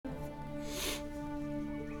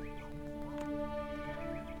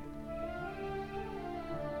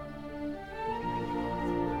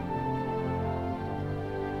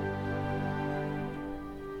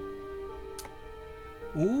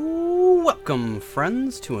Welcome,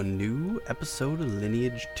 friends, to a new episode of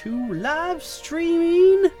Lineage II live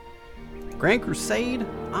streaming Grand Crusade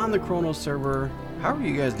on the Chronos server. How are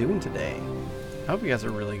you guys doing today? I hope you guys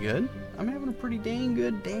are really good. I'm having a pretty dang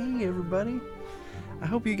good day, everybody. I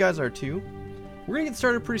hope you guys are too. We're gonna get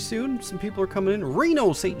started pretty soon. Some people are coming in.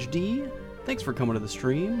 Reno's HD, thanks for coming to the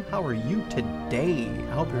stream. How are you today?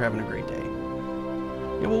 I hope you're having a great day.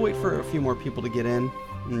 Yeah, we'll wait for a few more people to get in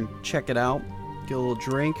and check it out. Get a little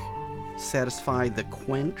drink, satisfy the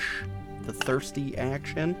quench, the thirsty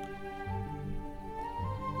action.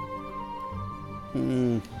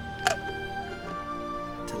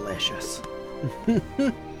 Delicious.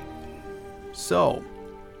 So,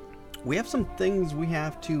 we have some things we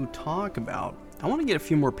have to talk about. I want to get a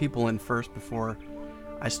few more people in first before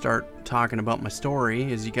I start talking about my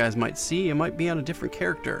story. As you guys might see, it might be on a different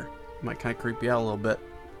character. It might kind of creep you out a little bit,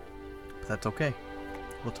 but that's okay.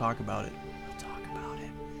 We'll talk about it.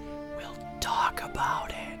 Talk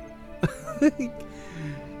about it.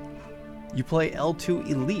 You play L2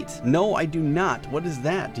 Elite? No, I do not. What is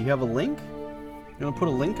that? Do you have a link? You want to put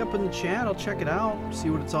a link up in the chat? I'll check it out, see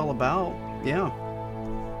what it's all about. Yeah.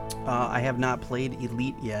 I have not played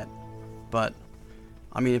Elite yet, but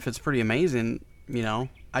I mean, if it's pretty amazing, you know,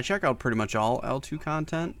 I check out pretty much all L2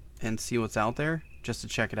 content and see what's out there just to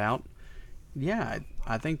check it out. Yeah,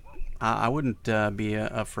 I think I wouldn't be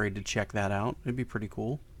afraid to check that out. It'd be pretty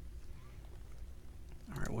cool.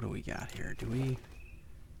 Alright, what do we got here? Do we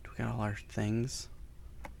got all our things?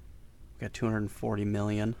 We got 240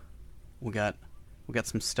 million. We got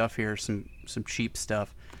some stuff here, some cheap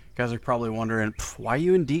stuff. You guys are probably wondering, why are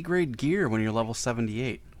you in D grade gear when you're level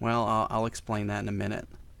 78? Well, I'll explain that in a minute.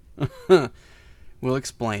 We'll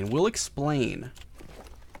explain.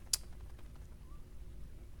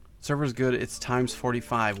 Server's good. It's times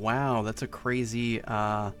 45. Wow, that's a crazy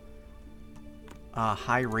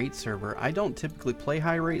high rate server. I don't typically play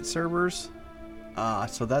high rate servers,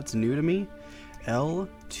 so that's new to me.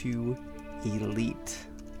 L2 Elite.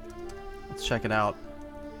 Let's check it out.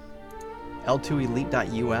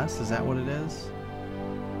 L2elite.us, is that what it is?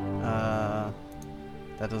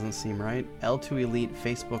 That doesn't seem right. L2 Elite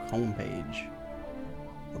Facebook homepage.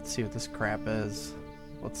 Let's see what this crap is.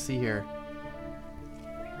 Let's see here.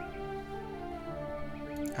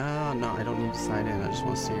 No, I don't need to sign in. I just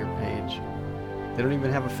want to see your page. They don't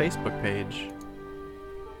even have a Facebook page.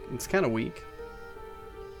 It's kind of weak.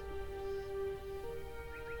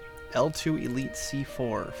 L2 Elite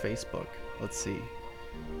C4 Facebook. Let's see.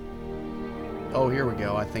 Oh, here we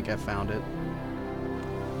go. I think I found it.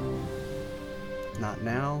 Not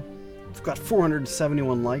now. It's got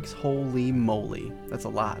 471 likes. Holy moly. That's a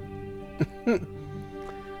lot.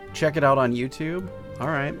 Check it out on YouTube.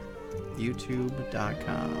 Alright.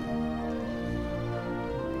 YouTube.com.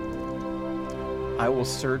 I will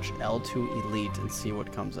search L2 Elite and see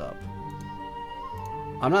what comes up.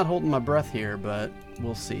 I'm not holding my breath here, but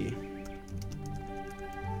we'll see.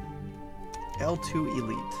 L2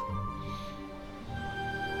 Elite.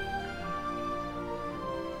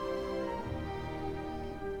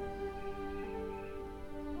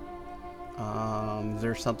 Is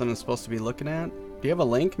there something I'm supposed to be looking at? Do you have a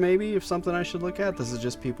link maybe of something I should look at? This is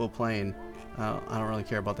just people playing. I don't really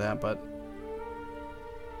care about that, but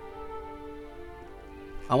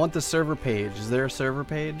I want the server page. Is there a server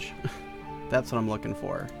page? That's what I'm looking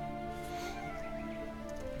for.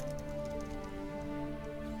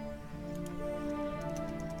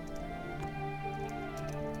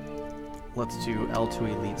 Let's do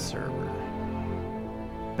L2 Elite server.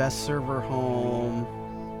 Best server home.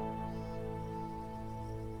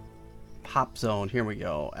 Hop zone. Here we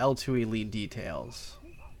go. L2 Elite details.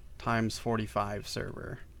 Times 45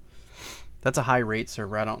 server. That's a high rate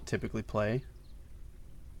server I don't typically play.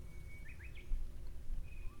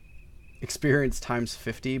 Experience times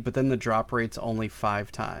 50, but then the drop rate's only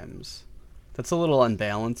 5 times. That's a little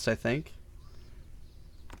unbalanced, I think.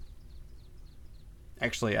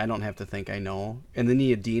 Actually, I don't have to think, I know. And then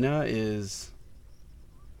the Adena is...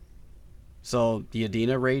 So, the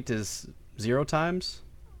Adena rate is 0 times?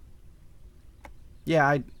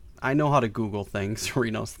 Yeah, I know how to Google things.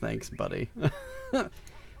 Reno's, thanks, buddy.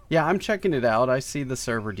 Yeah, I'm checking it out. I see the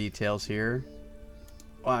server details here.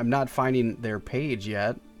 Well, I'm not finding their page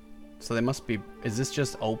yet. So they must be... Is this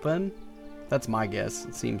just open? That's my guess.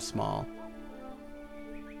 It seems small.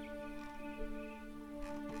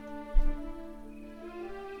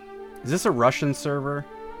 Is this a Russian server?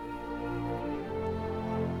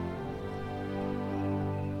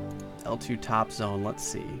 L2 top zone. Let's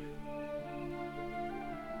see.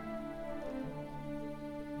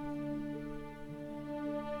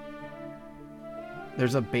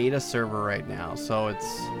 There's a beta server right now, so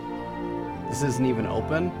this isn't even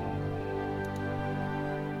open.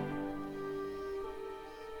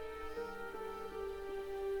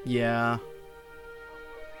 Yeah.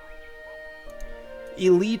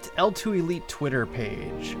 L2 Elite Twitter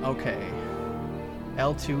page. Okay.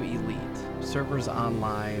 L2 Elite. Servers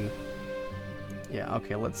online. Yeah,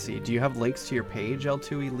 okay, let's see. Do you have links to your page,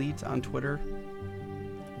 L2 Elite, on Twitter?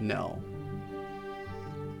 No.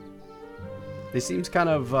 This seems kind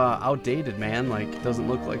of outdated, man. Like, it doesn't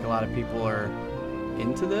look like a lot of people are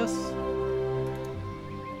into this.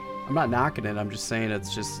 I'm not knocking it. I'm just saying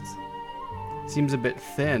it's just... seems a bit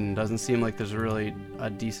thin. Doesn't seem like there's really a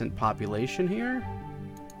decent population here.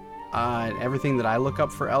 Everything that I look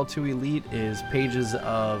up for L2 Elite is pages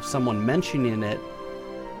of someone mentioning it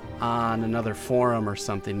on another forum or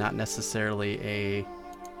something, not necessarily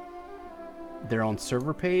their own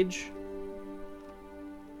server page.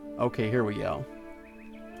 Okay, here we go.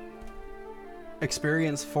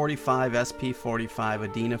 Experience 45, SP 45,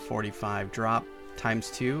 Adina 45, drop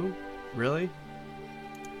 ×2. Really?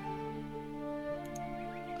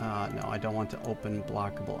 No, I don't want to open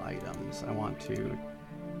blockable items. I want to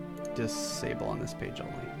disable on this page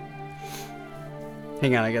only.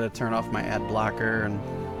 Hang on, I gotta turn off my ad blocker. And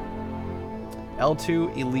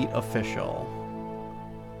L2 Elite Official.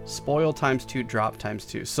 Spoil ×2, drop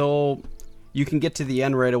 ×2. So you can get to the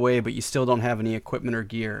end right away, but you still don't have any equipment or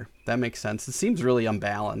gear. That makes sense. It seems really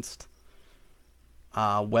unbalanced.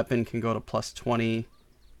 Weapon can go to +20,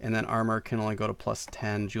 and then armor can only go to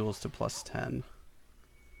 +10, jewels to +10.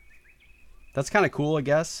 That's kind of cool, I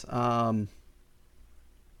guess. So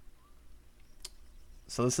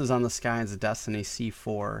this is on the Skies of Destiny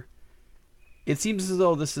C4. It seems as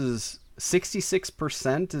though this is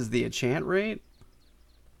 66% is the enchant rate.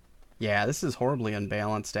 Yeah, this is horribly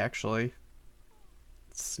unbalanced, actually.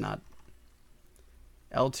 It's not.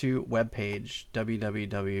 L2 webpage,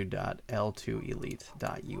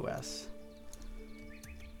 www.l2elite.us.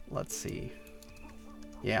 Let's see.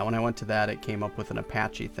 Yeah, when I went to that, it came up with an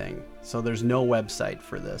Apache thing. So there's no website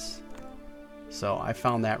for this. So I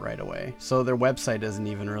found that right away. So their website isn't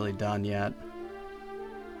even really done yet.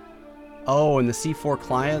 Oh, and the C4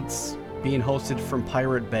 client's being hosted from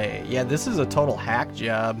Pirate Bay. Yeah, this is a total hack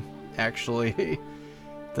job, actually.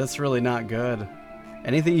 That's really not good.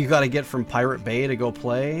 Anything you got to get from Pirate Bay to go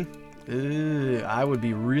play, I would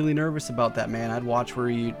be really nervous about that, man. I'd watch where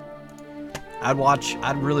you...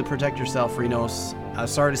 I'd really protect yourself, Renos. I'm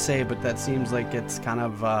sorry to say, but that seems like it's kind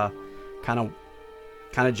of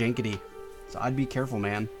jankety. So I'd be careful,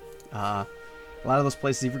 man. A lot of those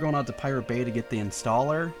places, if you're going out to Pirate Bay to get the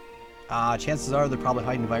installer, chances are they're probably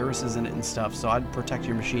hiding viruses in it and stuff. So I'd protect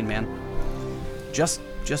your machine, man. Just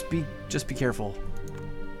be careful.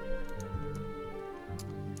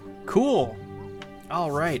 Cool.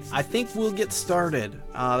 All right, I think we'll get started.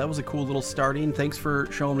 That was a cool little starting. Thanks for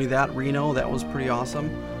showing me that, Reno. That was pretty awesome.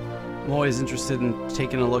 I'm always interested in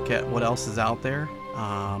taking a look at what else is out there,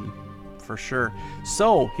 for sure.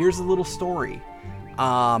 So here's a little story.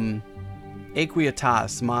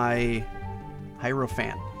 Aequitas, my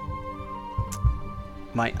Hierophant,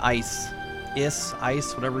 my ice,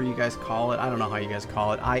 whatever you guys call it. I don't know how you guys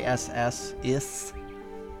call it. ISS, is.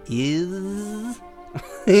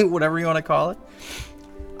 Whatever you want to call it.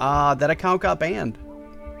 That account got banned.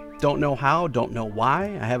 Don't know how, don't know why.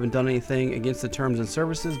 I haven't done anything against the terms and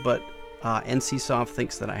services, but NCSoft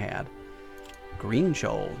thinks that I had. Green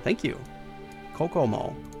Shoal, thank you.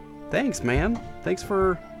 Kokomo, thanks, man. Thanks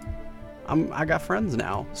for... I got friends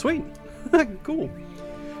now. Sweet. Cool.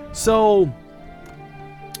 So,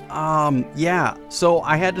 yeah. So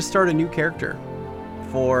I had to start a new character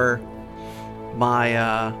for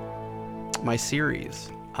my my series.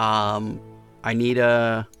 I need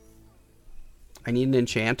an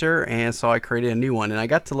enchanter, and so I created a new one, and I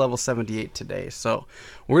got to level 78 today. So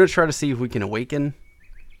we're gonna try to see if we can awaken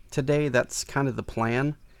today. That's kind of the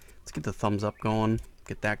plan. Let's get the thumbs up going,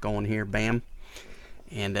 get that going here. Bam.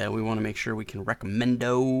 And we want to make sure we can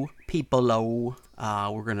recommendo people.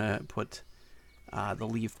 We're gonna put the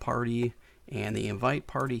leave party and the invite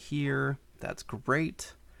party here. That's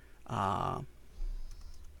great.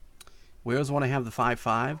 We always want to have the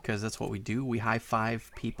 5-5 because that's what we do. We high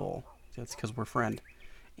five people. That's because we're friend.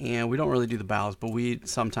 And we don't really do the bows, but we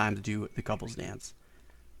sometimes do the couples dance.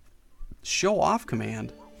 Show off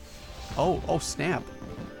command. Oh, snap.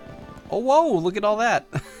 Oh, whoa, look at all that.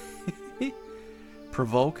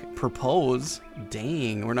 Provoke, propose.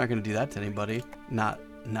 Dang, we're not going to do that to anybody. Not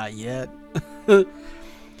yet.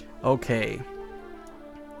 Okay.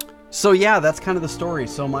 So yeah, that's kind of the story.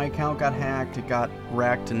 So my account got hacked, it got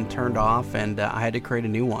wrecked and turned off, and I had to create a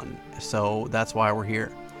new one. So that's why we're here,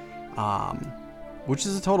 which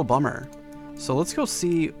is a total bummer. So let's go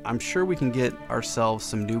see. I'm sure we can get ourselves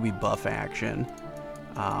some newbie buff action,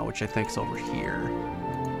 which I think is over here.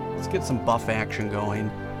 Let's get some buff action going.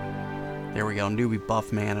 There we go, newbie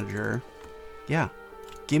buff manager. Yeah,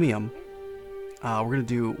 gimme 'em. We're gonna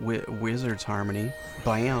do Wizard's Harmony.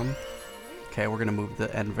 Bam. Okay, we're gonna move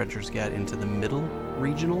the Adventures Guide into the middle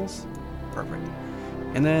regionals. Perfect.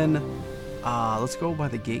 And then let's go by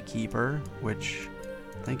the Gatekeeper, which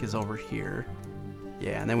I think is over here.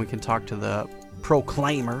 Yeah, and then we can talk to the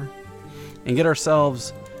Proclaimer and get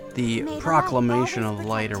ourselves the Proclamation of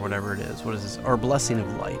Light or whatever it is. What is this? Or Blessing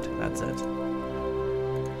of Light. That's it.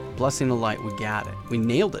 Blessing of Light. We got it. We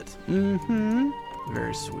nailed it.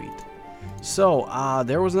 Very sweet. So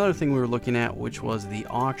there was another thing we were looking at, which was the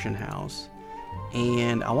auction house.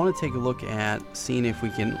 And I want to take a look at seeing if we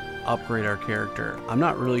can upgrade our character. I'm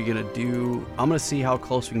not really going to do... I'm going to see how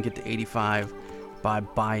close we can get to 85 by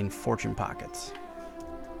buying fortune pockets.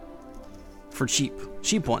 For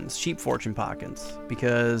cheap ones, cheap fortune pockets,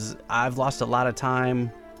 because I've lost a lot of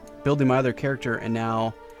time building my other character, and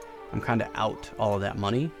now I'm kind of out all of that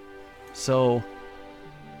money. So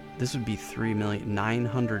this would be 3 million,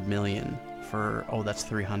 900 million for, oh, that's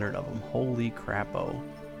 300 of them. Holy crapo,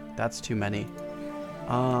 that's too many.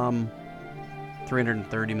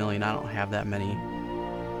 330 million. I don't have that many.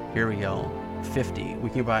 Here we go. 50. We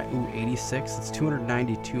can buy 86. It's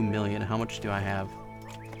 292 million. How much do I have?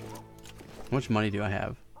 How much money do I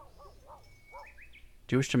have?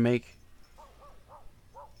 Do you wish to make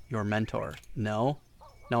your mentor? No.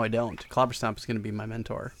 No, I don't. Clobberstomp is going to be my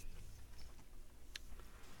mentor.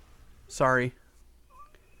 Sorry.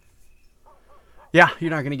 Yeah,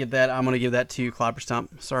 you're not going to get that. I'm going to give that to you,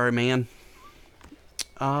 Clobberstomp. Sorry, man.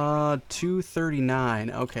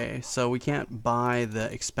 239. Okay, so we can't buy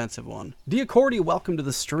the expensive one. Diacordi, welcome to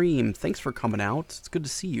the stream. Thanks for coming out. It's good to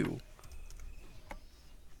see you.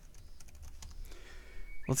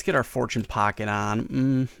 Let's get our fortune pocket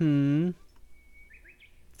on.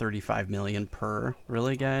 35 million per.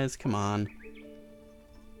 Really, guys? Come on.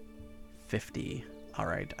 50. All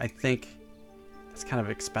right. I think it's kind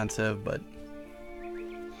of expensive, but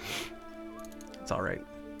it's all right.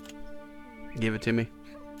 Give it to me.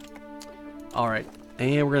 All right.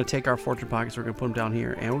 And we're going to take our fortune pockets. We're going to put them down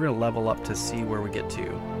here, and we're going to level up to see where we get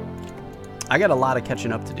to. I got a lot of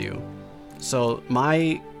catching up to do. So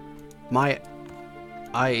my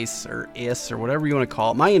ice or is or whatever you want to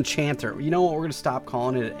call it, my enchanter, you know what, we're going to stop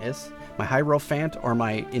calling it an is, my hierophant or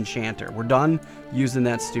my enchanter. We're done using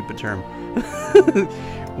that stupid term.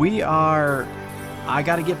 I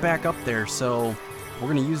got to get back up there, so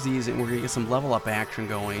we're going to use these and we're going to get some level up action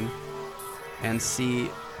going and see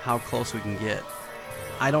how close we can get.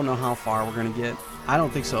 I don't know how far we're going to get. I don't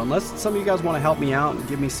think so, unless some of you guys want to help me out and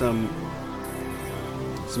give me some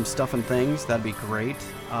stuff and things. That'd be great.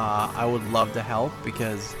 I would love to help,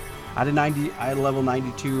 because I had level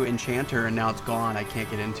 92 enchanter and now it's gone. I can't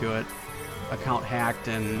get into it. Account hacked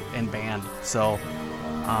and banned. So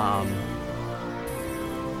I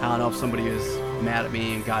don't know if somebody was mad at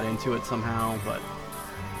me and got into it somehow, but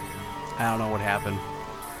I don't know what happened.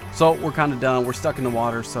 So we're kind of done. We're stuck in the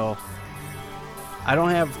water, so I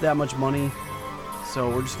don't have that much money, so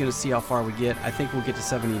we're just gonna see how far we get. I think we'll get to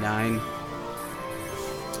 79.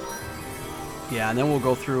 Yeah, and then we'll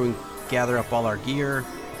go through and gather up all our gear.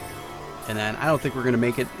 And then I don't think we're going to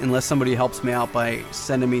make it unless somebody helps me out by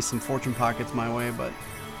sending me some fortune pockets my way. But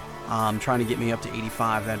trying to get me up to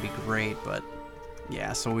 85, that'd be great. But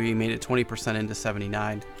yeah, so we made it 20% into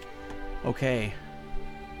 79. Okay,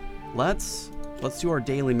 let's do our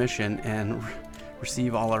daily mission and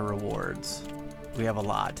receive all our rewards. We have a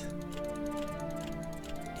lot.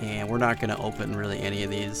 And we're not going to open really any of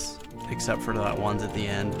these except for that ones at the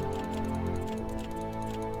end.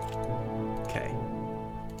 Okay.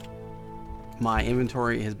 My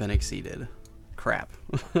inventory has been exceeded. Crap.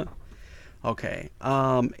 Okay.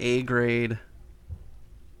 A grade.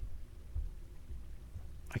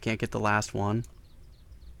 I can't get the last one.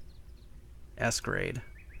 S grade.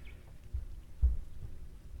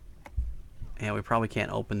 And we probably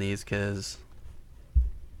can't open these because...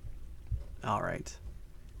 Alright.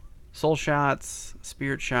 Soul shots,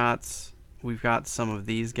 spirit shots. We've got some of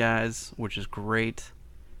these guys, which is great.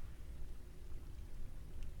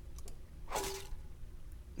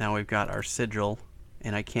 Now we've got our sigil,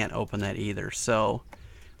 and I can't open that either. So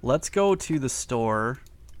let's go to the store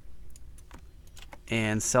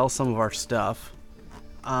and sell some of our stuff.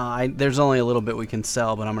 There's only a little bit we can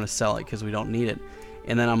sell, but I'm going to sell it because we don't need it.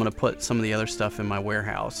 And then I'm going to put some of the other stuff in my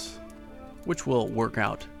warehouse. which will work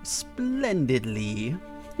out splendidly.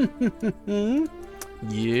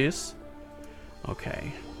 Yes.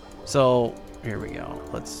 Okay. So, here we go.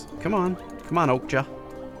 Let's... Come on, Okja.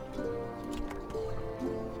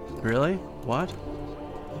 Really? What?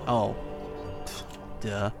 Oh.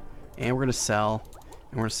 Duh. And we're gonna sell.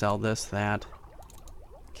 And we're gonna sell this, that.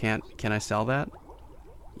 Can I sell that?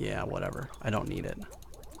 Yeah, whatever. I don't need it.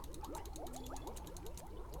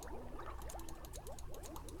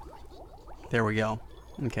 There we go.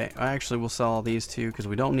 Okay, actually we'll sell all these too because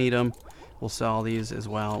we don't need them. We'll sell these as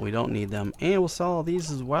well. We don't need them. And we'll sell all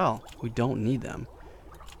these as well. We don't need them.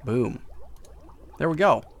 Boom. There we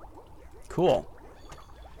go. Cool.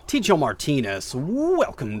 Ticho Martinez,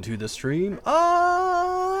 welcome to the stream.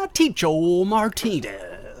 Ticho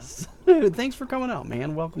Martinez. Thanks for coming out,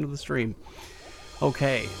 man. Welcome to the stream.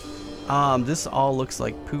 Okay. This all looks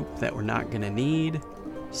like poop that we're not gonna need.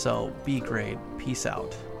 So, B grade. Peace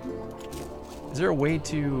out. Is there a way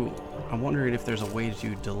to... I'm wondering if there's a way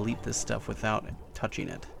to delete this stuff without touching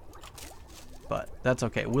it. But that's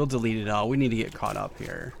okay. We'll delete it all. We need to get caught up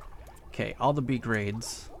here. Okay, all the B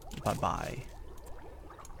grades. Bye-bye.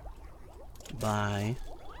 Bye.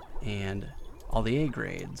 And all the A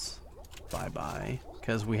grades. Bye-bye.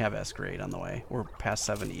 Because we have S grade on the way. We're past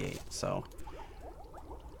 78, so...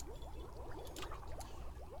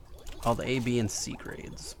 all the A, B, and C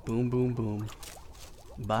grades. Boom, boom, boom.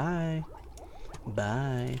 Bye.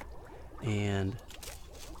 Bye. And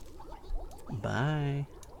bye.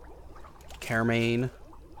 Carmaine.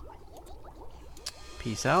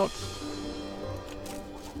 Peace out.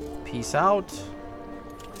 Peace out.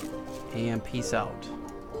 And peace out.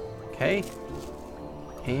 Okay.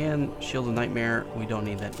 And Shield of Nightmare. We don't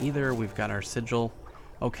need that either. We've got our sigil.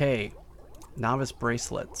 Okay. Novice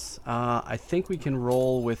bracelets. I think we can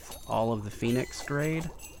roll with all of the Phoenix grade.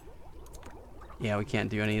 Yeah, we can't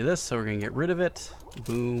do any of this, so we're going to get rid of it.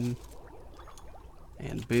 Boom.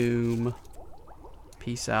 And boom.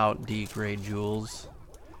 Peace out, D grade jewels.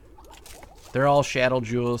 They're all shadow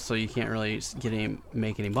jewels, so you can't really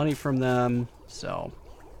make any money from them. So,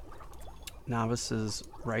 Novice's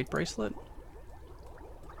right bracelet.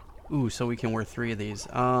 Ooh, so we can wear 3 of these.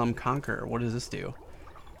 Conquer. What does this do?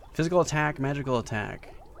 Physical attack, magical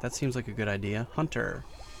attack. That seems like a good idea. Hunter.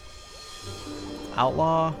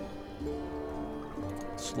 Outlaw.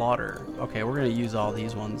 Slaughter. Okay, we're going to use all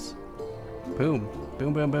these ones. Boom.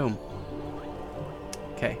 Boom, boom, boom.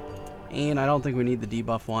 Okay. And I don't think we need the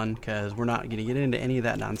debuff one because we're not going to get into any of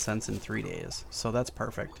that nonsense in 3 days. So that's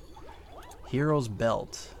perfect. Hero's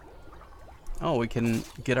Belt. Oh, we can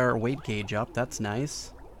get our weight gauge up. That's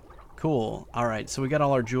nice. Cool. Alright, so we got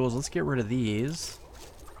all our jewels. Let's get rid of these.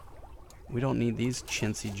 We don't need these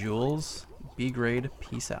chintzy jewels. B grade,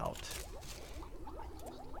 peace out.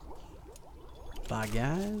 Bye,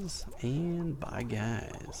 guys. And bye,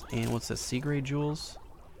 guys. And what's this? C grade jewels?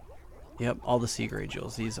 Yep, all the C grade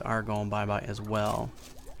jewels. These are going bye-bye as well.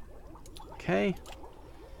 Okay.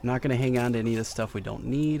 I'm not going to hang on to any of this stuff we don't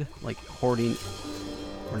need. Like hoarding.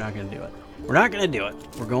 We're not going to do it. We're not going to do it.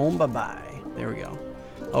 We're going bye-bye. There we go.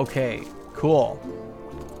 Okay, cool.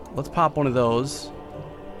 Let's pop one of those.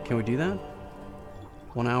 Can we do that?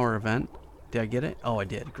 1 hour event. Did I get it? Oh, I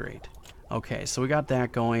did. Great. Okay, so we got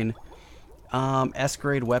that going. S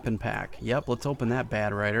grade weapon pack. Yep, let's open that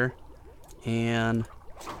bad writer. And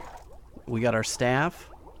we got our staff.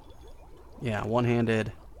 Yeah,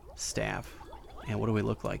 one-handed staff. And what do we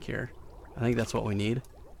look like here? I think that's what we need.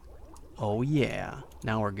 Oh yeah.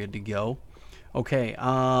 Now we're good to go. Okay,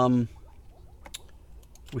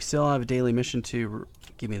 we still have a daily mission to...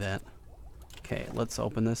 Give me that. Okay, let's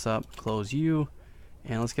open this up. Close you.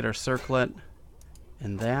 And let's get our circlet.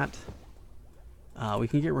 And that. We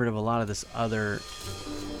can get rid of a lot of this other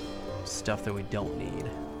stuff that we don't need.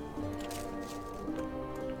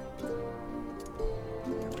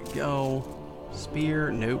 There we go.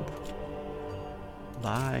 Spear. Nope.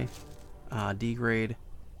 Buy. D grade.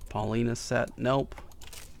 Paulina set. Nope.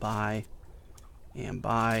 Buy. And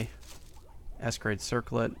buy. S grade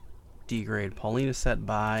circlet. D grade Paulina set.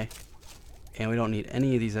 Buy. And we don't need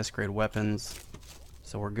any of these S grade weapons.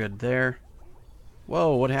 So we're good there.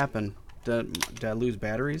 Whoa, what happened? Did I lose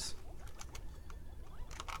batteries?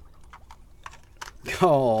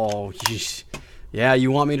 Oh, yeesh. Yeah,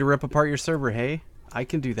 you want me to rip apart your server, hey? I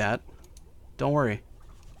can do that. Don't worry.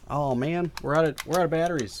 Oh man, we're out of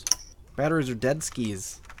batteries. Batteries are dead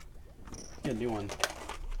skis. Get a new one.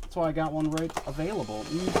 That's why I got one right available.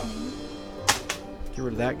 Get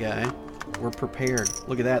rid of that guy. We're prepared.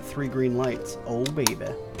 Look at that, 3 green lights. Oh baby.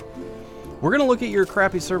 We're gonna look at your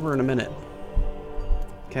crappy server in a minute.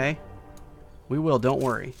 Okay? We will, don't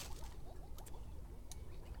worry.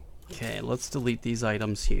 Okay, let's delete these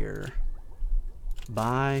items here.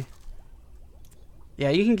 Bye. Yeah,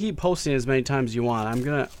 you can keep posting as many times as you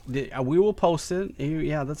want. We will post it.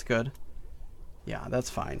 Yeah, that's good. Yeah, that's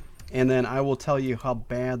fine. And then I will tell you how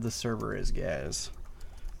bad the server is, guys.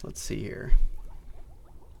 Let's see here.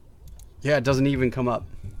 Yeah, it doesn't even come up.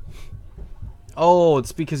 Oh,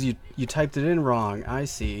 it's because you typed it in wrong. I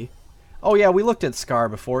see. Oh yeah, we looked at Scar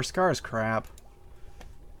before. Scar is crap.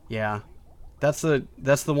 Yeah. That's the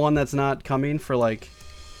one that's not coming for like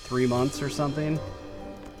 3 months or something.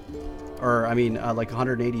 Or I mean like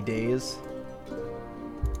 180 days.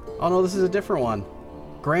 Oh no, this is a different one.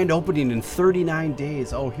 Grand opening in 39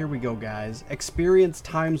 days. Oh, here we go, guys. Experience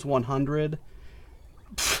times 100.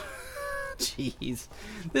 Jeez,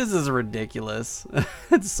 this is ridiculous.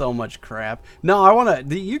 It's so much crap. No, I want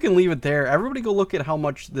to. You can leave it there. Everybody, go look at how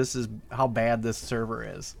bad this server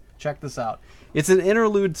is. Check this out. It's an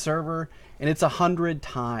interlude server, and it's 100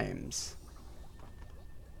 times.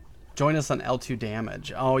 Join us on L2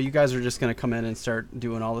 damage. Oh, you guys are just gonna come in and start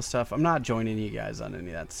doing all this stuff. I'm not joining you guys on any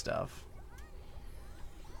of that stuff.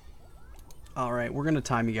 All right, we're gonna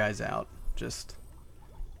time you guys out. Just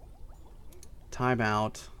time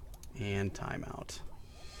out. And timeout.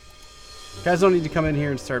 You guys don't need to come in here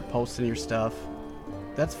and start posting your stuff.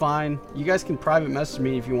 That's fine. You guys can private message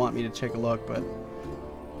me if you want me to take a look, but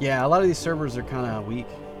yeah, a lot of these servers are kind of weak,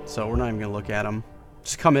 so we're not even gonna look at them.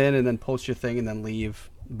 Just come in and then post your thing and then leave.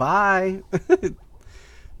 Bye.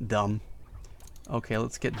 Dumb. Okay,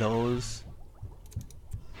 let's get those.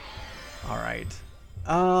 All right.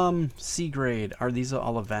 C grade. Are these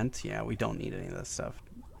all events? Yeah, we don't need any of this stuff.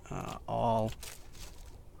 All.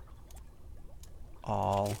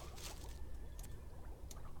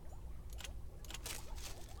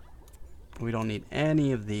 We don't need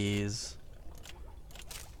any of these.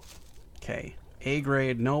 Okay. A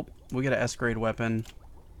grade. Nope. We get an S grade weapon.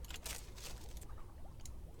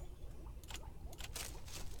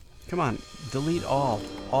 Come on. Delete all.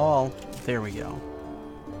 All. There we go.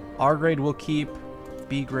 R grade we'll keep.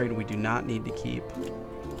 B grade we do not need to keep.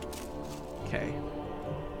 Okay.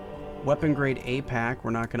 Weapon grade A pack.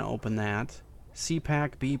 We're not going to open that. C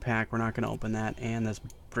pack, B pack, we're not going to open that, and this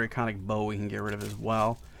draconic bow we can get rid of as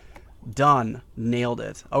well. Done. Nailed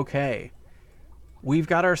it. Okay. We've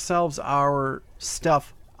got ourselves our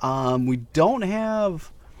stuff. We don't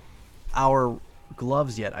have our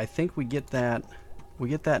gloves yet. I think we get that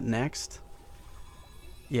next.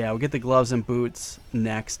 Yeah, we'll get the gloves and boots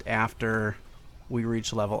next after we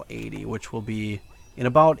reach level 80, which will be in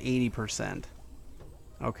about 80%.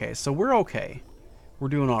 Okay, so we're okay. We're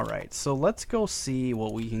doing all right. So let's go see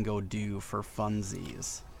what we can go do for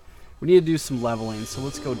funsies. We need to do some leveling, so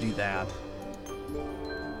let's go do that.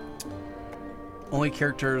 Only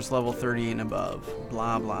characters level 38 and above.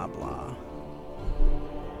 Blah, blah, blah.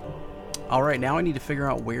 All right, now I need to figure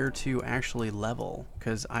out where to actually level,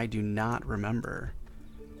 because I do not remember.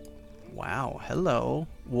 Wow, hello.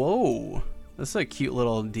 Whoa, this is a cute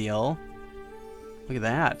little deal. Look at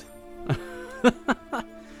that.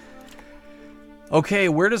 Okay,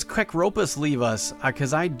 where does Clobberstomp leave us?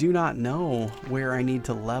 Because I do not know where I need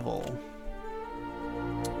to level.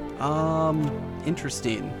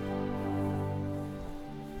 Interesting.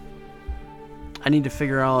 I need to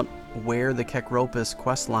figure out where the Clobberstomp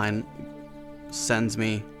questline sends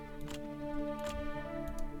me.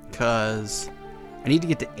 Because I need to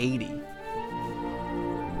get to 80.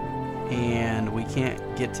 And we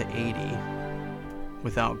can't get to 80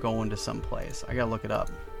 without going to some place. I gotta look it up.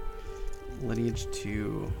 Lineage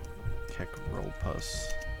II,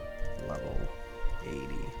 Clobberstomp, level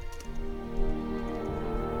 80.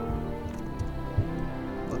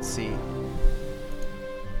 Let's see.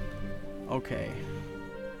 Okay.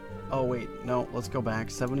 Oh wait, no, let's go back.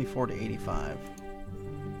 74 to 85.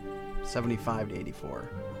 75 to 84.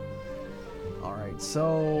 Alright,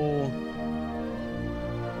 so...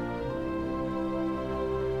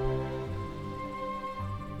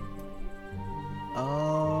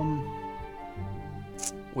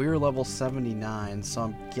 we were level 79, so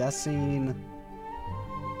I'm guessing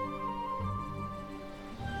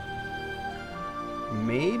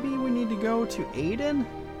maybe we need to go to Aiden?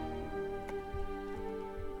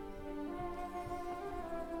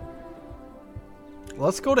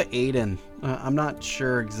 Let's go to Aiden. I'm not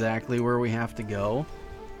sure exactly where we have to go.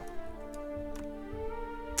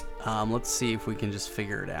 Let's see if we can just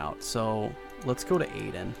figure it out. So let's go to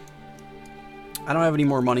Aiden. I don't have any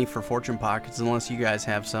more money for fortune pockets unless you guys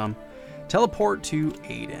have some. Teleport to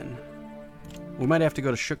Aiden. We might have to go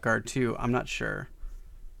to Stuttgart too. I'm not sure.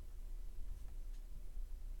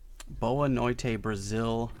 Boa Noite,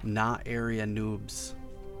 Brazil, not area noobs.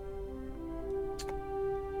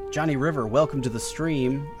 Johnny River, welcome to the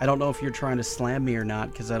stream. I don't know if you're trying to slam me or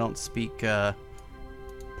not, because I don't speak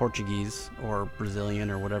Portuguese or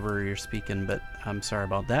Brazilian or whatever you're speaking, but I'm sorry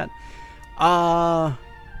about that.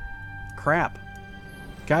 Crap.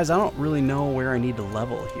 Guys, I don't really know where I need to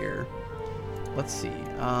level here. Let's see.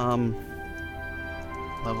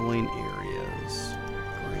 Leveling areas.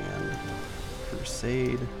 Grand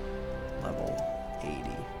Crusade. Level 80.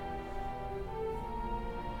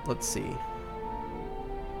 Let's see.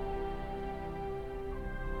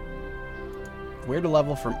 Where to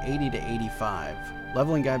level from 80 to 85.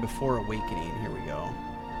 Leveling guide before awakening. Here we go.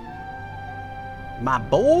 My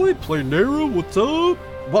boy, Planera, what's up?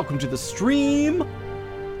 Welcome to the stream.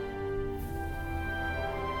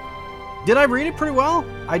 Did I read it pretty well?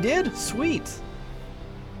 I did? Sweet.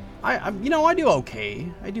 You know, I do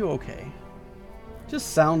okay. I do okay.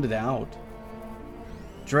 Just sound it out.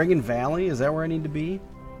 Dragon Valley, is that where I need to be?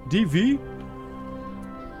 DV?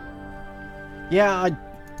 Yeah,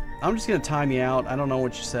 I'm just going to time you out. I don't know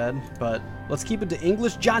what you said, but let's keep it to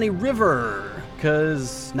English. Johnny River,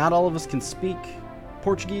 because not all of us can speak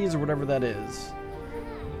Portuguese or whatever that is.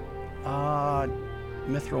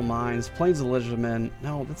 Mithril Mines, Plains of Elysium.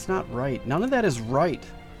 No, that's not right. None of that is right.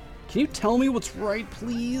 Can you tell me what's right,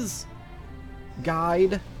 please?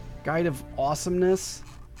 Guide of awesomeness.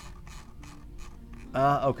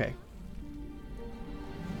 Okay.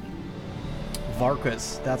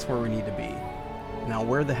 Varkas, that's where we need to be. Now,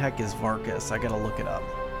 where the heck is Varkas? I gotta look it up.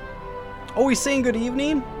 Oh, he's saying good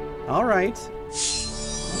evening? Alright.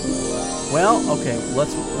 Well, okay, we will,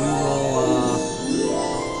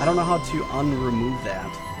 I don't know how to unremove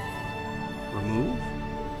that. Remove?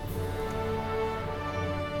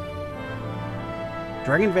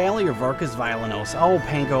 Dragon Valley or Varkas Violanos? Oh,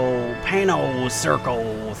 Pano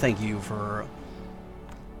Circle. Thank you for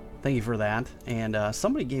that. And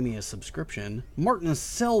somebody gave me a subscription. Martin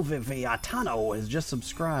Silviatano has just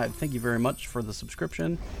subscribed. Thank you very much for the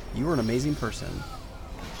subscription. You are an amazing person.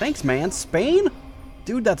 Thanks, man. Spain?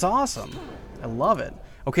 Dude, that's awesome. I love it.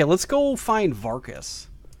 Okay, let's go find Varkas.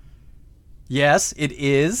 Yes, it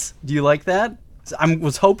is. Do you like that? I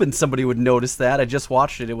was hoping somebody would notice that. I just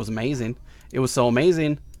watched it. It was amazing. It was so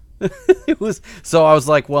amazing. So I was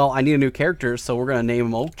like, well, I need a new character, so we're going to name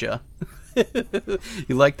him Okja.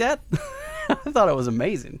 You like that? I thought it was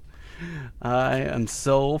amazing. I am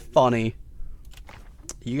so funny.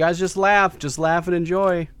 You guys just laugh and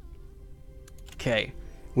enjoy. Okay,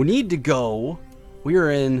 we need to go. We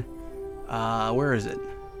are in, where is it?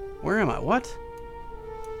 Where am I? What?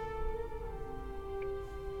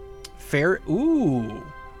 Fair. Ooh.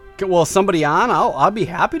 Well, somebody on? I'll be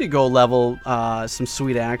happy to go level some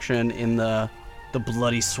sweet action in the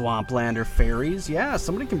bloody swampland or fairies. Yeah,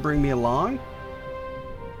 somebody can bring me along.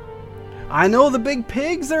 I know the big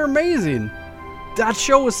pigs. They're amazing. That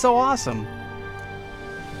show was so awesome.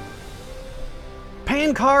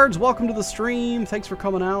 Pan Cards, welcome to the stream. Thanks for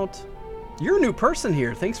coming out. You're a new person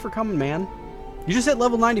here. Thanks for coming, man. You just hit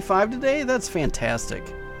level 95 today? That's fantastic.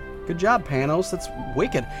 Good job, Panos. That's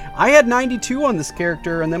wicked. I had 92 on this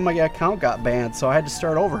character, and then my account got banned, so I had to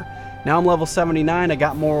start over. Now I'm level 79. I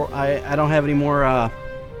got more. I don't have any more. I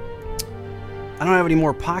don't have any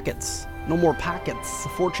more pockets. No more pockets.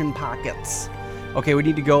 Fortune pockets. Okay, we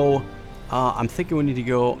need to go. I'm thinking we need to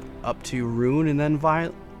go up to Rune and then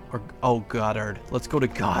Violet. Or oh, Goddard. Let's go to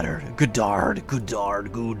Goddard. Goddard.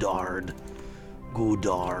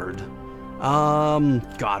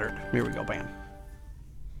 Goddard. Here we go. Bam.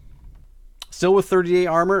 Still with 38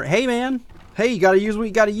 armor. Hey, man. Hey, you gotta use what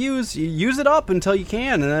you gotta use. You use it up until you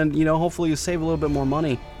can, and then, you know, hopefully you save a little bit more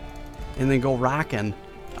money, and then go rocking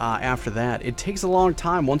after that. It takes a long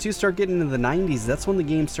time. Once you start getting into the 90s, that's when the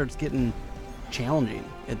game starts getting challenging.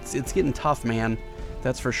 It's getting tough, man.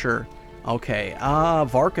 That's for sure. Okay,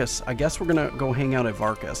 Varkas. I guess we're gonna go hang out at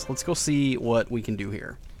Varkas. Let's go see what we can do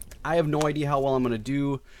here. I have no idea how well I'm gonna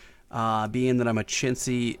do, being that I'm a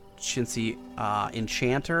chintzy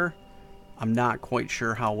enchanter. I'm not quite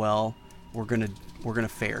sure how well we're gonna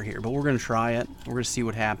fare here, but we're gonna try it. We're gonna see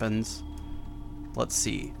what happens. Let's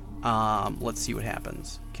see. Let's see what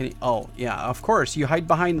happens. Can you, oh yeah, of course you hide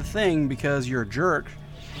behind the thing because you're a jerk.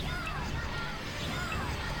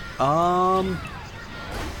 That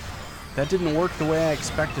didn't work the way I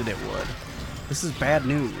expected it would. This is bad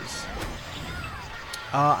news.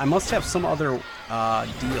 I must have some other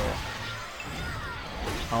deal.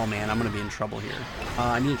 Oh man, I'm gonna be in trouble here.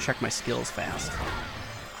 I need to check my skills fast.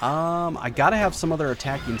 I gotta have some other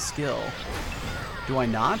attacking skill. Do I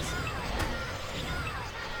not?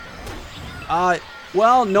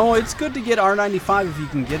 Well, no, it's good to get R95 if you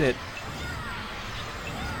can get it.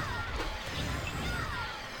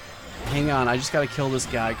 Hang on, I just gotta kill this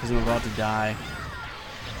guy because I'm about to die.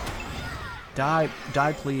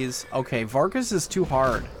 Die, please. Okay, Vargas is too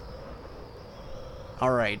hard.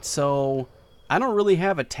 Alright, so I don't really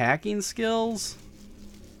have attacking skills.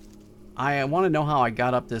 I want to know how I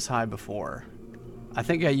got up this high before. I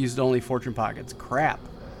think I used only fortune pockets. Crap.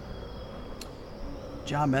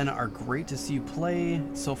 Job men are great to see you play.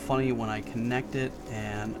 It's so funny when I connect it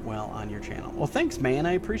and, well, on your channel. Well, thanks, man.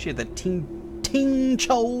 I appreciate that.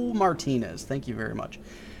 Tincho Martinez. Thank you very much.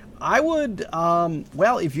 I would,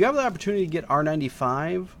 well, if you have the opportunity to get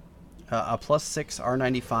R95, a +6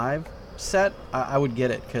 R95 set, I would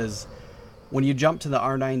get it, because when you jump to the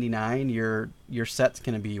R99, your set's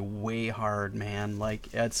going to be way hard, man.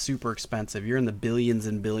 Like, it's super expensive. You're in the billions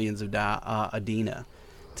and billions of Adina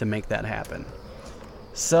to make that happen.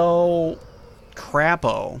 So,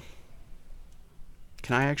 crapo.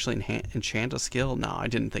 Can I actually enchant a skill? No, I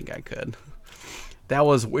didn't think I could. That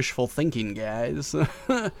was wishful thinking, guys.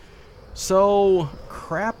 So,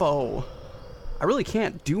 crapo. I really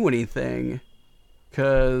can't do anything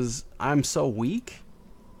because I'm so weak.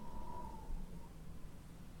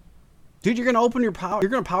 Dude, you're gonna open your power.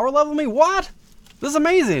 You're gonna power level me? What? This is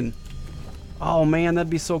amazing. Oh man, that'd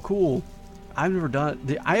be so cool. I've never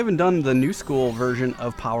done. I haven't done the new school version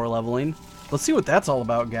of power leveling. Let's see what that's all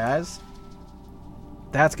about, guys.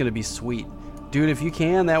 That's gonna be sweet, dude. If you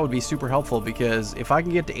can, that would be super helpful, because if I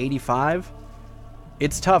can get to 85,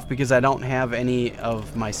 it's tough because I don't have any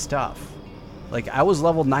of my stuff. Like, I was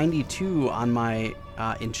level 92 on my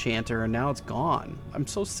enchanter, and now it's gone. I'm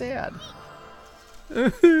so sad.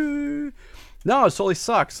 No, it totally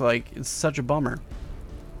sucks. Like, it's such a bummer.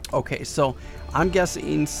 Okay, so I'm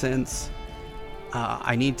guessing since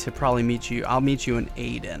I need to probably meet you, I'll meet you in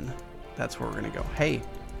Aiden. That's where we're gonna go. Hey,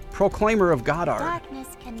 Proclaimer of Godard. Darkness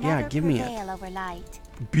can yeah, never give me prevail it. over light.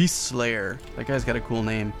 Beast Slayer. That guy's got a cool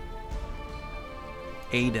name.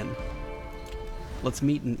 Aiden. Let's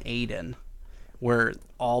meet in Aiden, where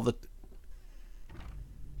all the...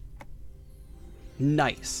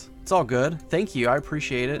 Nice. It's all good. Thank you. I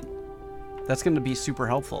appreciate it. That's going to be super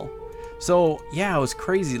helpful. So, yeah, it was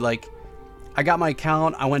crazy. Like, I got my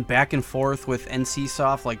account. I went back and forth with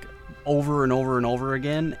NCSoft, like, over and over and over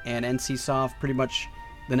again. And NCSoft pretty much,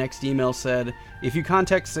 the next email said, if you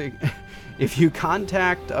contact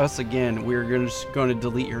us again, we're just going to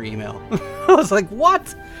delete your email. I was like,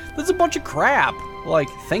 what? That's a bunch of crap. Like,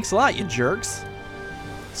 thanks a lot, you jerks.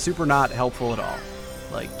 Super not helpful at all.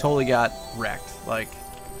 Like, totally got wrecked. Like,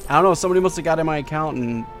 I don't know, somebody must have got in my account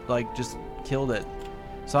and, like, just killed it.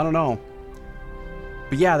 So, I don't know.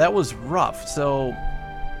 But yeah, that was rough. So,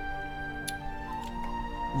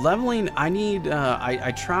 leveling, I need,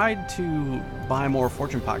 I tried to buy more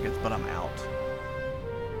fortune pockets, but I'm out.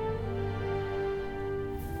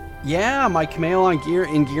 Yeah, my Camille on gear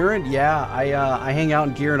in Gearin. Yeah, I hang out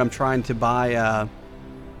in Gearin. I'm trying to buy,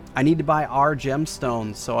 I need to buy R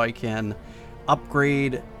gemstones so I can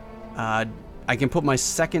upgrade, I can put my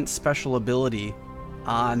second special ability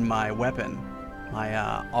on my weapon, my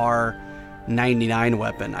R99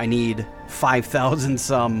 weapon. I need 5,000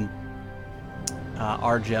 some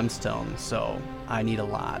R gemstones, so I need a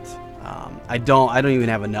lot. I don't even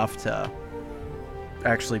have enough to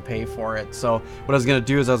actually pay for it. So what I was gonna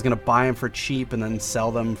do is I was gonna buy them for cheap and then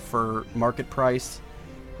sell them for market price,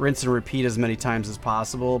 rinse and repeat as many times as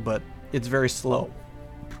possible. But it's very slow.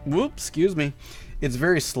 Whoops, excuse me. It's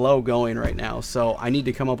very slow going right now, so I need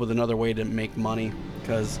to come up with another way to make money,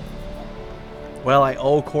 because, well, I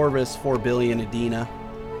owe Corvus 4 billion Adina,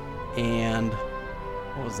 and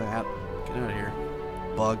what was that? Get out of here,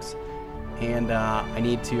 bugs. And I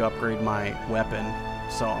need to upgrade my weapon,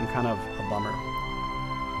 so I'm kind of a bummer.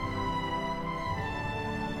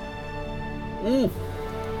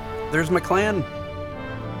 There's my clan.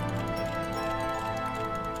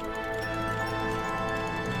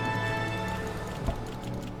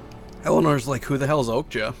 Eleanor's like, who the hell's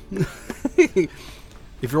Oakja?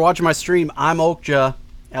 If you're watching my stream, I'm Oakja,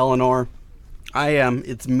 Eleanor. I am.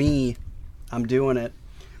 It's me. I'm doing it.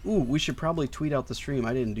 Ooh, we should probably tweet out the stream.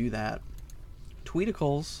 I didn't do that.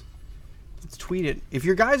 Tweeticles. Let's tweet it. If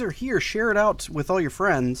your guys are here, share it out with all your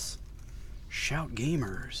friends. Shout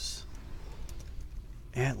gamers.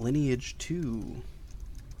 At Lineage II.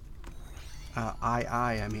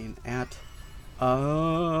 I mean, at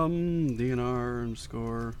DNR_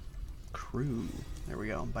 crew. There we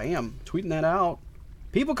go. Bam. Tweeting that out.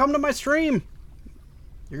 People come to my stream.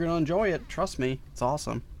 You're gonna enjoy it. Trust me. It's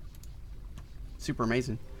awesome. Super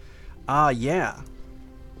amazing. Yeah.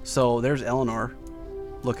 So there's Eleanor,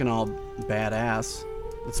 looking all badass.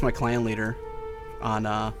 That's my clan leader on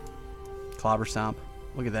Clobberstomp.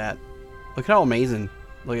 Look at that. Look at how amazing.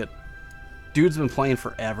 Look at Dude's been playing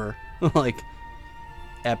forever. Like,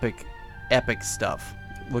 epic stuff.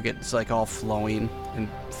 Look at, it's like all flowing and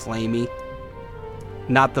flamey.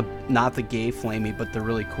 Not the gay flamey, but the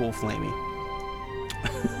really cool flamey.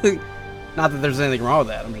 Not that there's anything wrong with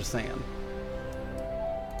that, I'm just saying.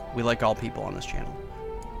 We like all people on this channel.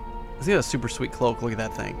 He's got a super sweet cloak, look at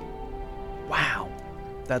that thing. Wow.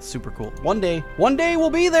 That's super cool. One day we'll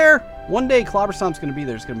be there. One day Clobberstomp's gonna be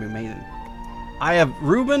there. It's gonna be amazing. I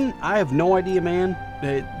have no idea, man.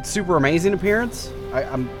 Super amazing appearance.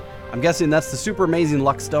 I'm guessing that's the super amazing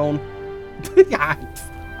luck stone. I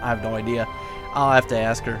have no idea. I'll have to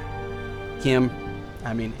ask her. Him.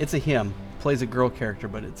 I mean, it's a him. Plays a girl character,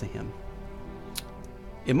 but it's a him.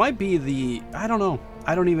 It might be the, I don't know.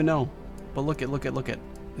 I don't even know. But look at.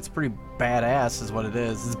 It's pretty badass is what it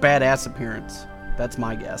is. It's badass appearance. That's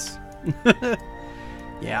my guess.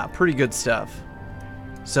 Yeah, pretty good stuff.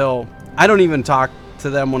 So, I don't even talk to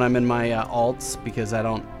them when I'm in my alts because I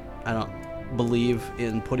don't believe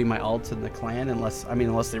in putting my alts in the clan unless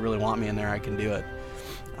they really want me in there. I can do it.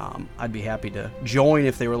 I'd be happy to join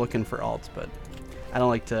if they were looking for alts, but I don't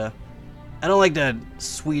like to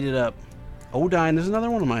sweet it up. Odine, there's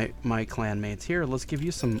another one of my clan mates. Here, let's give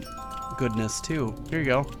you some goodness too. Here you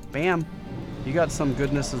go. Bam. You got some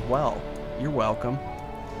goodness as well. You're welcome.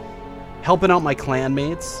 Helping out my clan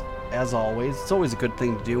mates, as always. It's always a good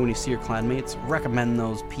thing to do when you see your clan mates. Recommend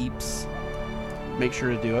those peeps. Make sure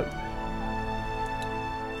to do it.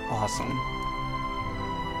 Awesome.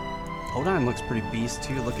 Odine looks pretty beast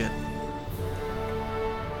too. Look at,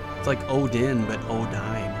 it's like Odin, but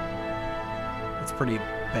Odine. It's pretty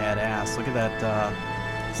badass. Look at that.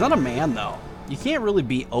 He's not a man though. You can't really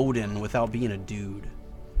be Odin without being a dude.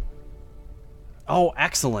 Oh,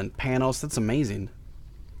 excellent, Panos. That's amazing.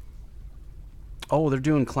 Oh, they're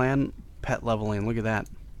doing clan pet leveling. Look at that.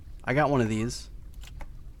 I got one of these.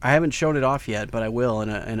 I haven't shown it off yet, but I will in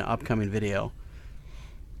an upcoming video.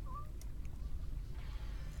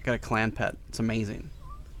 I got a clan pet. It's amazing.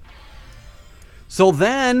 So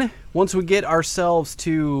then, once we get ourselves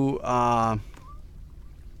to...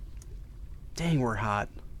 dang, we're hot.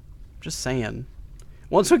 Just saying.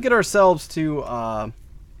 Once we get ourselves to...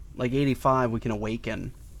 like 85, we can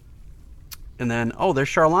awaken. And then, oh, there's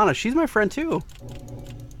Charlana. She's my friend too.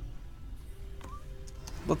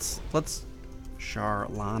 Let's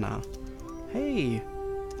Charlana. Hey.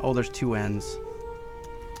 Oh, there's two N's.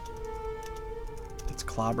 It's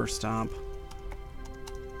Clobberstomp.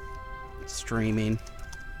 Streaming.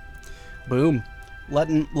 Boom.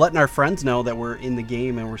 Letting our friends know that we're in the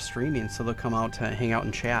game and we're streaming, so they'll come out to hang out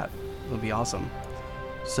and chat. It'll be awesome.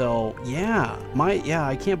 So yeah,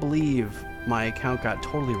 I can't believe my account got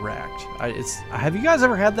totally wrecked. Have you guys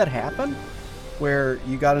ever had that happen, where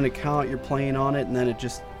you got an account, you're playing on it, and then it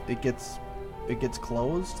gets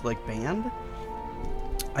closed, like banned?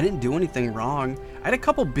 I didn't do anything wrong. I had a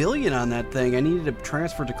couple billion on that thing. I needed to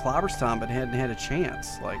transfer to Clobberstomp, but hadn't had a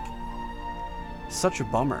chance. Like, such a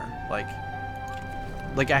bummer. Like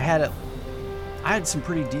I had some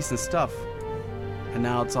pretty decent stuff, and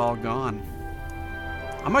now it's all gone.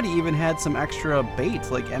 I might have even had some extra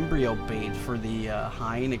bait, like embryo bait, for the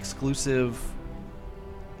Hein exclusive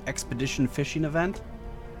expedition fishing event.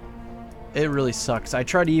 It really sucks. I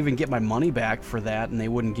tried to even get my money back for that, and they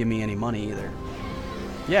wouldn't give me any money either.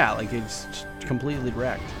 Yeah, like it's completely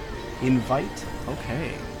wrecked. Invite?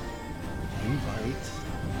 Okay. Invite.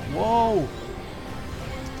 Whoa!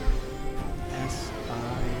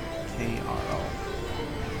 S-I-K-R-O.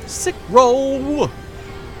 Sick roll!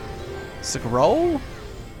 Sick roll?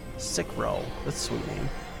 Sick roll. That's a sweet name.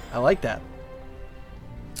 I like that.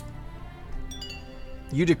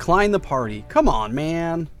 You decline the party. Come on,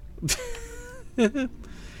 man.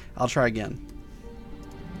 I'll try again.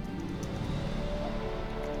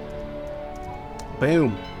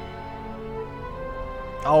 Boom.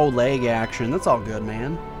 Oh, leg action. That's all good,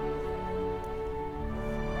 man.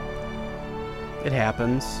 It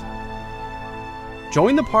happens.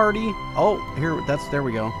 Join the party. Oh, there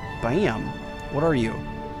we go. Bam. What are you?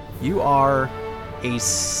 You are a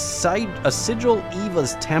Sigil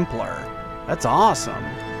Eva's Templar. That's awesome.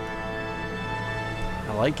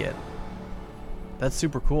 I like it. That's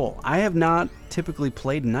super cool. I have not typically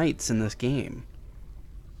played knights in this game.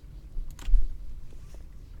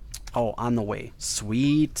 Oh, on the way.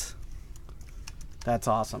 Sweet. That's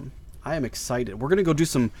awesome. I am excited. We're going to go do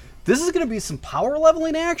some... This is going to be some power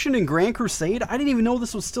leveling action in Grand Crusade. I didn't even know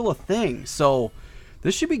this was still a thing. So...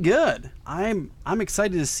 this should be good. I'm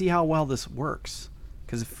excited to see how well this works.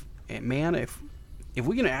 Because if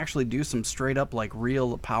we can actually do some straight up like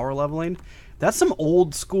real power leveling, that's some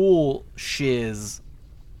old school shiz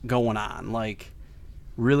going on. Like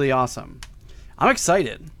really awesome. I'm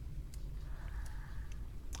excited.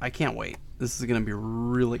 I can't wait. This is going to be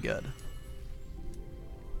really good.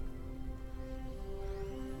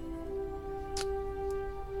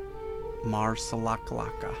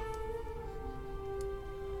 Marsalaklaka.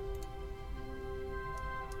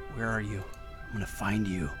 Where are you? I'm going to find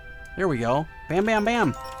you. There we go. Bam, bam,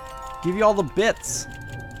 bam. Give you all the bits.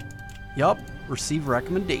 Yup. Receive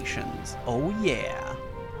recommendations. Oh, yeah.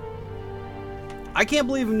 I can't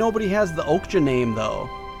believe nobody has the Okja name, though.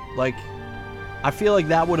 Like, I feel like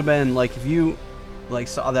that would have been, like, if you, like,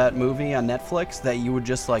 saw that movie on Netflix, that you would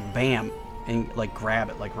just, like, bam, and, like, grab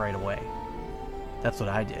it, like, right away. That's what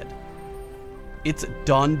I did. It's a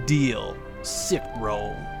done deal. Sick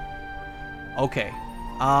roll. Okay.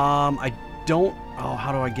 I don't... Oh,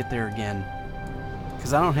 how do I get there again?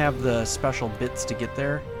 Because I don't have the special bits to get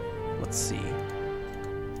there. Let's see.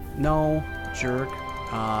 No, jerk.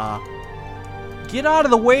 Get out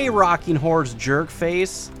of the way, rocking horse, jerk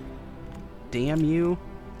face. Damn you.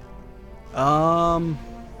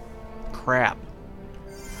 Crap.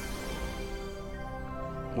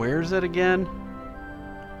 Where's it again?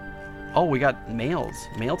 Oh, we got mails.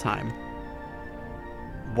 Mail time.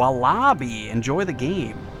 Wallaby, enjoy the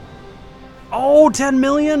game. Oh, 10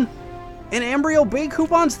 million? And embryo bait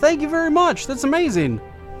coupons? Thank you very much. That's amazing.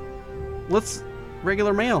 Let's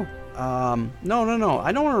regular mail. No.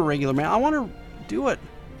 I don't want a regular mail. I want to do it.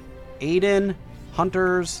 Aiden,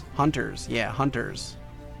 Hunters. Yeah, Hunters.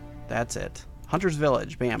 That's it. Hunters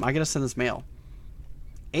Village. Bam. I gotta send this mail.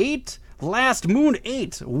 8. Last Moon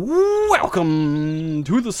 8. Welcome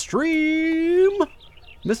to the stream,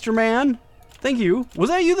 Mr. Man. Thank you. Was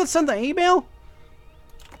that you that sent the email?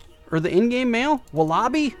 Or the in-game mail?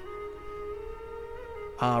 Wallaby?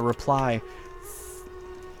 Reply.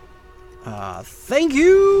 Thank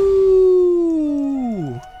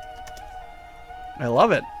you! I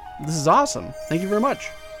love it. This is awesome. Thank you very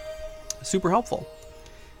much. Super helpful.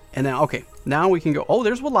 And now, okay. Now we can go. Oh,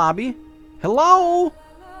 there's Wallaby. Hello!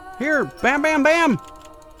 Here. Bam, bam, bam!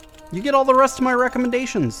 You get all the rest of my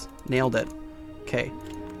recommendations. Nailed it. Okay.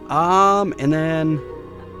 And then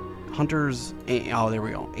Hunters. Oh, there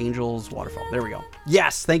we go. Angels, Waterfall. There we go.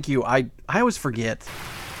 Yes, thank you. I always forget.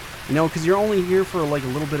 You know, because you're only here for like a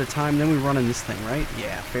little bit of time. Then we run in this thing, right?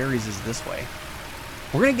 Yeah, Fairies is this way.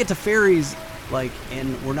 We're going to get to Fairies, like,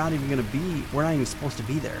 and we're not even supposed to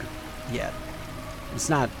be there yet. It's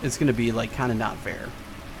going to be, like, kind of not fair.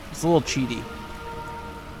 It's a little cheaty.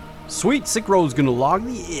 Sweet, Sick Row's going to log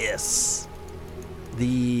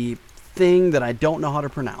the thing that I don't know how to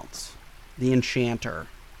pronounce. The Enchanter.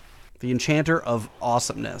 The Enchanter of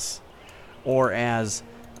Awesomeness. Or as,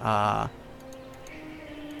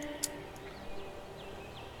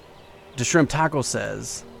 DeShrimp Taco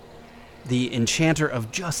says, the Enchanter of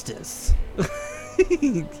Justice.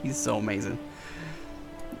 He's so amazing.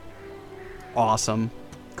 Awesome.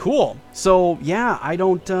 Cool. So, yeah,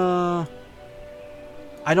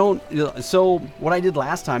 so what I did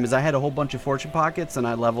last time is I had a whole bunch of fortune pockets and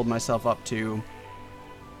I leveled myself up to,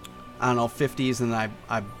 I don't know, 50s, and I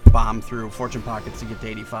bombed through fortune pockets to get to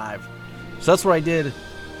 85. So that's what I did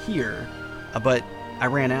here, but I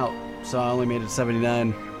ran out, so I only made it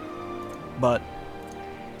 79. But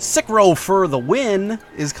Sick Row for the win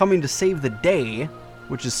is coming to save the day,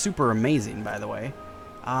 which is super amazing, by the way.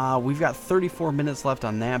 We've got 34 minutes left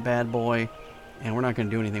on that bad boy, and we're not going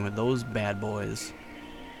to do anything with those bad boys.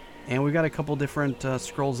 And we've got a couple different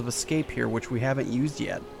scrolls of escape here, which we haven't used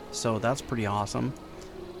yet, so that's pretty awesome.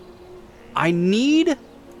 I need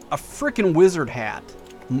a freaking wizard hat.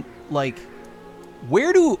 Like,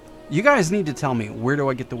 where do... You guys need to tell me, where do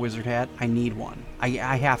I get the wizard hat? I need one. I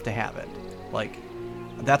have to have it. Like,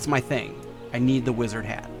 that's my thing. I need the wizard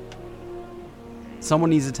hat.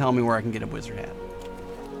 Someone needs to tell me where I can get a wizard hat.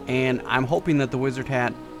 And I'm hoping that the wizard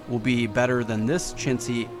hat will be better than this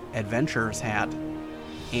chintzy adventurer's hat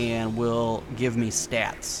and will give me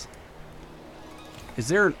stats. Is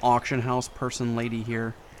there an auction house person lady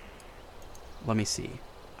here? Let me see.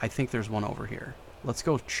 I think there's one over here. Let's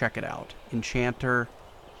go check it out. Enchanter.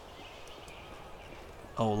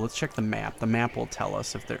 Oh, let's check the map. The map will tell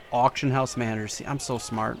us if they're auction house managers. See, I'm so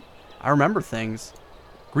smart. I remember things.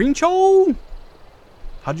 Green Cho!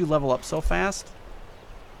 How'd you level up so fast?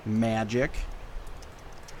 Magic.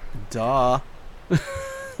 Duh.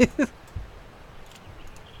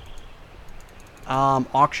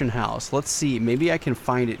 Auction house. Let's see. Maybe I can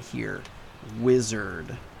find it here.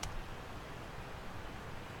 Wizard.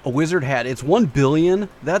 A wizard hat. It's 1 billion.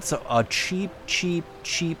 That's a cheap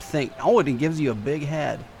thing. Oh, and it gives you a big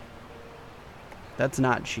head. That's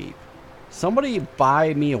not cheap. Somebody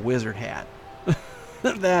buy me a wizard hat.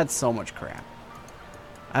 That's so much crap.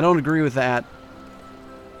 I don't agree with that.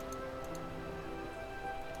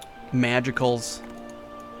 Magicals.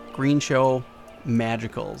 Green Show.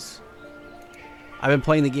 Magicals. I've been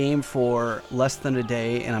playing the game for less than a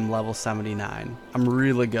day, and I'm level 79. I'm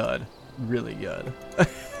really good. Really good.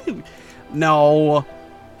 No.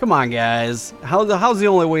 Come on, guys. How's the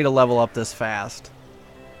only way to level up this fast?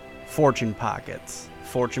 Fortune pockets.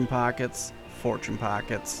 Fortune pockets. Fortune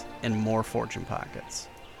pockets. And more fortune pockets.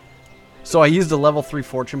 So I used a level 3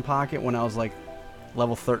 fortune pocket when I was like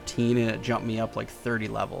level 13, and it jumped me up like 30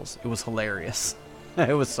 levels. It was hilarious.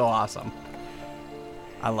 It was so awesome.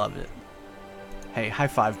 I loved it. Hey, high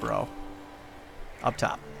five, bro. Up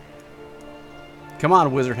top. Come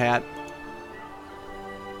on, wizard hat.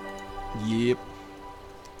 Yep.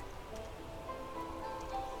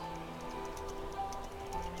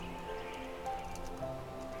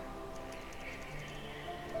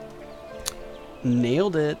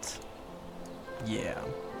 Nailed it. Yeah.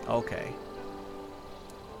 Okay.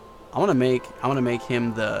 I want to make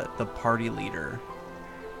him the party leader.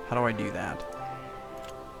 How do I do that?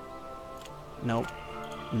 Nope.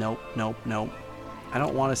 Nope. Nope. Nope. I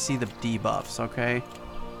don't want to see the debuffs, okay?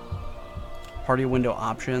 Party window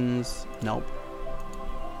options. Nope.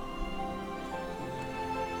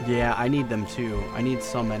 Yeah, I need them too. I need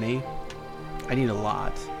so many. I need a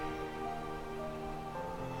lot.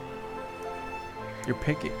 Your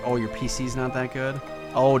PC's not that good?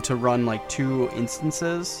 Oh, to run like 2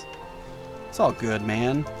 instances? It's all good,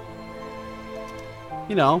 man.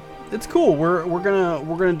 You know, it's cool. We're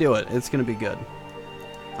gonna do it. It's gonna be good.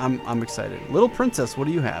 I'm excited. Little Princess, what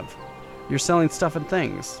do you have? You're selling stuff and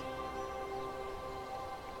things.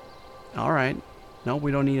 All right. No,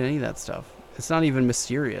 we don't need any of that stuff. It's not even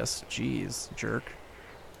mysterious. Jeez, jerk.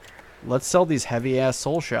 Let's sell these heavy-ass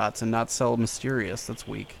soul shots and not sell mysterious. That's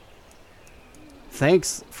weak.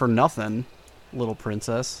 Thanks for nothing, little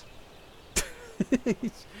princess.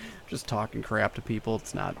 Just talking crap to people.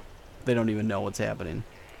 It's not... They don't even know what's happening.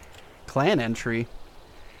 Clan entry.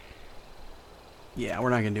 Yeah, we're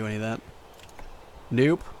not going to do any of that.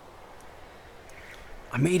 Nope.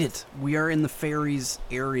 I made it. We are in the fairies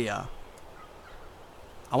area.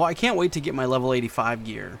 Oh, I can't wait to get my level 85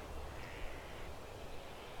 gear.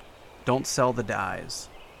 Don't sell the dies.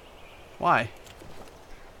 Why?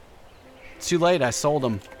 It's too late. I sold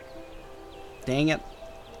them. Dang it.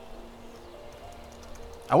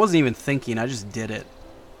 I wasn't even thinking. I just did it.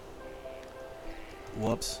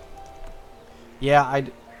 Whoops. Yeah, I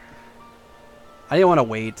didn't want to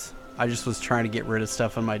wait. I just was trying to get rid of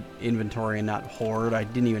stuff in my inventory and not hoard. I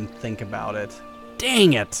didn't even think about it.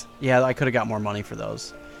 Dang it! Yeah, I could have got more money for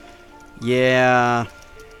those. Yeah.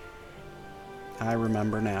 I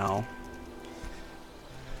remember now.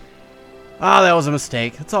 Ah, that was a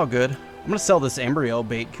mistake. It's all good. I'm going to sell this embryo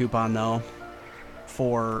bait coupon, though,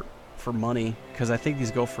 for money, because I think these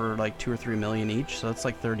go for like 2 or 3 million each, so that's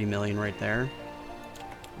like 30 million right there,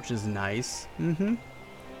 which is nice.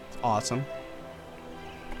 It's awesome.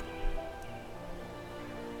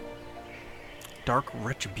 Dark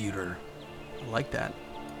Retributor. I like that.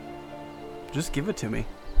 Just give it to me.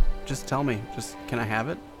 Just tell me. Just, can I have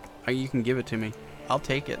it? You can give it to me. I'll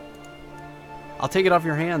take it. I'll take it off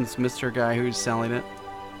your hands, Mr. Guy who's selling it.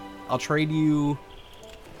 I'll trade you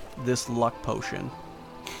this luck potion.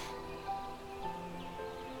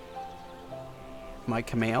 My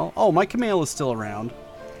Camille? Oh, my Camille is still around.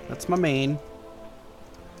 That's my main.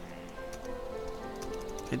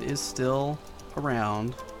 It is still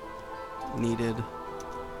around. Needed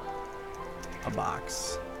a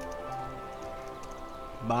box.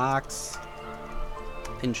 Box.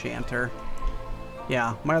 Enchanter.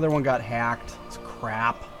 Yeah, my other one got hacked. It's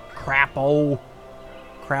crap. Crapo.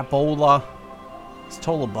 Crapola. It's a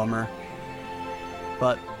total bummer.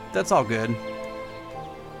 But that's all good.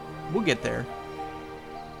 We'll get there.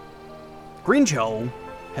 Green Joe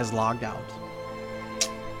has logged out.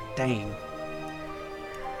 Dang.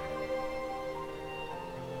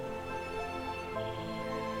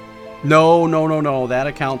 No, no, no, no. That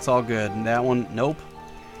account's all good. That one, nope.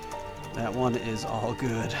 That one is all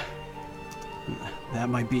good. That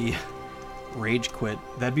might be rage quit.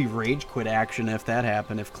 That'd be rage quit action if that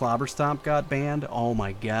happened. If Clobberstomp got banned, oh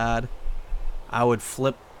my god. I would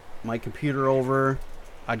flip my computer over.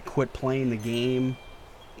 I'd quit playing the game.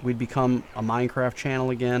 We'd become a Minecraft channel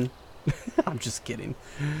again. I'm just kidding.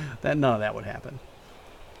 None of that would happen.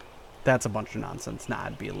 That's a bunch of nonsense. Nah,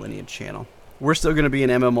 it'd be a Lineage channel. We're still going to be an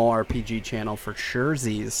MMORPG channel for sure.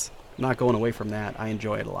 I'm not going away from that. I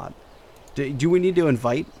enjoy it a lot. Do we need to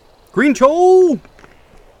invite? Green Cho!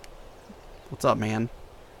 What's up, man?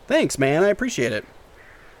 Thanks, man. I appreciate it.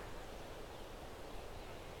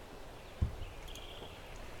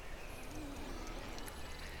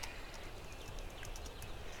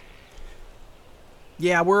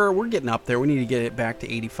 Yeah, we're getting up there. We need to get it back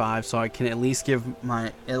to 85 so I can at least give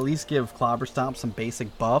Clobberstomp some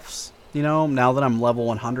basic buffs. You know, now that I'm level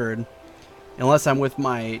 100, unless I'm with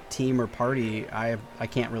my team or party, I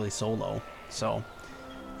can't really solo. So,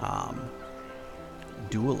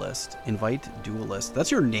 duelist, invite duelist. That's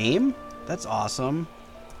your name? That's awesome.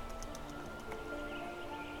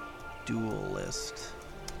 Duelist.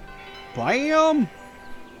 Bam!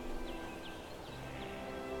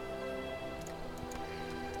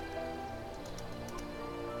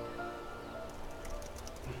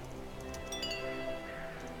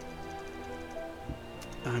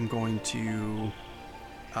 I'm going to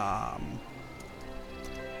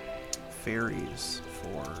fairies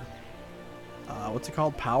for what's it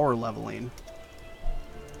called? Power leveling.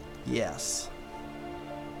 Yes.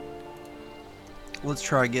 Let's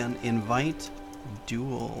try again. Invite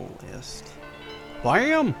duelist.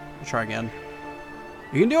 Bam! Let's try again.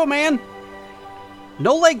 You can do it, man.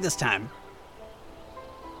 No leg this time.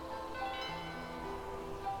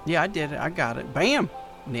 Yeah, I did it. I got it. Bam!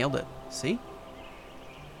 Nailed it. See?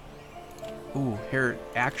 Ooh, here,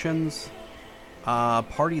 actions.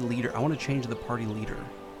 Party leader. I want to change the party leader.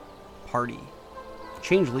 Party.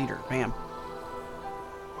 Change leader. Bam.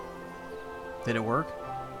 Did it work?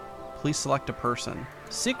 Please select a person.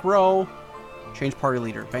 Sick row. Change party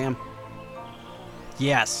leader. Bam.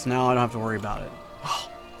 Yes, now I don't have to worry about it.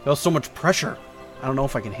 Oh, that was so much pressure. I don't know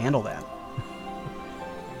if I can handle that.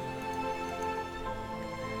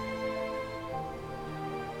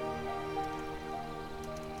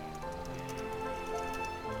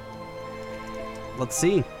 Let's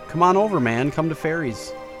see. Come on over, man. Come to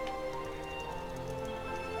fairies.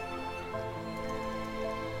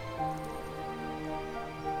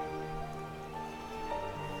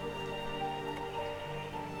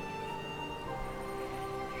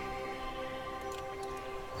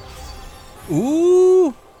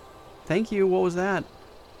 Ooh! Thank you. What was that?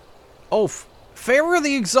 Oh, Favor of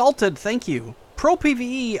the Exalted. Thank you. Pro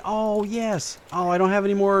PvE. Oh, yes. Oh, I don't have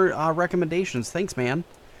any more recommendations. Thanks, man.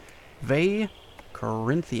 Vey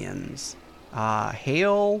Corinthians.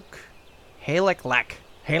 Halek.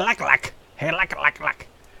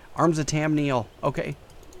 Arms of Tamniel. Okay.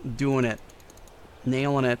 Doing it.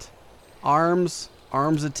 Nailing it. Arms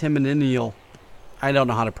of Timoniel. I don't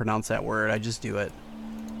know how to pronounce that word. I just do it.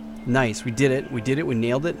 Nice. We did it. We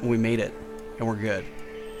nailed it. And we made it. And we're good.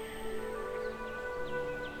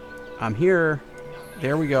 I'm here.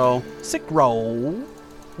 There we go. Sick roll.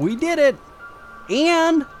 We did it.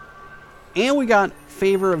 And we got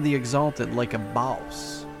Favor of the Exalted like a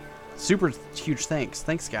boss. Super huge thanks.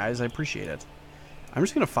 Thanks, guys. I appreciate it. I'm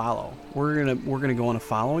just gonna follow. We're gonna go on a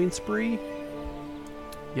following spree.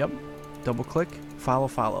 Yep. Double click.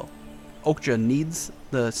 Follow. Okja needs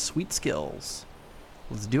the sweet skills.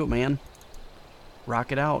 Let's do it, man.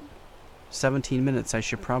 Rock it out. 17 minutes. I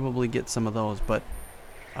should probably get some of those, but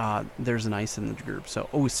there's an ice in the group. So,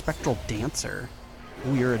 oh, Spectral Dancer.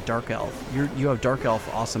 Oh, you're a Dark Elf. You have Dark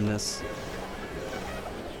Elf awesomeness.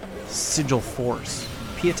 Sigil Force.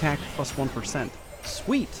 P attack plus 1%.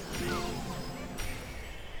 Sweet.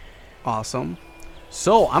 Awesome.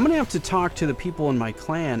 So, I'm going to have to talk to the people in my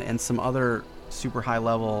clan and some other super high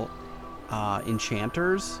level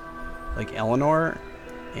enchanters, like Eleanor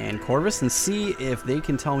and Corvus, and see if they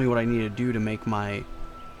can tell me what I need to do to make my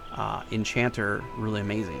enchanter really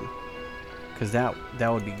amazing. Because that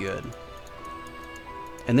would be good.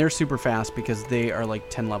 And they're super fast because they are like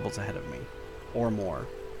 10 levels ahead of me. Or more.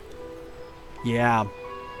 Yeah.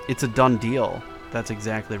 It's a done deal. That's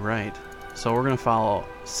exactly right. So we're going to follow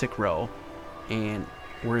Sick Row. And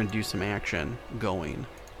we're going to do some action going.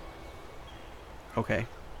 Okay.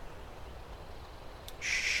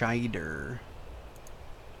 Shider.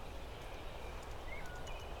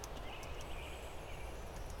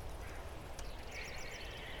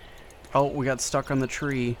 Oh, we got stuck on the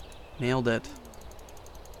tree. Nailed it.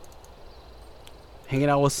 Hanging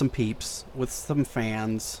out with some peeps. With some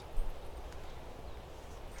fans.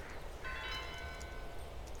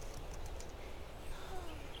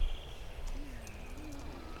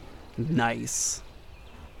 Nice.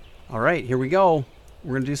 Alright, here we go.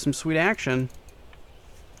 We're going to do some sweet action.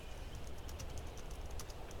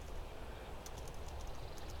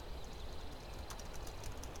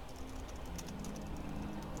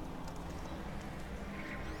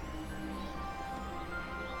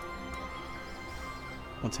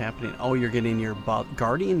 What's happening? Oh, you're getting your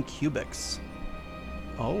Guardian Cubics.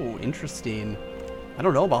 Oh, interesting. I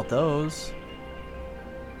don't know about those.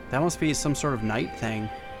 That must be some sort of night thing.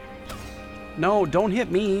 No, don't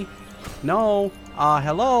hit me. No.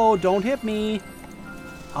 Hello, don't hit me.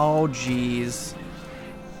 Oh, jeez.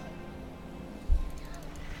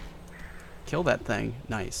 Kill that thing.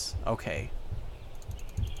 Nice. Okay.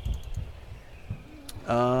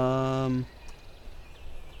 I'm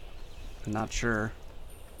not sure.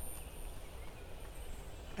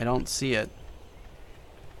 I don't see it.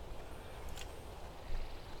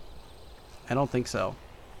 I don't think so.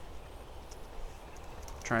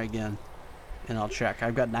 Try again. And I'll check.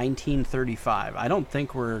 I've got 1935. I don't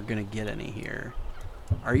think we're going to get any here.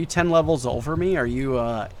 Are you 10 levels over me? Are you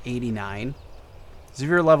 89? Because if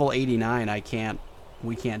you're level 89,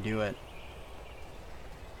 we can't do it.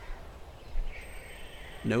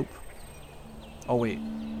 Nope. Oh wait,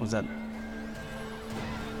 was that?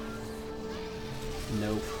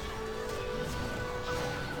 Nope.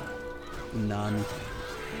 None.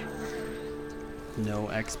 No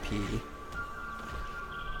XP.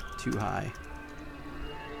 Too high.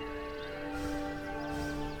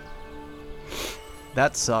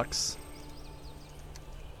 That sucks.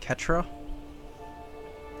 Ketra?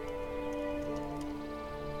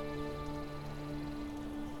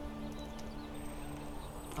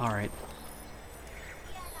 Alright.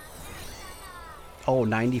 Oh,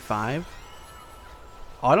 95?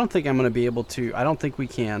 Oh, I don't think I'm going to be able to. I don't think we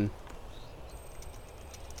can.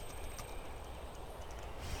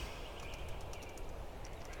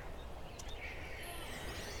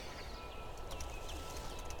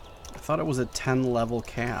 I thought it was a 10 level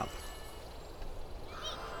cap.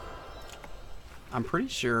 I'm pretty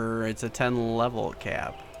sure it's a 10 level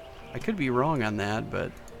cap. I could be wrong on that,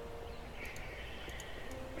 but...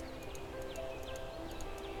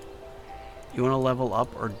 You want to level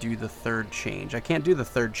up or do the third change? I can't do the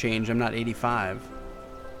third change. I'm not 85.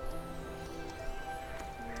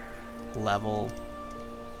 Level.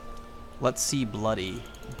 Let's see bloody.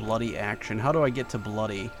 Bloody action. How do I get to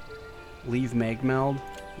bloody? Leave Magmeld?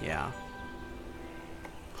 Yeah.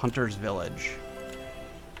 Hunter's Village.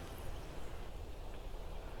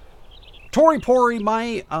 Tori Pori,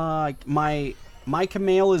 my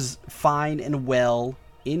Camille is fine and well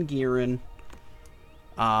in Giran.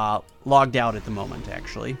 Logged out at the moment,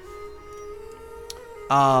 actually.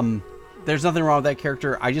 There's nothing wrong with that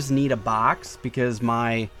character. I just need a box because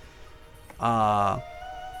my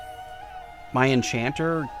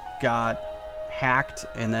enchanter got hacked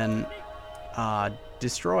and then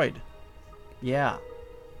destroyed. Yeah.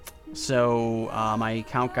 So my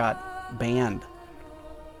account got banned.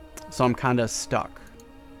 So I'm kind of stuck.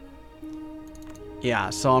 Yeah,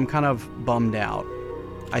 so I'm kind of bummed out.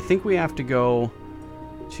 I think we have to go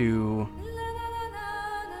to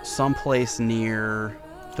someplace near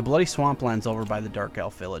the Bloody Swamplands over by the Dark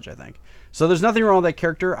Elf Village, I think. So there's nothing wrong with that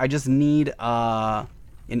character. I just need an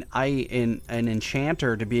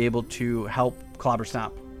enchanter to be able to help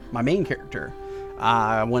Clobberstomp, my main character,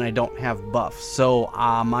 when I don't have buffs. So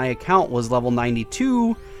my account was level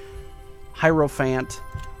 92 Hierophant,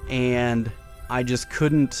 and I just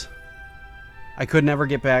couldn't... I could never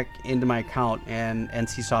get back into my account, and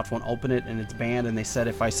NCSoft won't open it, and it's banned, and they said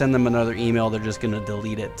if I send them another email, they're just going to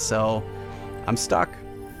delete it. So I'm stuck,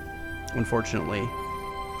 unfortunately.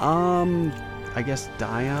 I guess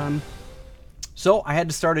Dion. So I had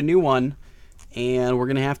to start a new one, and we're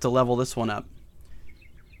going to have to level this one up.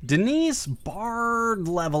 Denise Bard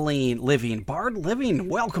Living. Bard Living,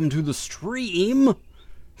 welcome to the stream.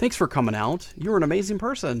 Thanks for coming out. You're an amazing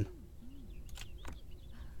person.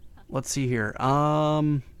 Let's see here.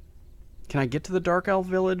 Can I get to the Dark Elf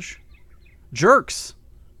Village? Jerks.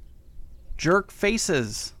 Jerk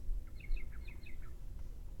faces.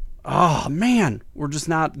 Oh, man. We're just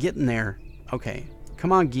not getting there. Okay.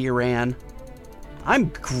 Come on, Giran. I'm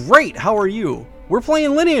great. How are you? We're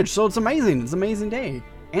playing Lineage, so it's amazing. It's an amazing day.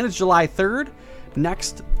 And it's July 3rd.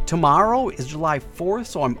 Tomorrow is July 4th,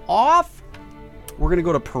 so I'm off. We're going to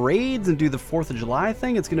go to parades and do the 4th of July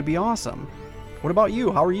thing. It's going to be awesome. What about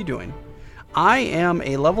you? How are you doing? I am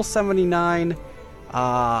a level 79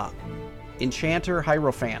 Enchanter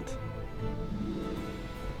Hierophant.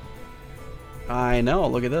 I know.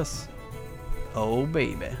 Look at this. Oh,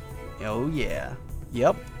 baby. Oh, yeah.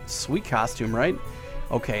 Yep. Sweet costume, right?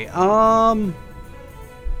 Okay.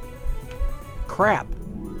 Crap.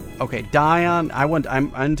 Okay, Dion.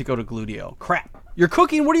 I need to go to Gludio. Crap. You're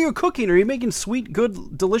cooking? What are you cooking? Are you making sweet,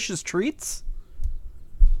 good, delicious treats?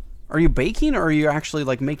 Are you baking, or are you actually,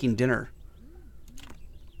 like, making dinner?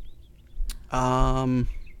 Gludio.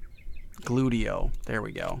 There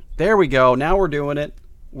we go. There we go. Now we're doing it.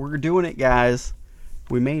 We're doing it, guys.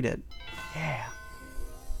 We made it. Yeah.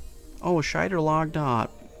 Oh, Scheider logged on.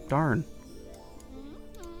 Darn.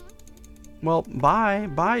 Well, bye.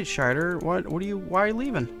 Bye, Scheider. Why are you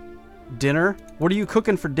leaving? Dinner? What are you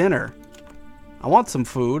cooking for dinner? I want some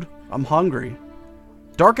food. I'm hungry.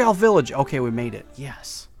 Dark Elf Village. Okay, we made it.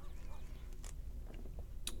 Yes.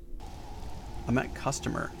 I meant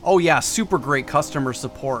customer. Oh yeah, super great customer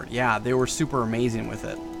support. Yeah, they were super amazing with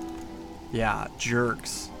it. Yeah,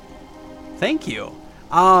 jerks. Thank you.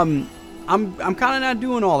 I'm kind of not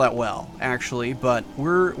doing all that well, actually, but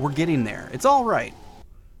we're getting there. It's all right.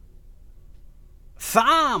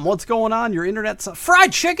 Thom, what's going on? Your internet's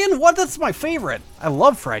fried chicken? What? That's my favorite. I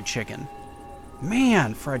love fried chicken.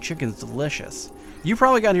 Man, fried chicken's delicious. You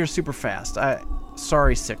probably got here super fast.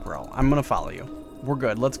 Sorry, Sickrow. I'm gonna follow you. We're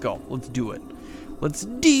good. Let's go. Let's do it. Let's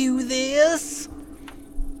do this.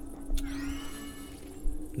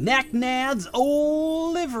 Knacknad's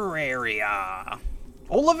Oliveria.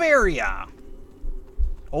 Oliveria.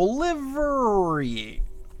 Oliveria.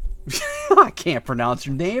 I can't pronounce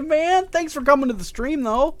your name, man. Thanks for coming to the stream,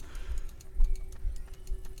 though.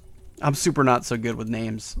 I'm super not so good with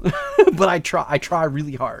names. But I try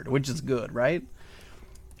really hard, which is good, right?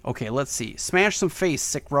 Okay, let's see. Smash some face,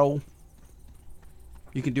 Sickrow.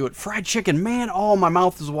 You can do it. Fried chicken, man. Oh, my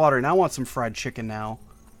mouth is watering. I want some fried chicken now.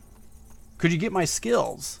 Could you get my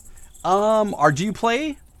skills? Do you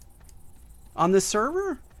play on this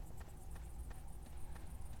server?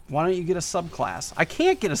 Why don't you get a subclass? I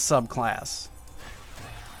can't get a subclass.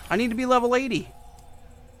 I need to be level 80.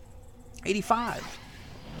 85.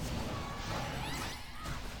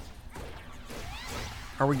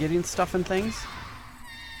 Are we getting stuff and things?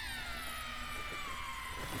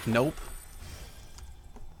 Nope.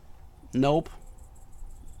 Nope.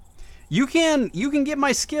 You can get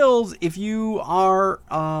my skills if you are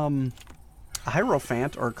a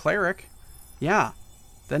Hierophant or a Cleric. Yeah.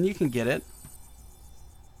 Then you can get it.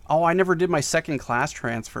 Oh, I never did my second class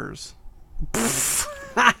transfers.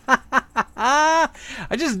 I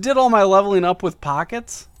just did all my leveling up with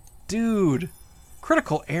pockets. Dude.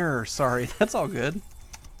 Critical error, sorry. That's all good.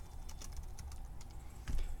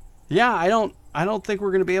 Yeah, I don't think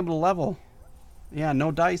we're gonna be able to level. Yeah,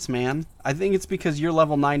 no dice, man. I think it's because you're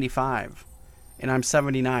level 95 and I'm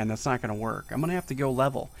 79. That's not gonna work. I'm gonna have to go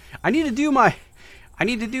level. I need to do my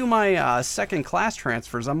second class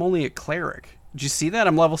transfers. I'm only a Cleric. Did you see that?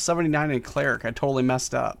 I'm level 79 in Cleric. I totally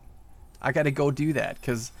messed up. I gotta go do that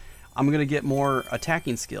because I'm gonna get more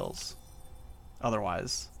attacking skills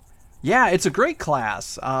otherwise. Yeah, it's a great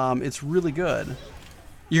class. It's really good.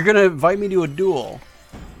 You're gonna invite me to a duel.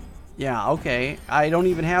 Yeah, okay. I don't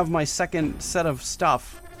even have my second set of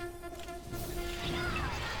stuff.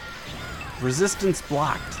 Resistance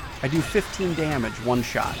blocked. I do 15 damage, one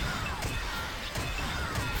shot.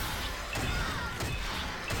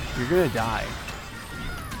 You're gonna die.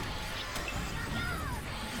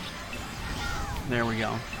 There we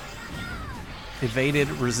go. Evaded,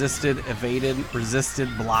 resisted,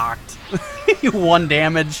 blocked. 1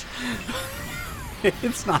 damage.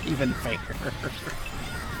 It's not even fair.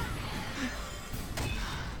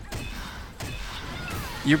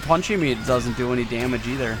 You're punching me, it doesn't do any damage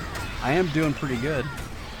either. I am doing pretty good.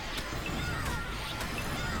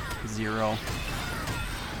 0.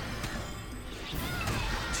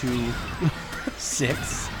 2.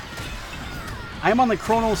 6. I am on the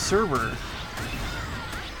Chronos server.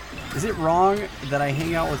 Is it wrong that I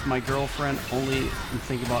hang out with my girlfriend only and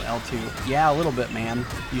think about L2? Yeah, a little bit, man.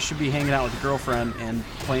 You should be hanging out with your girlfriend and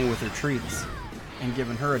playing with her treats and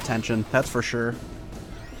giving her attention. That's for sure.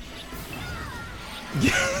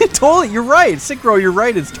 Totally, you're right, Sickrow, you're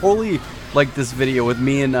right. It's totally like this video with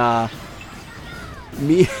me and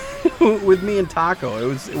with me and Taco.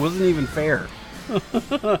 It wasn't even fair.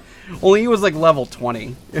 Only he was like level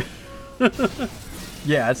 20.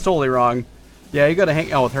 Yeah, it's totally wrong. Yeah, you gotta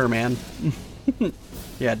hang out with her, man.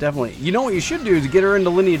 Yeah, definitely. You know what you should do is get her into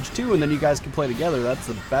Lineage 2 and then you guys can play together. That's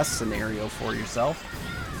the best scenario for yourself.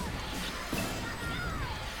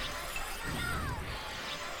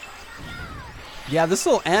 Yeah, this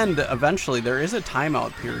will end eventually. There is a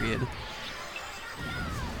timeout period.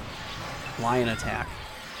 Lion attack.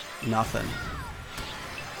 Nothing.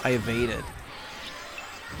 I evaded.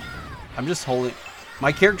 I'm just holding...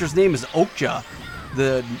 My character's name is Okja.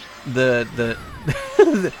 The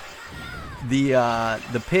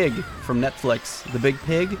pig from Netflix. The big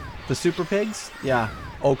pig? The super pigs? Yeah,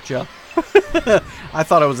 Okja. I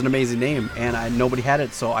thought it was an amazing name, and nobody had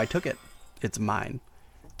it, so I took it. It's mine.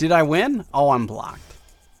 Did I win? Oh, I'm blocked.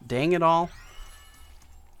 Dang it all.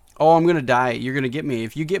 Oh, I'm gonna die. You're gonna get me.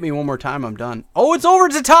 If you get me one more time, I'm done. Oh, it's over.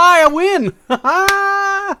 It's a tie. I win.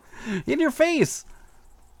 In your face.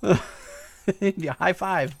 Yeah, high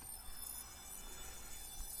five.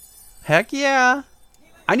 Heck yeah.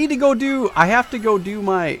 I need to go do... I have to go do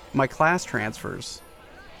my class transfers.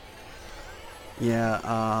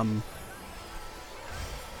 Yeah,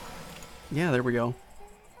 yeah, there we go.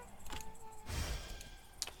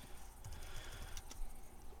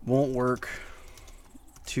 Won't work.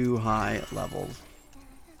 too high levels.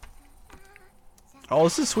 Oh,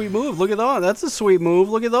 this is a sweet move. Look at that. That's a sweet move.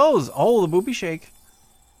 Look at those. Oh, the boopy shake.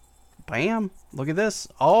 Bam. Look at this.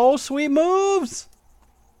 Oh, sweet moves.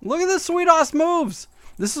 Look at this sweet ass moves.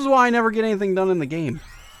 This is why I never get anything done in the game.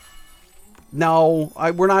 No,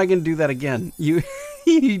 we're not going to do that again. You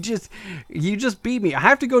just beat me. I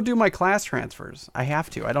have to go do my class transfers. I have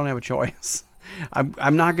to. I don't have a choice.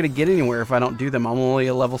 I'm not going to get anywhere if I don't do them. I'm only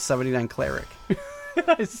a level 79 cleric.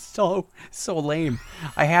 It's so lame.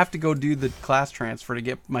 I have to go do the class transfer to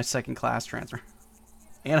get my second class transfer.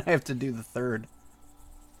 And I have to do the third.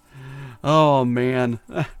 Oh, man.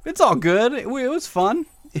 It's all good. It was fun.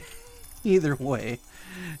 Either way.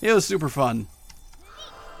 It was super fun.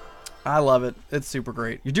 I love it. It's super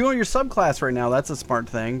great. You're doing your subclass right now. That's a smart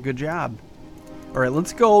thing. Good job. All right,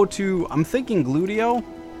 let's go to... I'm thinking Gludio.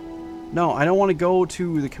 No, I don't want to go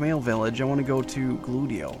to the Camale Village. I want to go to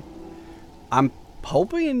Gludio. I'm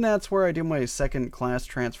hoping that's where I do my second class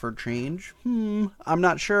transfer change. I'm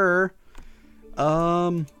not sure.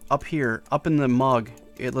 Up here. Up in the mug.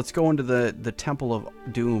 Let's go into the Temple of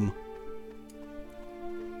Doom.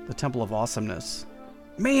 The Temple of Awesomeness.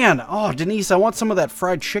 Man! Oh, Denise, I want some of that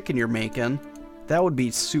fried chicken you're making. That would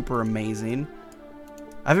be super amazing.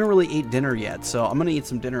 I haven't really ate dinner yet, so I'm going to eat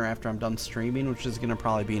some dinner after I'm done streaming, which is going to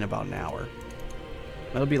probably be in about an hour.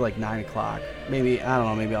 That'll be like 9 o'clock. Maybe, I don't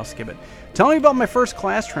know, maybe I'll skip it. Tell me about my first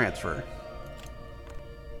class transfer.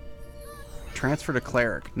 Transfer to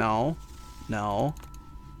cleric. No. No.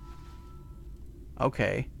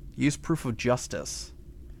 Okay. Use proof of justice.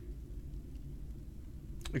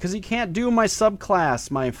 Because you can't do my subclass,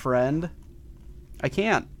 my friend. I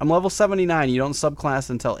can't. I'm level 79. You don't subclass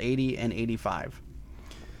until 80 and 85.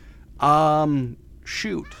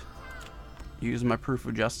 Shoot. Use my proof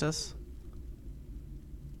of justice.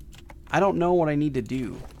 I don't know what I need to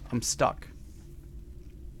do. I'm stuck.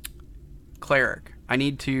 Cleric. I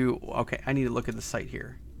need to... Okay, I need to look at the site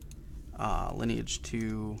here.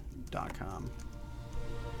 Lineage2.com.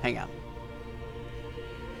 Hang on.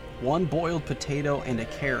 1 boiled potato and a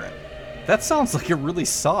carrot. That sounds like it really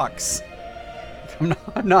sucks.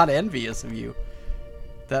 I'm not envious of you.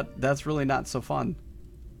 That's really not so fun.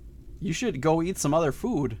 You should go eat some other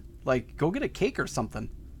food. Like, go get a cake or something.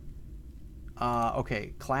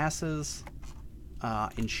 Okay, classes.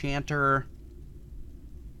 Enchanter.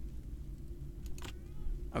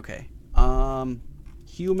 Okay.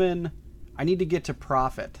 Human. I need to get to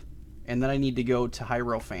Prophet. And then I need to go to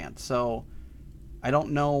Hierophant. So... I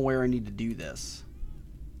don't know where I need to do this.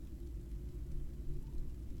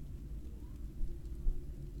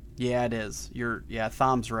 Yeah, it is. Yeah,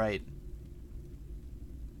 Thom's right.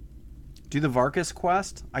 Do the Varkas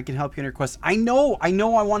quest? I can help you in your quest. I know I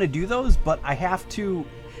want to do those, but I have to...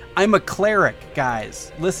 I'm a cleric,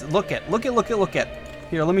 guys. Listen, look at.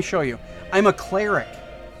 Here, let me show you. I'm a cleric.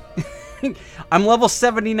 I'm level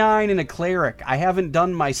 79 and a cleric. I haven't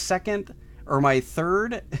done my second or my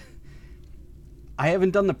third... I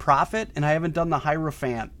haven't done the Prophet, and I haven't done the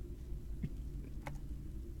Hierophant.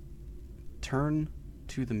 Turn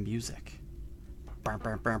to the music.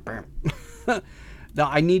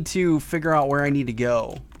 Now, I need to figure out where I need to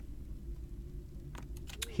go.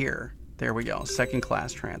 Here. There we go. Second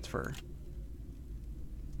class transfer.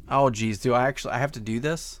 Oh, geez. Do I have to do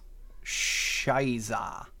this?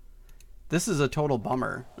 Shiza. This is a total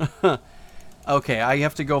bummer. Okay, I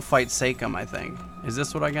have to go fight Sekum, I think. Is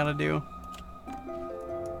this what I gotta do?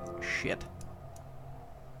 Shit.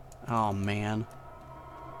 Oh, man.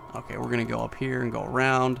 Okay, we're gonna go up here and go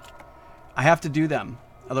around. I have to do them.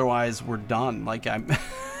 Otherwise, we're done. Like, I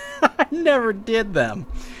never did them.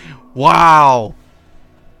 Wow.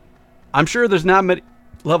 I'm sure there's not many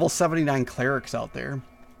level 79 clerics out there.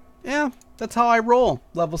 Yeah, that's how I roll.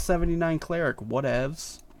 Level 79 cleric.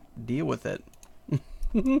 Whatevs. Deal with it.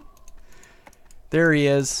 There he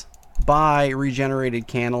is. Bye, regenerated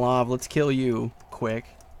Canalov. Let's kill you quick.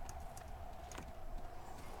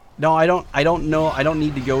 No, I don't know. I don't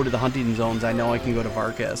need to go to the hunting zones. I know I can go to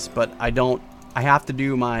Varkas, but I have to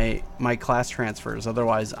do my class transfers.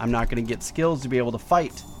 Otherwise, I'm not going to get skills to be able to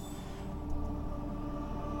fight.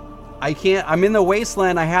 I can't. I'm in the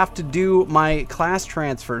wasteland. I have to do my class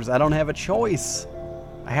transfers. I don't have a choice.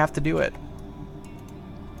 I have to do it.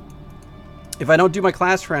 If I don't do my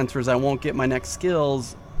class transfers, I won't get my next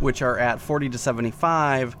skills, which are at 40 to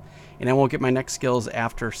 75, and I won't get my next skills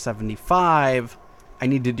after 75. I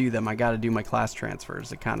need to do them. I got to do my class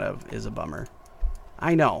transfers. It kind of is a bummer.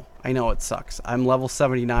 I know it sucks. I'm level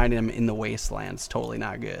 79 and I'm in the wasteland. It's totally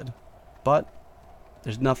not good. But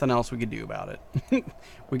there's nothing else we could do about it.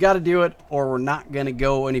 We got to do it or we're not going to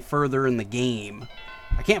go any further in the game.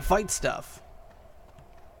 I can't fight stuff.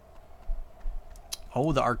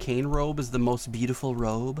 Oh, the arcane robe is the most beautiful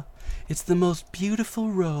robe. It's the most beautiful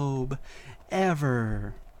robe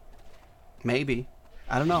ever. Maybe.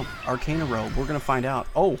 I don't know. Arcana robe. We're going to find out.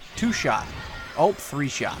 Oh, 2-shot. Oh,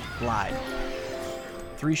 3-shot. Lied.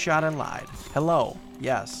 3-shot and lied. Hello.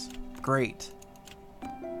 Yes. Great.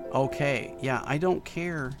 Okay. Yeah, I don't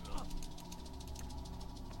care.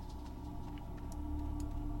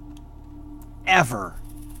 Ever.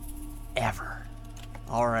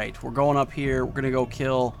 Alright, we're going up here. We're going to go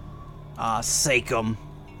kill Sakem,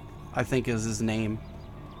 I think is his name.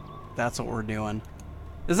 That's what we're doing.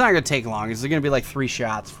 It's not going to take long. It's going to be like 3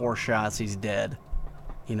 shots, 4 shots, he's dead.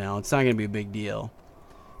 You know, it's not going to be a big deal.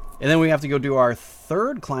 And then we have to go do our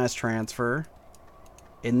 3rd class transfer.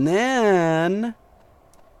 And then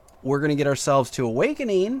we're going to get ourselves to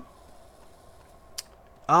Awakening.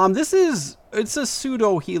 It's a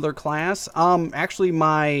pseudo healer class. Actually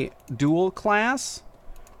my dual class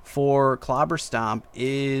for Clobberstomp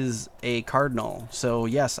is a cardinal. So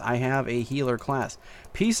yes, I have a healer class.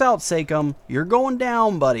 Peace out, Sakem. You're going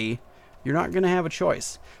down, buddy. You're not going to have a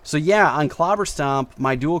choice. So yeah, on Clobberstomp,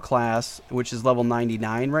 my dual class, which is level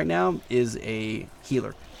 99 right now, is a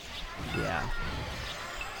healer. Yeah.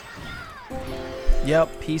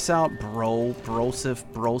 Yep, peace out, bro. Brosif,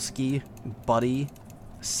 broski, buddy.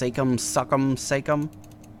 Sakem, suckum, Sakem.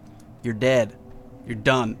 You're dead. You're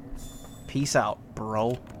done. Peace out,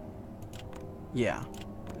 bro. Yeah,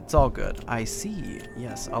 it's all good. I see.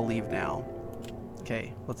 Yes, I'll leave now.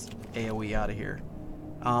 Okay, let's AoE out of here.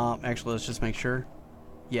 Actually, let's just make sure.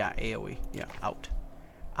 Yeah, AoE. Yeah, out.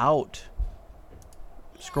 Out.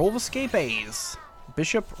 Scroll of Escapes.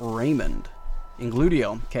 Bishop Raymond.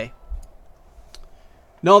 Ingludio. Okay.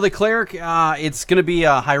 No, the cleric, it's going to be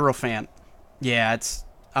a Hierophant. Yeah,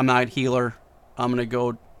 I'm not a healer. I'm going to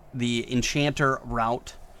go the enchanter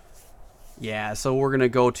route. Yeah, so we're going to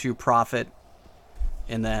go to Prophet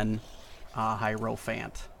and then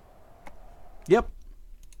Hierophant. Yep.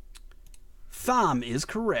 Thom is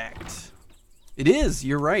correct. It is.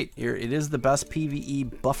 You're right. It is the best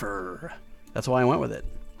PvE buffer. That's why I went with it.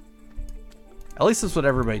 At least that's what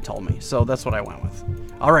everybody told me. So that's what I went with.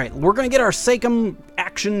 All right. We're going to get our Sakem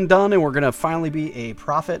action done, and we're going to finally be a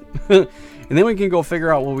Prophet. And then we can go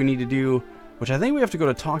figure out what we need to do, which I think we have to go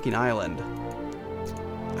to Talking Island.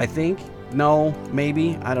 I think. No,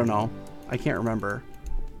 maybe. I don't know. I can't remember.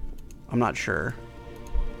 I'm not sure.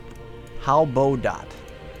 How about that?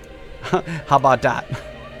 How about that?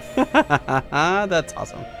 That's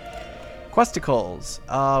awesome. Questicles.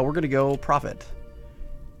 We're going to go Prophet.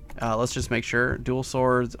 Let's just make sure. Dual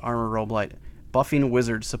swords, armor, robe light. Buffing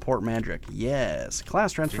wizard, support magic. Yes.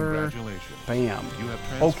 Class transfer. Congratulations. Bam. You have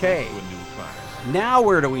transferred Okay. to a new class. Now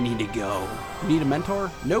where do we need to go? We need a mentor?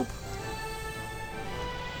 Nope.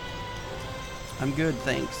 I'm good,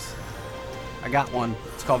 thanks. I got one.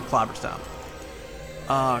 It's called Clobberstomp.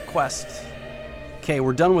 Quest. Okay,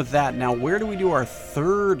 we're done with that. Now, where do we do our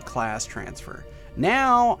 3rd class transfer?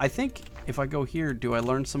 Now, I think if I go here, do I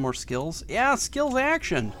learn some more skills? Yeah, skills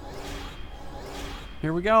action.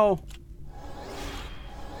 Here we go.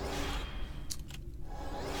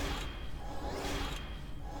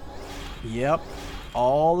 Yep.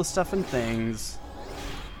 All the stuff and things.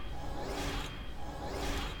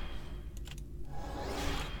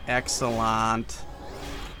 Excellent.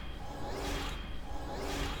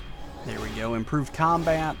 There we go. Improved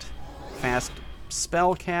combat. Fast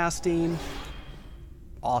spell casting.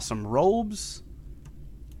 Awesome robes.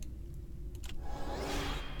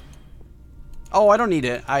 Oh, I don't need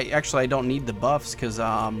it. I don't need the buffs because you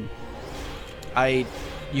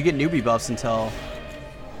get newbie buffs until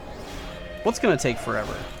what's gonna take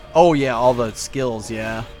forever? Oh yeah, all the skills,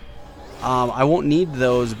 yeah. I won't need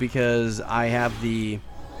those because I have the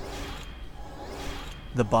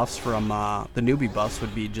buffs from the newbie buffs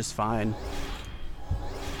would be just fine.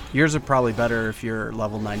 Yours are probably better if you're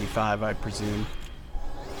level 95, I presume.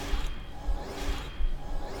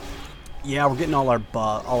 Yeah, we're getting all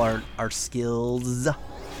our skills.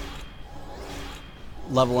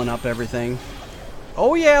 Leveling up everything.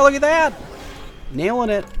 Oh yeah, look at that!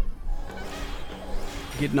 Nailing it.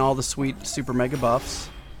 Getting all the sweet super mega buffs.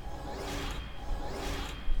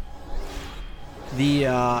 The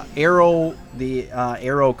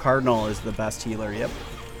arrow cardinal is the best healer, yep.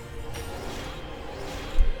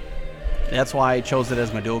 That's why I chose it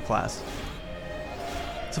as my dual class.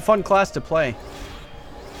 It's a fun class to play.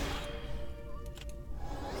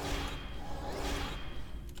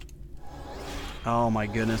 Oh my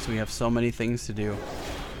goodness, we have so many things to do.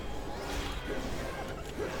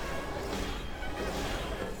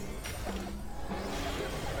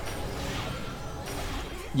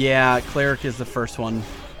 Yeah, cleric is the first one.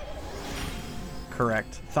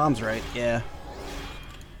 Correct. Thom's right. Yeah.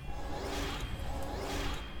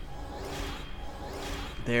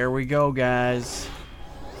 There we go, guys.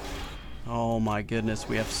 Oh my goodness,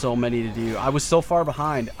 we have so many to do. I was so far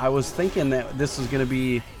behind. I was thinking that this was going to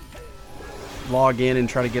be log in and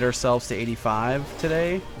try to get ourselves to 85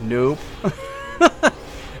 today. Nope.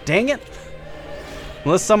 Dang it.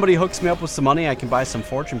 Unless somebody hooks me up with some money, I can buy some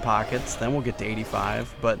fortune pockets. Then we'll get to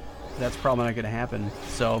 85. But that's probably not going to happen.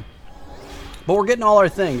 So, but we're getting all our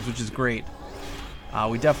things, which is great.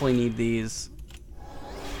 We definitely need these.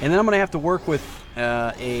 And then I'm going to have to work with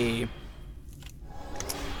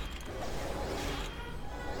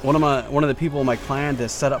one of the people in my clan to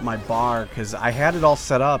set up my bar, because I had it all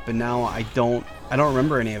set up and now I don't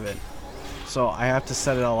remember any of it. So I have to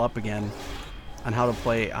set it all up again on how to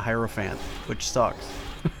play a Hierophant, which sucks.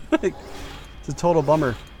 It's a total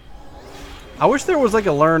bummer. I wish there was like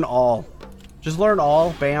a learn all. Just learn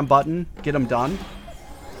all, bam, button, get them done.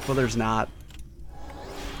 Well, there's not.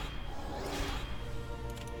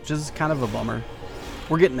 Which is kind of a bummer.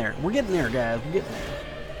 We're getting there. We're getting there, guys. We're getting there.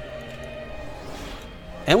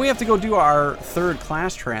 And we have to go do our third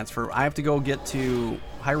class transfer. I have to go get to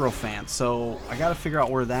Hierophant. So I got to figure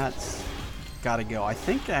out where that's got to go. I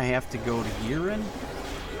think I have to go to Girin.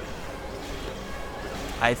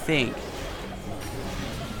 I think.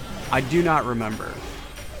 I do not remember.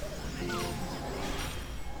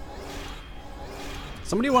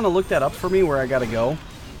 Somebody want to look that up for me, where I got to go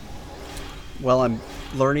while I'm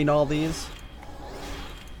learning all these?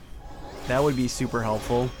 That would be super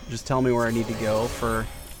helpful. Just tell me where I need to go for...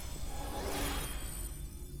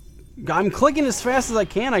 I'm clicking as fast as I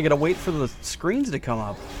can. I gotta wait for the screens to come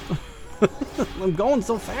up. I'm going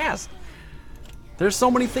so fast. There's so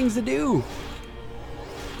many things to do.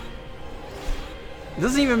 It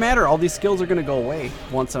doesn't even matter. All these skills are gonna go away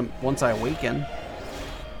once I awaken.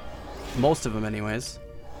 Most of them, anyways.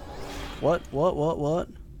 What?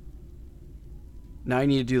 Now I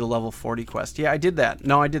need to do the level 40 quest. Yeah, I did that.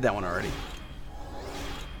 No, I did that one already.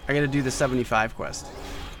 I gotta do the 75 quest.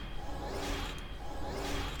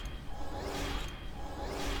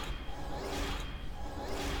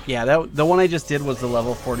 Yeah, the one I just did was the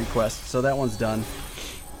level 40 quest, so that one's done.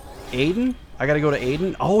 Aiden? I gotta go to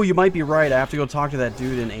Aiden? Oh, you might be right. I have to go talk to that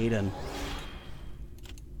dude in Aiden.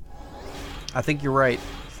 I think you're right,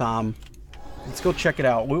 Thom. Let's go check it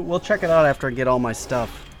out. We'll check it out after I get all my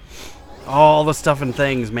stuff. All the stuff and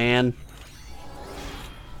things, man.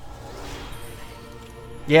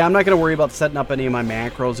 Yeah, I'm not going to worry about setting up any of my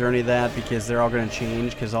macros or any of that, because they're all going to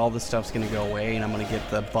change, because all this stuff's going to go away, and I'm going to get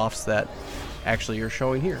the buffs that actually you're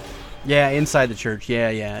showing here. Yeah, inside the church.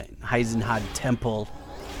 Yeah. Heisenhad Temple,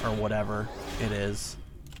 or whatever it is.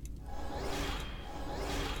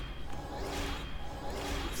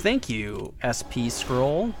 Thank you, SP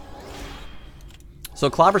Scroll. So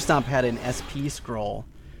Clobberstomp had an SP Scroll,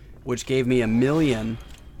 which gave me 1,000,000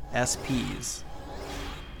 SPs.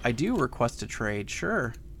 I do request a trade,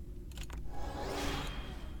 sure.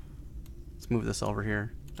 Let's move this over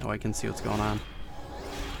here. That way I can see what's going on.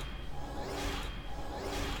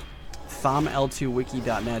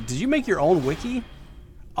 ThomL2wiki.net. Did you make your own wiki?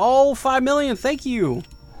 Oh, 5 million, thank you.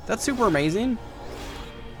 That's super amazing.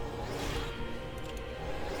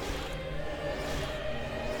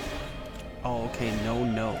 Oh, okay,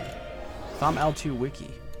 no. ThomL2wiki.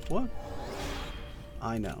 What?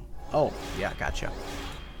 I know. Oh, yeah, gotcha.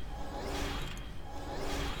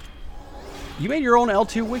 You made your own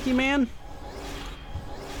L2 wiki, man?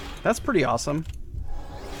 That's pretty awesome.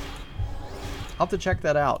 I'll have to check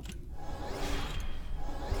that out.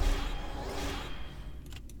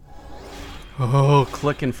 Oh,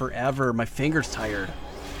 clicking forever. My finger's tired.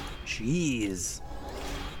 Jeez.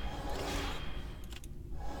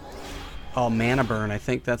 Oh, mana burn. I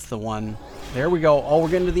think that's the one. There we go. Oh, we're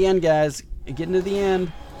getting to the end, guys. Getting to the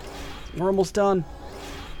end. We're almost done.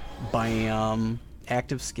 Bam.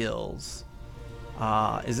 Active skills.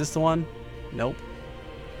 Is this the one? Nope.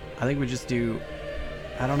 I think we just do...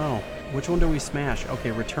 I don't know. Which one do we smash?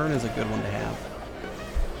 Okay, return is a good one to have.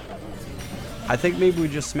 I think maybe we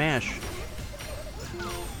just smash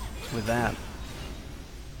with that.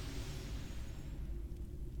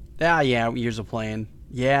 Ah, yeah, years of playing.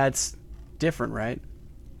 Yeah, it's different, right?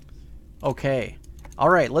 Okay.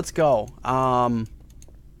 Alright, let's go.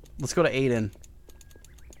 Let's go to Aiden.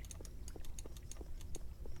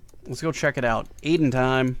 Let's go check it out. Aiden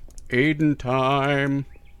time. Aiden time.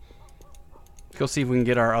 Go see if we can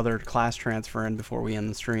get our other class transfer in before we end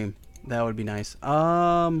the stream. That would be nice.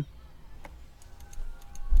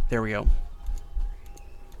 There we go.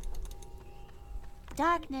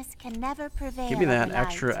 Darkness can never prevail. Give me that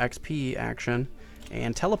extra XP action.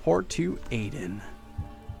 And teleport to Aiden.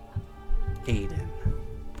 Aiden.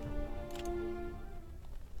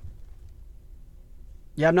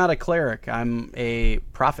 Yeah, I'm not a cleric. I'm a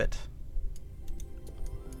prophet.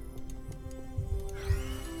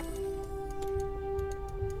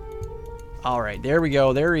 All right, there we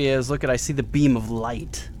go. There he is. Look at, I see the beam of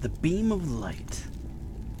light. The beam of light.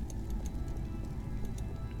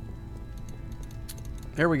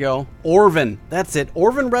 There we go. Orvin. That's it.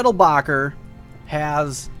 Orvin Redelbacher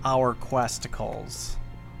has our questicles.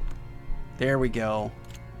 There we go.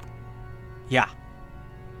 Yeah.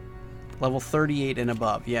 Level 38 and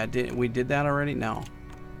above. Yeah, we did that already? No.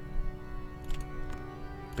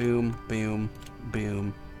 Boom, boom,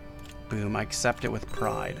 boom, boom. I accept it with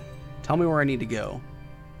pride. Tell me where I need to go.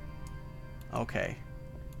 Okay.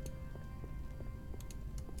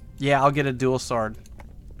 Yeah, I'll get a dual sword.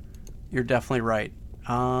 You're definitely right.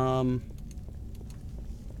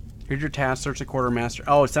 Here's your task. Search the quartermaster.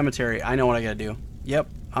 Oh, cemetery. I know what I gotta do. Yep,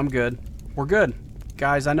 I'm good. We're good.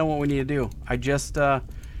 Guys, I know what we need to do. I just,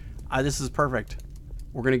 this is perfect.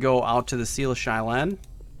 We're gonna go out to the Seal of Shylen.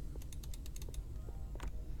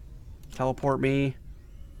 Teleport me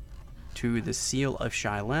to the Seal of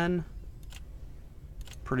Shylen.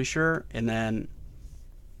 Pretty sure. And then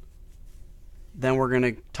we're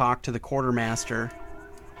gonna talk to the quartermaster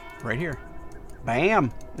right here.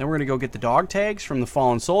 Bam! Then we're gonna go get the dog tags from the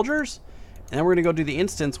fallen soldiers, and then we're gonna go do the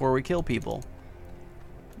instance where we kill people.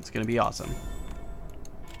 It's gonna be awesome.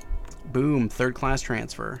 Boom! 3rd class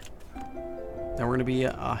transfer. Then we're gonna be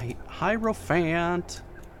a Hierophant.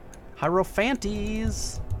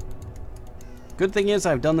 Hierophantes. Good thing is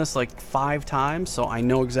I've done this like 5 times, so I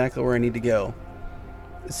know exactly where I need to go.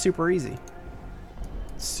 It's super easy.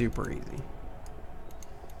 Super easy.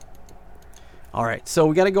 Alright, so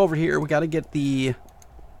we gotta go over here. We gotta get the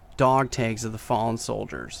dog tags of the fallen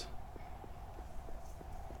soldiers.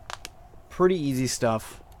 Pretty easy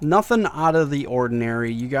stuff. Nothing out of the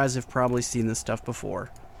ordinary. You guys have probably seen this stuff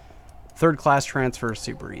before. 3rd class transfer is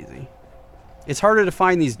super easy. It's harder to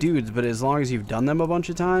find these dudes, but as long as you've done them a bunch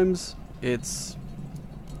of times, it's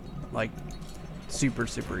like super,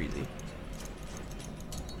 super easy.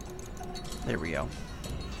 There we go.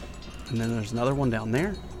 And then there's another one down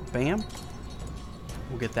there. Bam.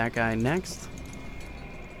 We'll get that guy next.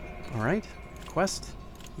 Alright. Quest.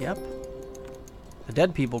 Yep. The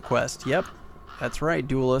dead people quest. Yep. That's right,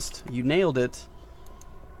 duelist. You nailed it.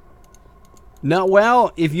 No,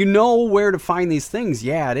 well, if you know where to find these things,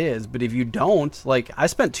 yeah, it is. But if you don't, like, I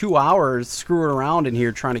spent 2 hours screwing around in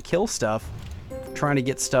here trying to kill stuff. Trying to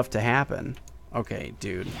get stuff to happen. Okay,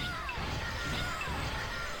 dude.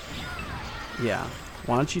 Yeah.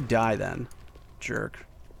 Why don't you die then, jerk?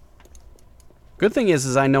 Good thing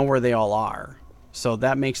is I know where they all are. So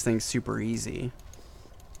that makes things super easy.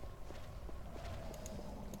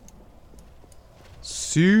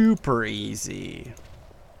 Super easy.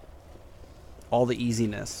 All the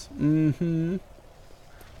easiness. Mm-hmm.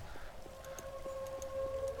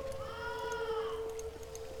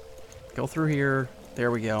 Go through here. There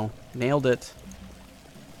we go. Nailed it.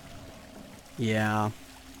 Yeah.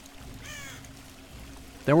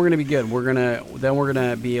 Then we're gonna be good. Then we're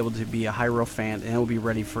gonna be able to be a Hierophant, and we'll be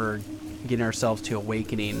ready for getting ourselves to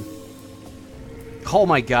Awakening. Oh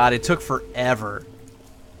my god, it took forever.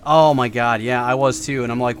 Oh my god, yeah, I was too,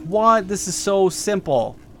 and I'm like, what? This is so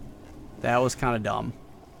simple. That was kind of dumb.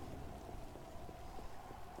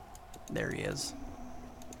 There he is.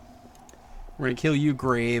 We're gonna kill you,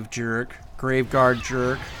 grave jerk. Graveguard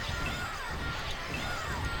jerk.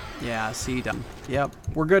 Yeah, see, done. Yep,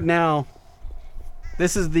 we're good now.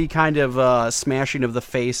 This is the kind of smashing of the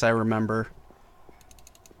face I remember.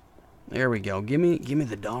 There we go. Give me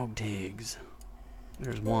the dog tags.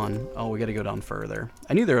 There's one. Oh, we gotta go down further.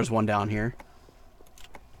 I knew there was one down here.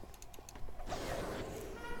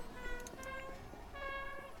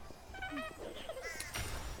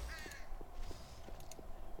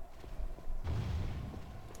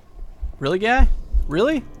 Really, guy?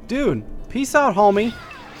 Really? Dude, peace out, homie.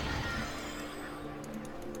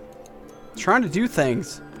 Trying to do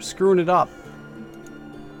things. Screwing it up.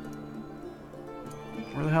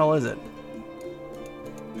 Where the hell is it?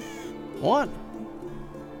 What?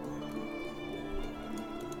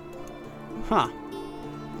 Huh.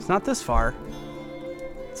 It's not this far.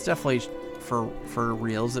 It's definitely for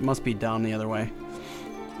reals. It must be down the other way.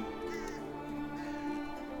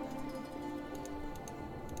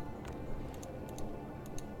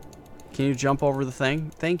 Can you jump over the thing?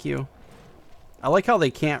 Thank you. I like how they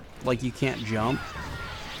can't, like, you can't jump.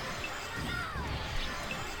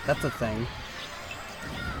 That's a thing.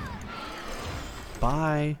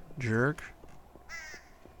 Bye, jerk.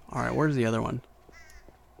 Alright, where's the other one?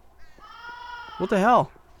 What the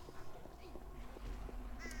hell?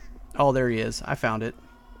 Oh, there he is. I found it.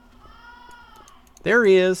 There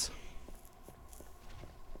he is.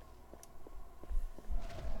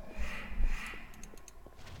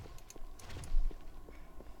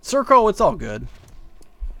 Circo, it's all good.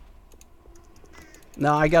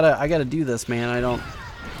 No, I gotta do this, man. I don't...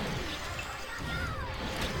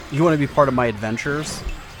 You want to be part of my adventures?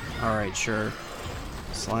 Alright, sure.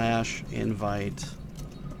 / invite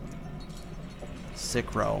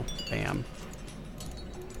Sicro. Bam.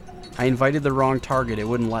 I invited the wrong target. It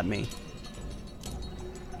wouldn't let me.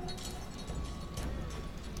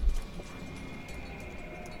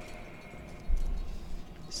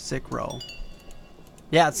 Sicro.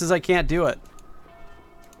 Yeah, it says I can't do it.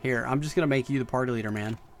 Here, I'm just gonna make you the party leader,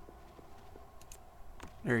 man.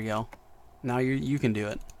 There you go. Now you can do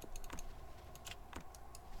it.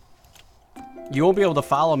 You won't be able to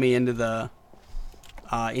follow me into the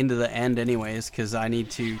end anyways, because I need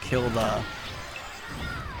to kill the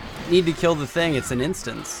thing. It's an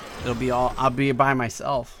instance. I'll be by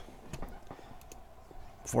myself.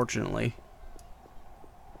 Fortunately.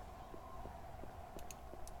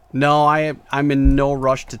 No, I'm in no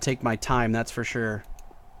rush to take my time, that's for sure.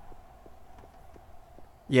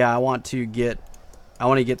 Yeah, I want to get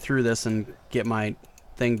through this and get my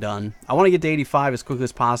thing done. I want to get to 85 as quickly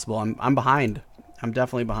as possible. I'm behind. I'm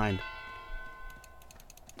definitely behind.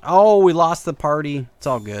 Oh, we lost the party. It's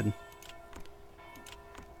all good.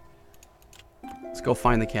 Let's go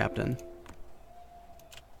find the captain.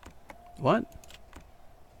 What?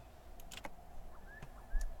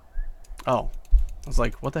 Oh. I was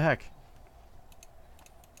like, what the heck?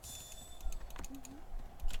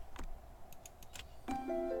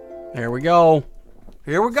 There we go.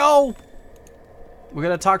 Here we go. We're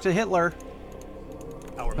gonna talk to Hitler.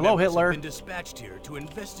 Hello, Hitler. Have been dispatched here to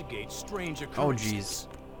investigate strange Oh, occurrences.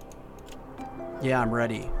 jeez. Yeah, I'm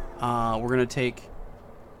ready. We're gonna take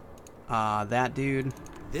that dude.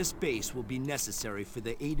 This base will be necessary for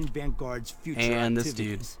the Aiden Vanguard's future and activities. this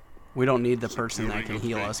dude. We don't need the person that can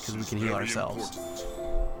heal us because we can heal ourselves.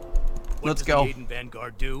 Let's go. What does the Aiden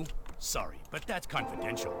Vanguard do? Sorry, but that's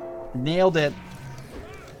confidential. Nailed it.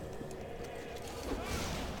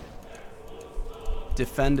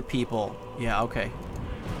 Defend people. Yeah, okay.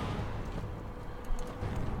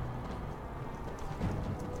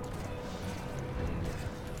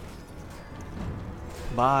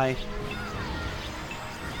 Bye.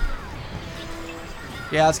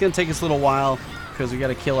 Yeah, it's gonna take us a little while because we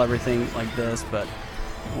gotta kill everything like this, but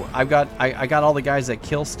I got all the guys that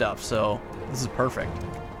kill stuff, so this is perfect.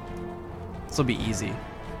 This will be easy.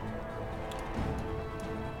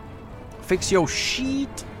 Fix your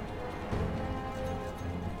sheet.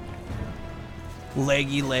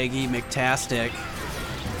 Leggy, McTastic.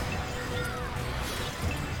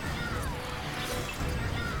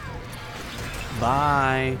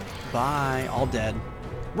 Bye. Bye. All dead.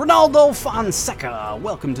 Ronaldo Fonseca,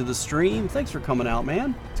 welcome to the stream. Thanks for coming out,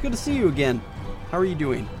 man. It's good to see you again. How are you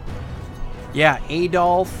doing? Yeah,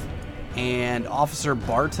 Adolf and Officer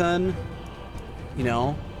Barton, you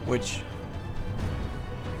know, which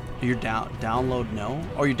you're download no?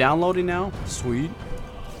 Oh, you're downloading now? Sweet.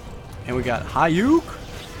 And we got Hayuk.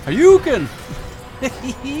 Hayukin.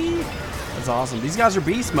 That's awesome. These guys are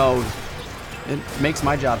beast mode. It makes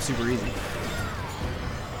my job super easy.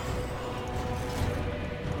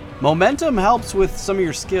 Momentum helps with some of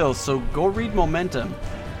your skills, so go read momentum.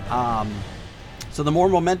 So the more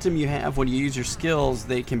momentum you have when you use your skills,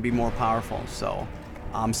 they can be more powerful. So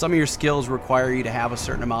some of your skills require you to have a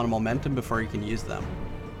certain amount of momentum before you can use them.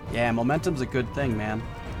 Yeah, momentum's a good thing, man.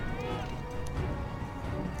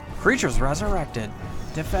 Creatures resurrected.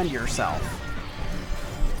 Defend yourself.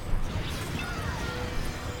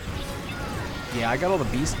 Yeah, I got all the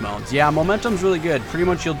beast modes. Yeah, momentum's really good. Pretty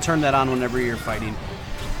much you'll turn that on whenever you're fighting.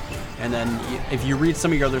 And then if you read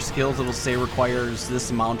some of your other skills, it'll say requires this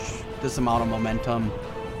amount of momentum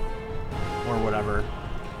or whatever.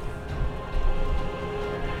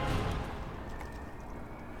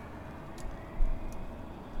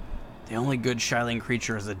 The only good Shylane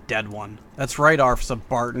creature is a dead one. That's right, Arfsa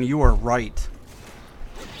Barton. You are right.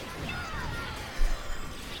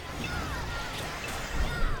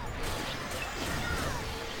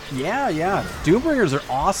 Yeah. Doombringers are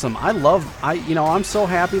awesome. I'm so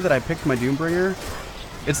happy that I picked my Doombringer.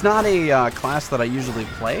 It's not a class that I usually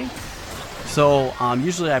play. So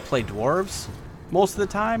usually I play dwarves most of the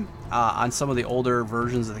time on some of the older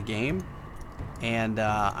versions of the game. And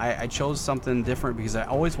I chose something different because I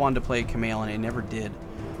always wanted to play Camille and I never did.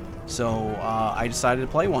 So I decided to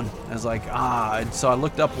play one. I was like, so I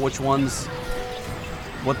looked up what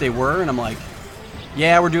they were, and I'm like,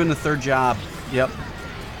 yeah, we're doing the third job. Yep.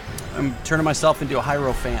 I'm turning myself into a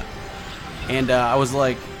Hierophant. And I was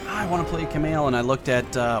like, I want to play Camille, and I looked at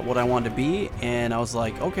what I wanted to be, and I was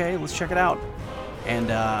like, okay, let's check it out. And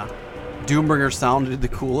Doombringer sounded the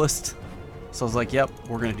coolest. So I was like, yep,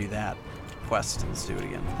 we're going to do that. Quest, let's do it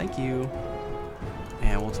again. Thank you.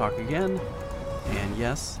 And we'll talk again. And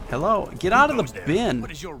yes, hello. Get out of the bin.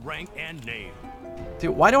 What is your rank and name?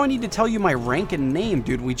 Dude, why do I need to tell you my rank and name,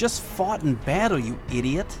 dude? We just fought in battle, you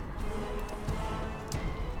idiot.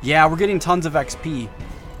 Yeah, we're getting tons of XP.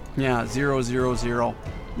 Yeah, 0, 0, 0.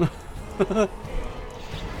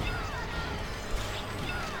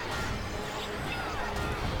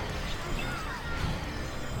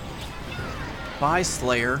 Bye,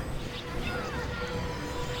 Slayer.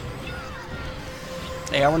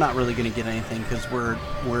 Yeah, we're not really gonna get anything because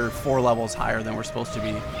we're 4 levels higher than we're supposed to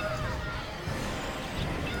be,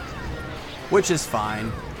 which is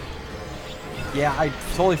fine. Yeah, I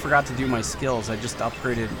totally forgot to do my skills. I just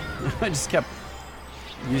upgraded. I just kept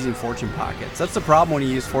using fortune pockets. That's the problem when you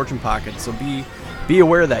use fortune pockets. So be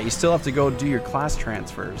aware of that. You still have to go do your class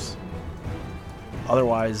transfers.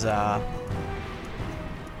 Otherwise,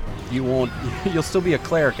 you won't. You'll still be a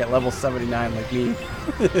cleric at level 79 like me.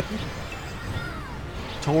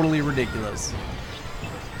 Totally ridiculous.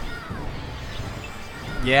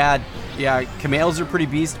 Yeah, Camales are pretty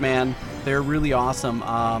beast, man. They're really awesome.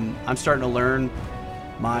 I'm starting to learn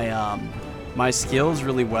my my skills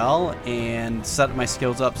really well and set my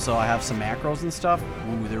skills up so I have some macros and stuff.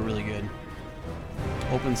 Ooh, they're really good.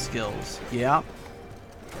 Open skills. Yeah.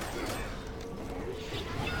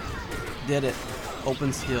 Did it.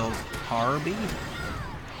 Open skills. Harvey.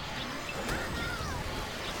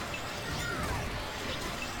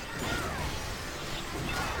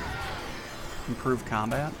 Improve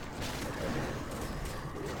combat.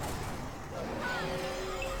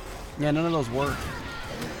 Yeah, none of those work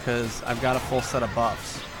because I've got a full set of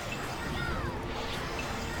buffs.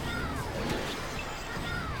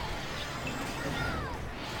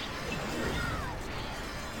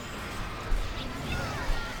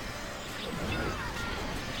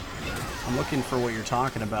 I'm looking for what you're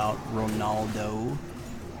talking about, Ronaldo.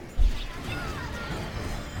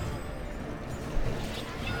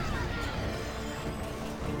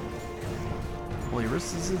 Holy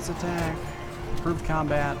resistance attack. Improved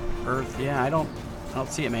combat. Earth. Yeah, I don't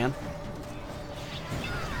see it, man.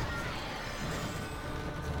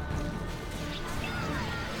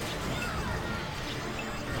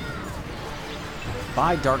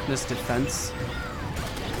 Buy darkness defense.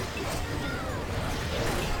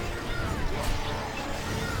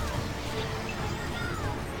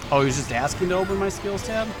 Oh, he's just asking to open my skills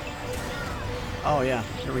tab? Oh yeah,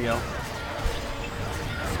 here we go.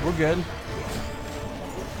 We're good.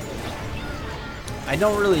 I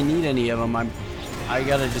don't really need any of them. I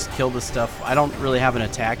gotta just kill the stuff. I don't really have an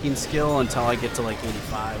attacking skill until I get to like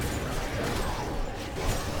 85.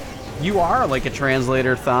 You are like a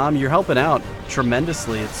translator, Thom. You're helping out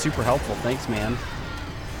tremendously. It's super helpful. Thanks, man.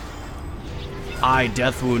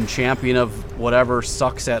 Death Wound, champion of whatever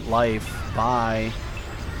sucks at life. Bye.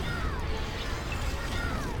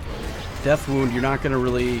 Death Wound, you're not gonna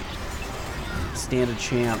really stand a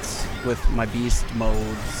chance with my beast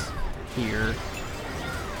modes here.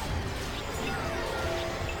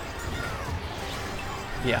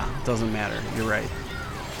 Yeah, doesn't matter. You're right.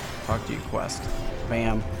 Talk to you, quest.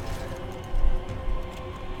 Bam.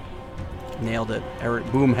 Nailed it.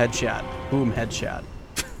 Boom, headshot. Boom, headshot.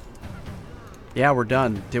 Yeah, we're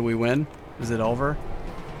done. Did we win? Is it over?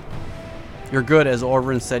 You're good, as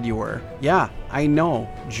Orvin said you were. Yeah, I know,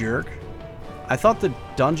 jerk. I thought the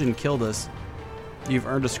dungeon killed us. You've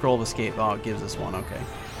earned a scroll of escape. Oh, it gives us one. Okay.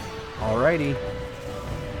 Alrighty.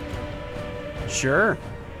 Sure.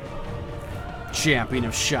 Champion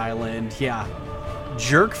of Shyland. Yeah.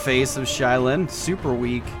 Jerk face of Shyland. Super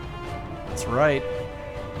weak. That's right.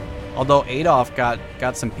 Although Adolf got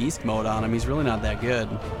some beast mode on him, he's really not that good.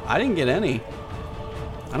 I didn't get any.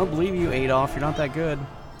 I don't believe you, Adolf. You're not that good.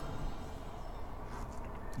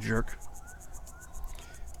 Jerk.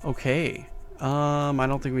 Okay. I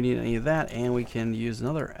don't think we need any of that, and we can use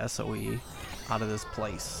another SOE out of this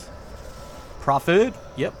place. Profit.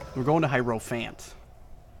 Yep. We're going to Hierophant.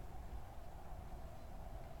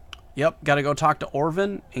 Yep. Got to go talk to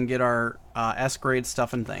Orvin and get our S-grade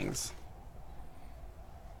stuff and things.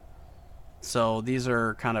 So these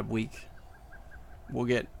are kind of weak. We'll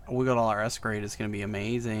get all our S grade. It's gonna be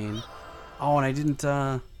amazing. Oh, and I didn't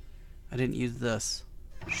use this.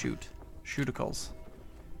 Shoot, shooticles.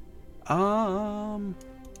 Here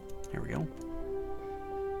we go.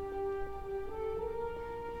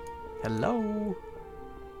 Hello.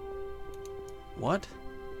 What?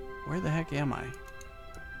 Where the heck am I?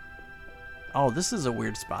 Oh, this is a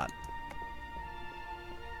weird spot.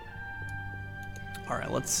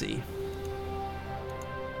 Alright, let's see.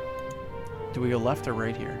 Do we go left or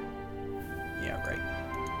right here? Yeah, right.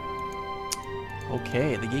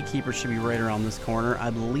 Okay, the gatekeeper should be right around this corner, I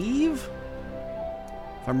believe.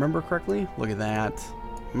 If I remember correctly. Look at that.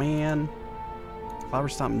 Man.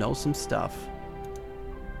 Clobberstomp knows some stuff.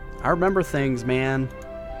 I remember things, man.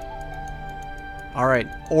 Alright,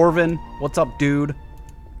 Orvin, what's up, dude?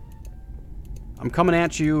 I'm coming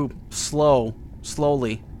at you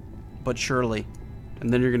slowly, but surely.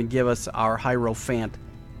 And then you're going to give us our Hierophant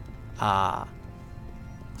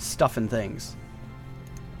stuff and things.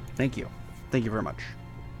 Thank you. Thank you very much.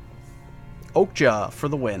 Okja for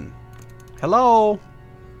the win. Hello!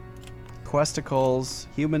 Questicles,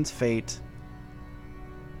 Human's Fate.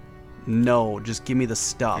 No, just give me the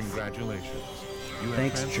stuff. Congratulations. You have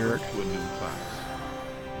Thanks, transferred jerk. to a new class.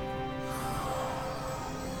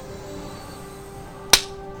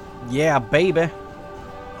 Yeah, baby.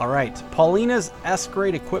 Alright, Paulina's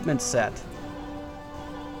S-grade equipment set.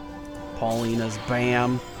 Paulina's,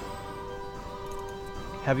 bam.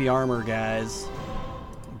 Heavy armor, guys.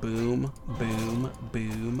 Boom, boom,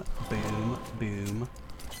 boom, boom, boom.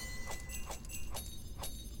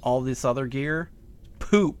 All this other gear,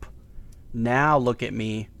 poop. Now look at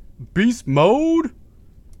me. Beast mode?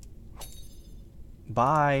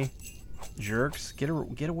 Bye. Jerks. Get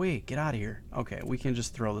away. Get out of here. Okay, we can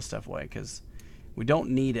just throw this stuff away because we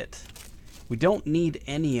don't need it. We don't need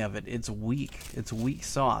any of it. It's weak. It's weak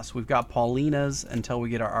sauce. We've got Paulina's until we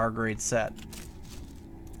get our R-grade set.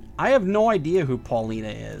 I have no idea who Paulina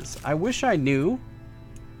is. I wish I knew.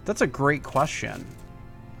 That's a great question.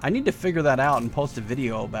 I need to figure that out and post a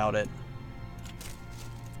video about it.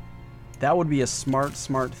 That would be a smart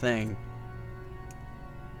thing.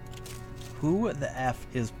 Who the F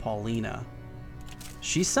is Paulina?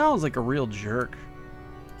 She sounds like a real jerk.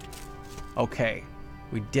 Okay,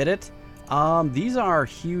 we did it. These are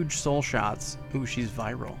huge soul shots. Ooh, she's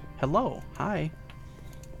viral. Hello, hi.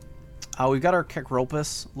 We've got our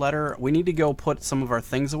Kekropus letter. We need to go put some of our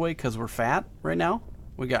things away because we're fat right now.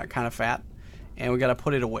 We got kind of fat, and we got to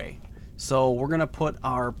put it away. So we're gonna put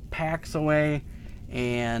our packs away,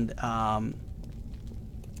 and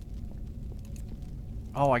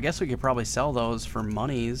oh, I guess we could probably sell those for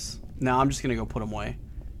monies. No, I'm just gonna go put them away.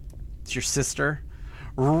 It's your sister,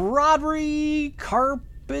 Rodri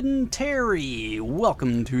Carpenteri.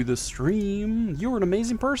 Welcome to the stream. You're an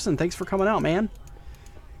amazing person. Thanks for coming out, man.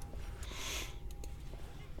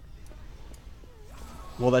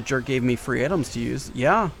 Well, that jerk gave me free items to use.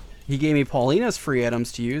 Yeah, he gave me Paulina's free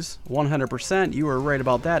items to use. 100%. You were right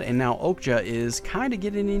about that. And now Okja is kind of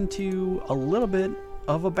getting into a little bit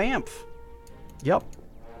of a BAMF. Yep.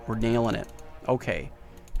 We're nailing it. Okay.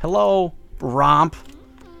 Hello, Romp.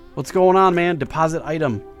 What's going on, man? Deposit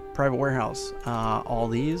item. Private warehouse. All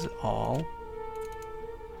these. All.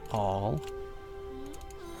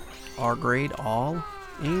 R-grade. All.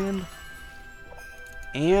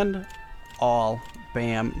 And all.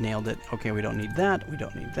 Bam. Nailed it. Okay, we don't need that. We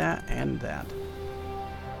don't need that. And that.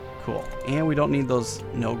 Cool. And we don't need those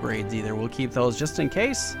no grades either. We'll keep those just in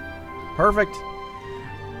case. Perfect.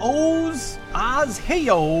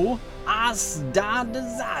 Heyo.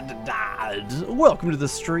 Welcome to the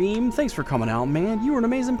stream. Thanks for coming out, man. You were an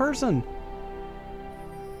amazing person.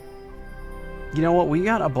 You know what? We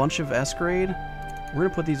got a bunch of S-grade. We're going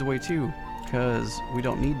to put these away too because we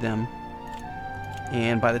don't need them.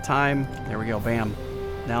 And by the time, there we go, bam.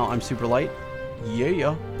 Now I'm super light.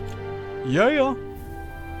 Yeah.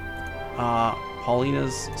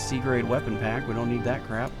 Paulina's C-grade weapon pack. We don't need that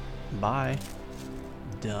crap. Bye.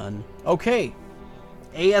 Done. Okay.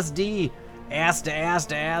 ASD.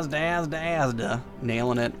 Asda.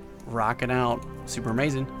 Nailing it. Rocking out. Super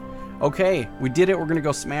amazing. Okay, we did it. We're going to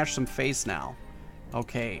go smash some face now.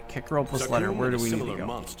 Okay, Kekropus letter. Where do we need to go? Similar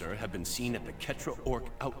monster have been seen at the Ketra Orc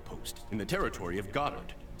outpost in the territory of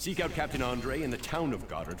Goddard. Seek out Captain Andre in the town of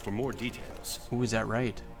Goddard for more details. Ooh, is that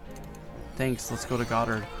right? Thanks. Let's go to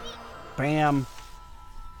Goddard. Bam.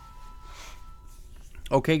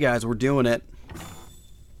 Okay, guys, we're doing it.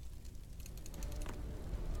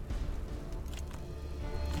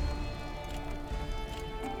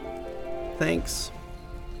 Thanks.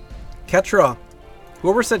 Ketra.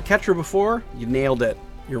 Whoever said Ketra before, you nailed it.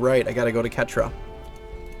 You're right. I gotta go to Ketra.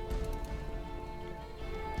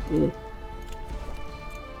 Ooh.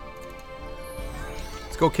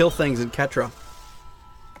 Let's go kill things in Ketra.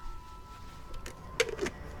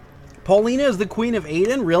 Paulina is the queen of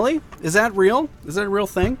Aiden? Really? Is that real? Is that a real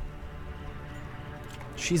thing?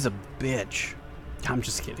 She's a bitch. I'm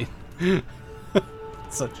just kidding.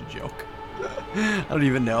 Such a joke. I don't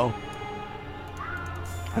even know.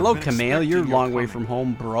 Hello, Kamale. You're a long way from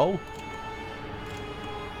home, bro.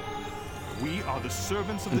 We are the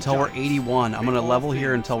servants of Until the we're giants. 81. I'm May gonna all level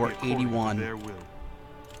here things until be we're according to 81. their will.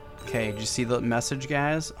 Okay, did you see the message,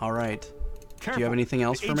 guys? All right. Do you have anything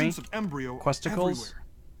else The for me? agents of embryo are Questicles? everywhere.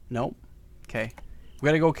 Nope. Okay. We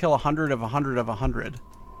gotta go kill 100 of 100 of 100.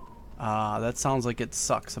 That sounds like it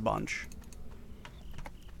sucks a bunch.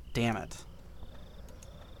 Damn it.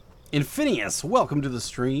 Infinius, welcome to the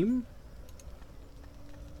stream.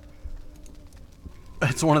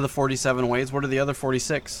 It's one of the 47 ways. What are the other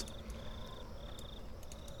 46?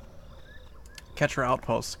 Catcher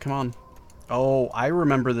Outpost. Come on. Oh, I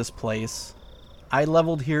remember this place. I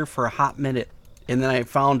leveled here for a hot minute, and then I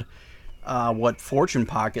found what fortune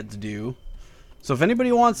pockets do. So if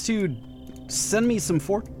anybody wants to send me some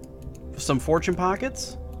fortune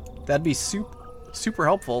pockets, that'd be super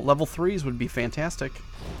helpful. Level 3s would be fantastic.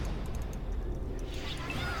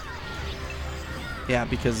 Yeah,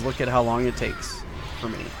 because look at how long it takes for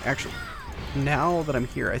me. Actually, now that I'm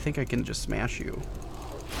here, I think I can just smash you.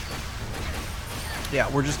 Yeah,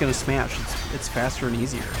 we're just gonna smash. It's faster and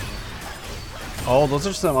easier. Oh, those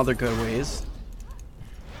are some other good ways.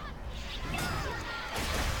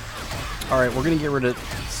 Alright, we're gonna get rid of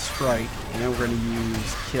strike, and then we're gonna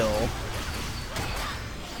use kill.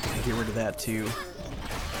 Get rid of that too.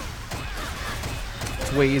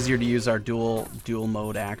 It's way easier to use our dual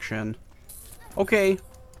mode action. Okay.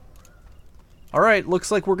 Alright, looks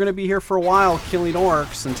like we're gonna be here for a while killing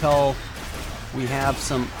orcs until we have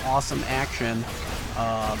some awesome action.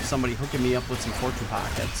 Somebody hooking me up with some fortune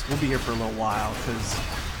pockets. We'll be here for a little while because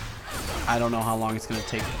I don't know how long it's going to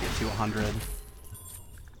take to get to 100.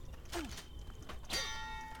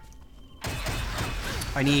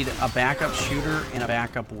 I need a backup shooter and a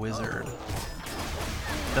backup wizard.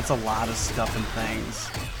 That's a lot of stuff and things.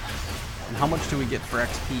 And how much do we get for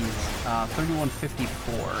XPs?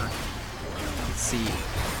 3154. Let's see.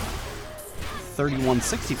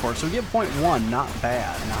 3164. So we get 0.1. Not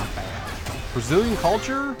bad. Not bad. Brazilian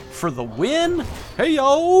culture for the win. Hey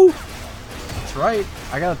yo! That's right.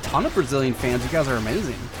 I got a ton of Brazilian fans. You guys are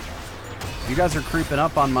amazing. You guys are creeping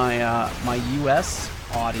up on my my US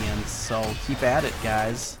audience. So keep at it,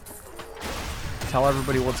 guys. Tell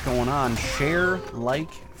everybody what's going on. Share,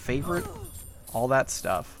 like, favorite, all that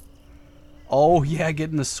stuff. Oh yeah,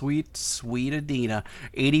 getting the sweet Adina.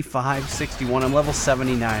 8561. I'm level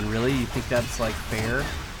 79. Really? You think that's like fair?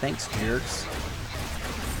 Thanks, jerks.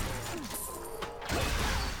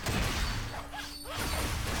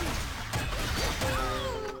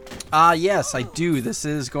 Yes, I do. This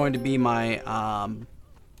is going to be my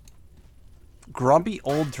grumpy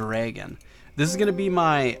old dragon. This is going to be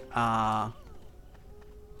my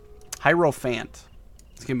Hierophant.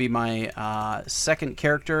 It's going to be my second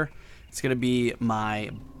character. It's going to be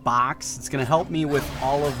my box. It's going to help me with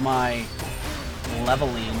all of my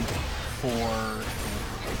leveling for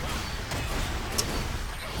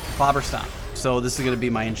Clobberstomp. So this is going to be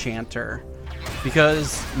my enchanter.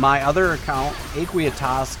 Because my other account,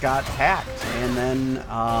 Aquiatas, got hacked, and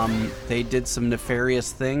then they did some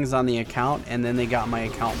nefarious things on the account, and then they got my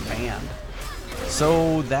account banned.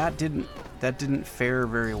 So that didn't fare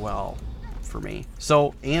very well for me.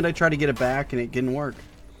 So, and I tried to get it back, and it didn't work.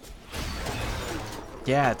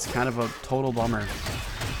 Yeah, it's kind of a total bummer.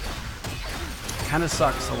 Kind of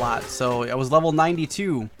sucks a lot. So I was level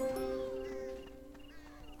 92.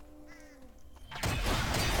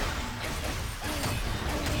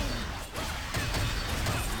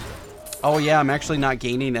 Oh yeah, I'm actually not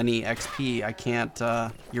gaining any XP. I can't,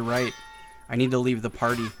 you're right. I need to leave the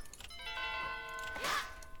party.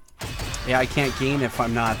 Yeah, I can't gain if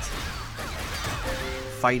I'm not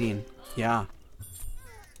fighting. Yeah.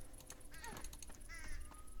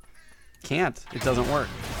 Can't. It doesn't work.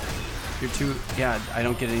 You're too, yeah, I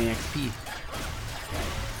don't get any XP.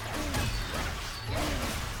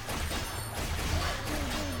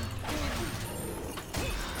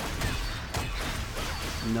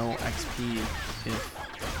 No XP if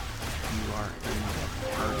you are in the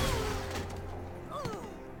party.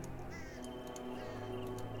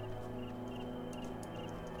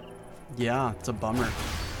 Yeah, it's a bummer.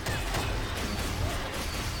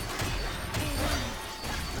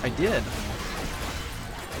 I did.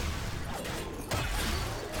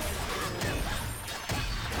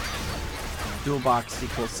 Dual box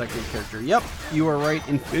equals second character. Yep, you are right,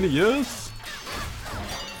 Infinius.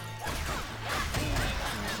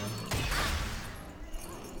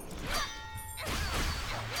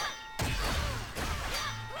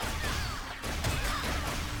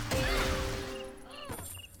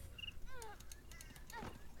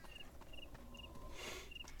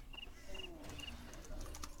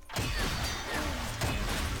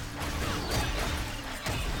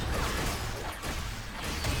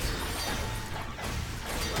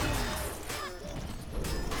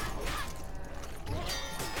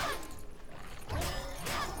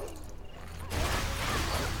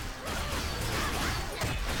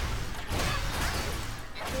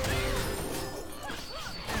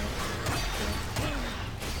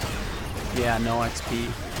 Yeah, no XP.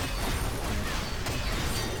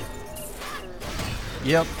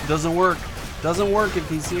 Yep, doesn't work. Doesn't work if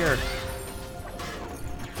he's here.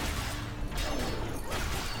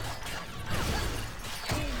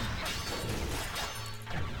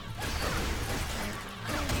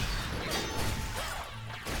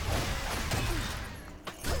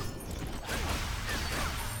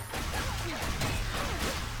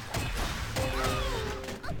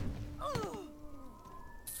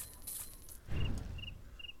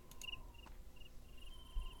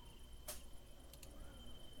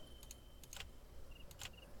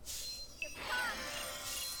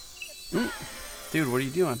 Dude, what are you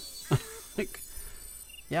doing? Like,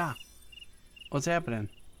 yeah. What's happening?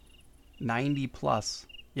 90 plus.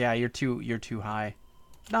 Yeah, you're too high.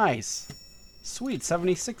 Nice. Sweet,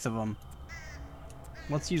 76 of them.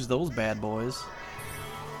 Let's use those bad boys.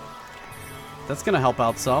 That's gonna help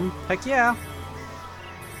out some. Heck yeah.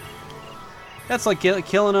 That's like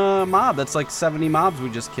killing a mob. That's like 70 mobs we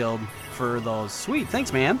just killed for those. Sweet,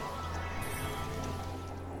 thanks, man.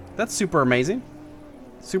 That's super amazing.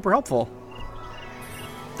 Super helpful.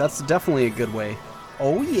 That's definitely a good way.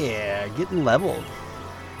 Oh yeah, getting leveled.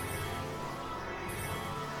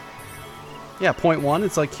 Yeah, 0.1,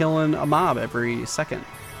 it's like killing a mob every second.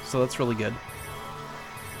 So that's really good.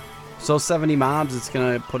 So 70 mobs, it's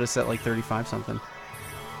gonna put us at like 35 something.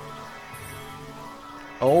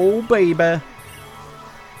 Oh baby.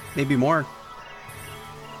 Maybe more.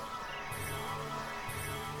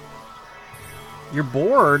 You're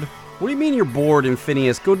bored? What do you mean you're bored,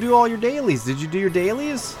 Infinius? Go do all your dailies. Did you do your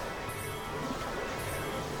dailies?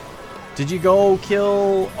 Did you go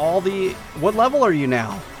kill all the... What level are you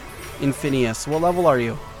now, Infinius? What level are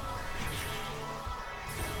you?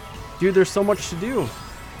 Dude, there's so much to do.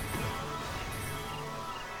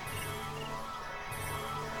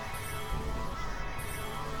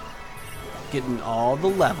 Getting all the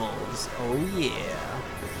levels. Oh yeah.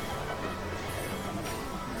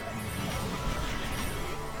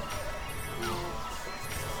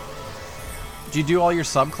 Did you do all your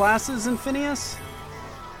subclasses, Infinius?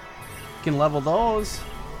 You can level those.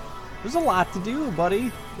 There's a lot to do, buddy.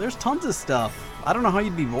 There's tons of stuff. I don't know how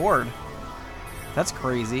you'd be bored. That's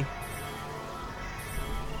crazy.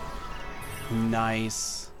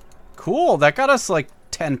 Nice. Cool, that got us like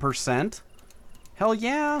 10%. Hell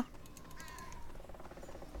yeah.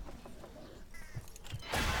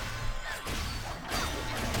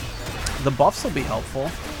 The buffs will be helpful.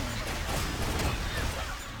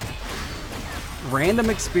 Random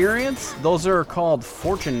experience, those are called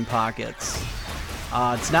fortune pockets.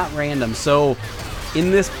 It's not random. So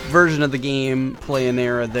in this version of the game, Play and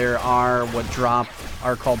Era, there are what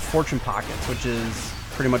are called fortune pockets, which is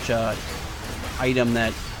pretty much a item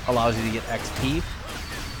that allows you to get XP.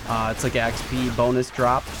 It's like an XP bonus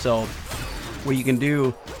drop. So what you can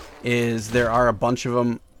do is there are a bunch of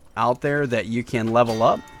them out there that you can level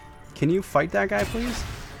up. Can you fight that guy, please?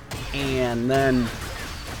 And then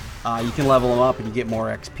you can level them up and you get more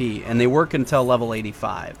XP. And they work until level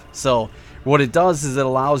 85. So what it does is it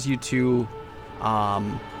allows you to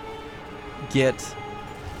get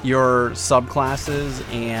your subclasses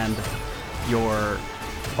and your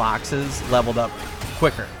boxes leveled up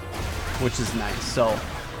quicker, which is nice. So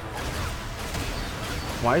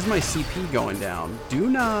why is my CP going down? Do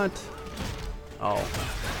not... Oh.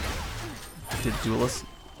 Did Duelist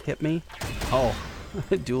hit me? Oh.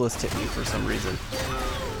 Duelist hit me for some reason.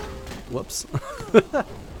 Whoops.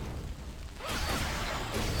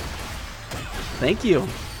 Thank you.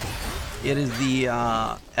 It is the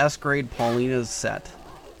S-grade Paulina's set.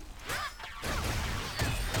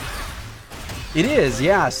 It is,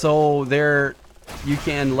 yeah. So there, you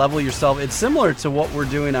can level yourself. It's similar to what we're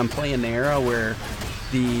doing on Play and Era, where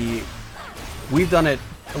we've done it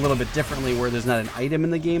a little bit differently, where there's not an item in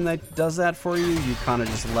the game that does that for you. You kind of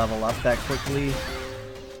just level up that quickly.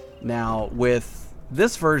 Now with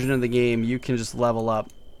this version of the game, you can just level up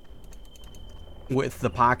with the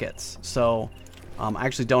pockets. So I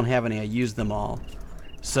actually don't have any. I used them all.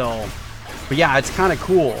 So, but yeah, it's kind of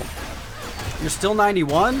cool. You're still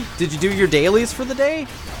 91? Did you do your dailies for the day?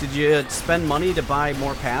 Did you spend money to buy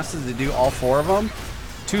more passes to do all 4 of them?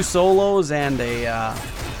 2 solos and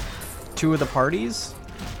 2 of the parties?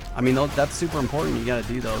 I mean, that's super important. You gotta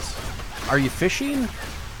do those. Are you fishing,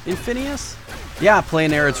 Infinius? Yeah, Play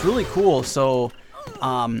and Era. It's really cool. So,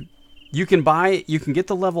 you can get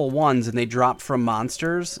the level 1s and they drop from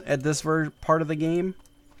monsters at this part of the game,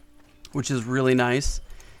 which is really nice.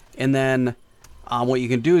 And then what you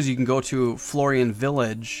can do is you can go to Florian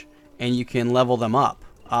Village and you can level them up.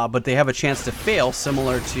 but they have a chance to fail,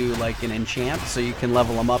 similar to like an enchant, so you can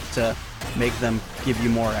level them up to make them give you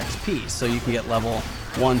more XP. So you can get level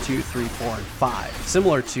 1, 2, 3, 4, and 5.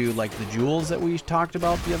 Similar to like the jewels that we talked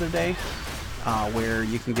about the other day, where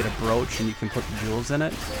you can get a brooch and you can put the jewels in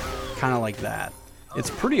it. Kind of like that. It's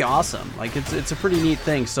pretty awesome. Like it's a pretty neat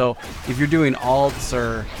thing. So if you're doing alts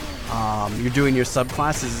or you're doing your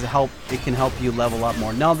subclasses, it can help you level up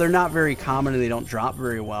more. Now they're not very common and they don't drop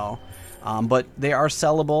very well, but they are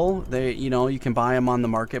sellable. You can buy them on the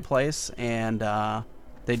marketplace, and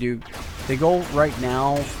they go right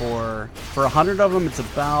now for 100 of them. It's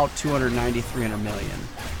about 290, 300 million,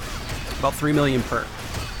 about 3 million per.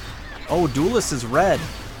 Oh, Duelist is red.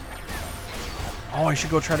 Oh, I should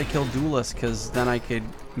go try to kill Duelist, because then I could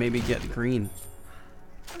maybe get green.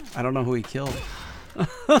 I don't know who he killed.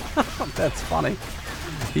 That's funny.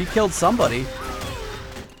 He killed somebody.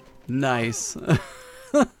 Nice.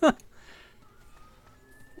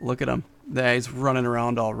 Look at him. Yeah, he's running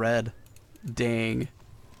around all red. Dang.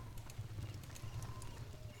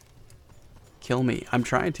 Kill me. I'm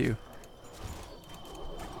trying to.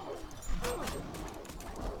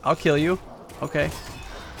 I'll kill you. Okay.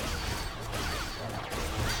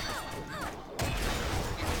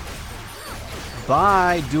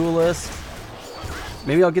 Bye, Duelist.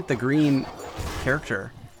 Maybe I'll get the green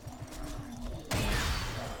character.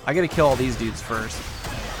 I gotta kill all these dudes first.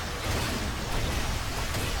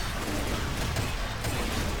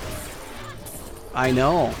 I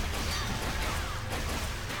know.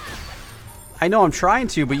 I know I'm trying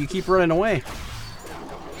to, but you keep running away.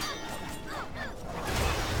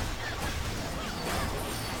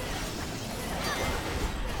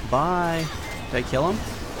 Bye. Did I kill him?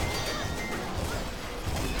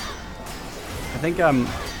 I think I'm...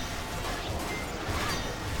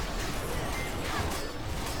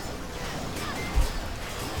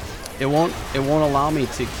 It won't allow me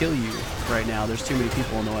to kill you right now. There's too many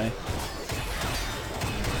people in the way.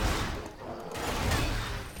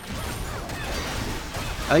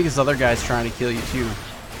 I think this other guy's trying to kill you too.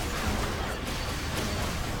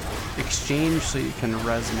 Exchange so you can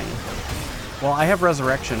res me. Well, I have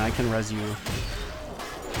resurrection. I can res you.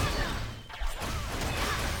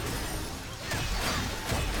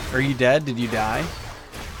 Are you dead? Did you die?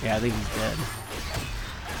 Yeah, I think he's dead.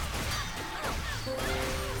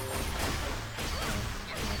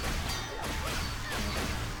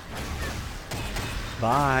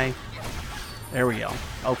 Bye. There we go.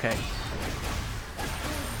 Okay.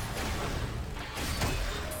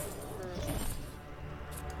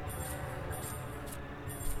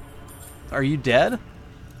 Are you dead?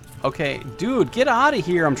 Okay, dude, get out of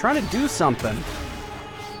here. I'm trying to do something.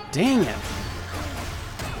 Dang it.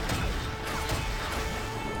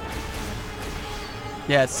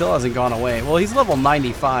 Yeah, it still hasn't gone away. Well, he's level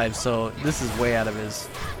 95, so this is way out of his...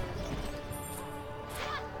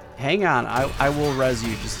 Hang on, I will res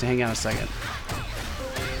you. Just hang on a second.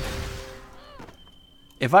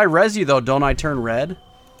 If I res you, though, don't I turn red?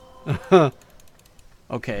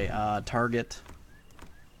 Okay, target.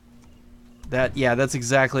 Yeah, that's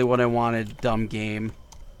exactly what I wanted, dumb game.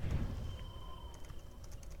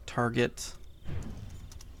 Target.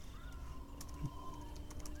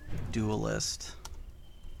 Duelist.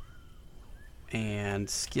 And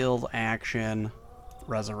skilled action.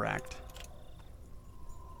 Resurrect.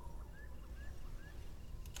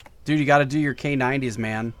 Dude, you gotta do your K90s,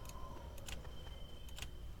 man.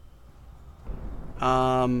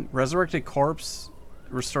 Resurrected corpse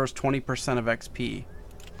restores 20% of XP.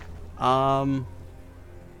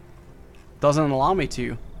 Doesn't allow me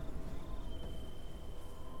to.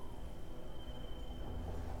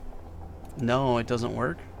 No, it doesn't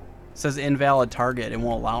work. It says invalid target. It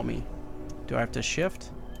won't allow me. Do I have to shift?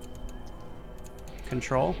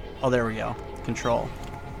 Control? Oh, there we go. Control.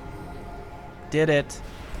 Did it.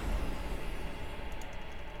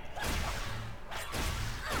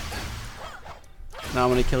 Now I'm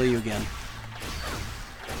gonna kill you again.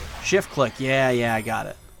 Shift click. Yeah, I got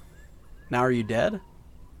it. Now are you dead?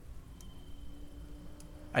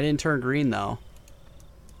 I didn't turn green though.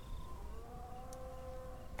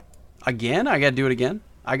 Again? I gotta do it again?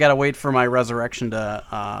 I gotta wait for my resurrection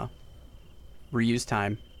to reuse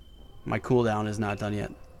time. My cooldown is not done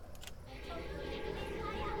yet.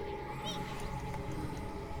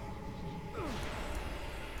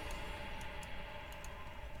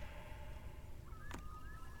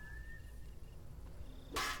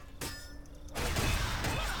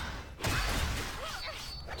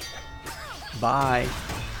 Bye.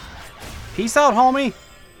 Peace out, homie.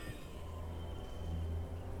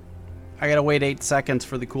 I gotta wait 8 seconds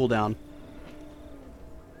for the cooldown.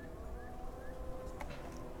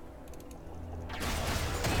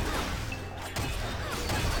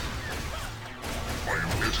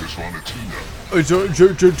 It's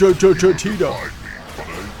Tina. Tina. But I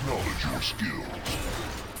acknowledge your skills.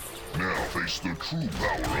 Now face the true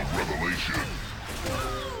power of revelation.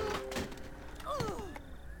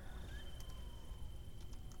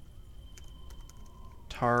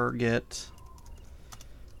 Target.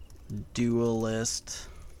 Duelist.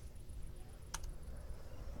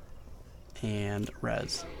 And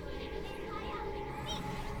res.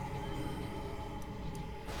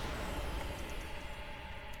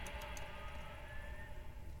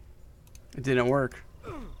 It didn't work.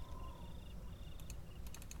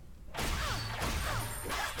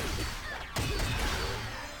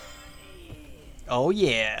 Oh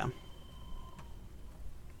yeah.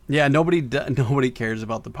 Yeah, nobody cares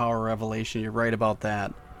about the power revelation. You're right about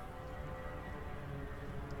that.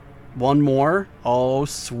 One more. Oh,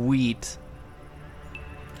 sweet.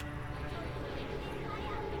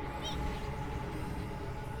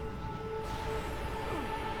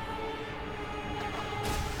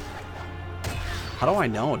 How do I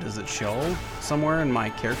know? Does it show somewhere in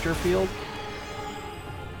my character field?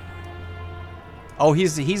 Oh,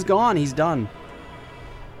 he's gone. He's done.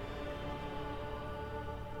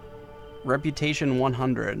 Reputation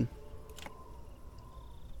 100.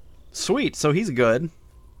 Sweet. So he's good.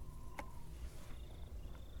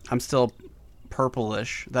 I'm still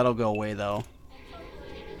purplish. That'll go away though.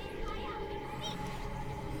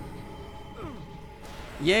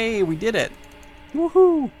 Yay, we did it.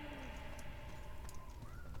 Woohoo.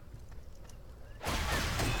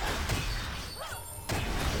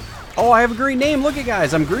 Oh, I have a green name. Look at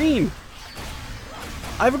guys, I'm green.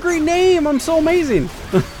 I have a green name. I'm so amazing.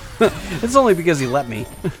 It's only because he let me.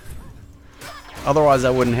 Otherwise, I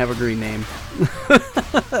wouldn't have a green name.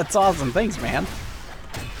 That's awesome. Thanks, man.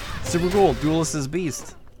 Super cool. Duelist is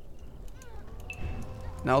beast.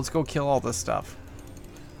 Now let's go kill all this stuff.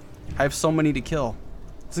 I have so many to kill.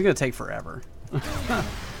 This is going to take forever. I'm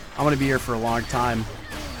going to be here for a long time.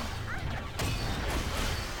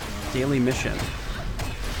 Daily mission.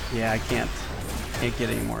 Yeah, I can't get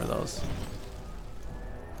any more of those.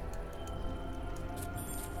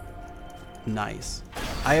 Nice.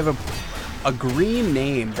 I have a green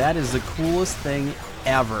name. That is the coolest thing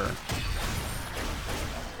ever.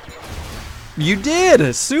 You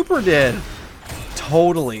did! Super did!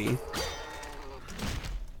 Totally.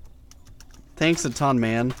 Thanks a ton,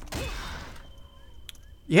 man.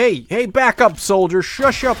 Hey, back up, soldier.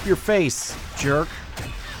 Shush up your face, jerk.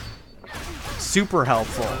 Super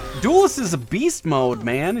helpful. Duelist is a beast mode,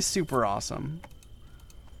 man. It's super awesome.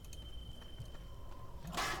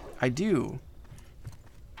 I do.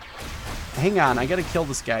 Hang on, I gotta kill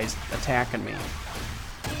this guy. He's attacking me.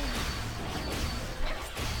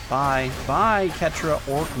 Bye. Bye, Ketra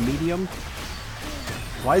Orc Medium.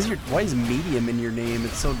 Why is medium in your name?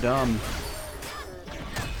 It's so dumb.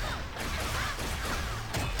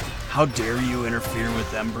 How dare you interfere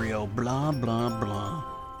with embryo? Blah, blah, blah.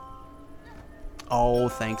 Oh,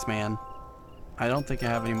 thanks, man. I don't think I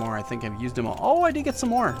have any more. I think I've used them all. Oh, I did get some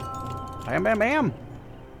more. Bam, bam, bam.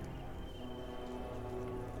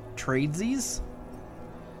 Tradesies?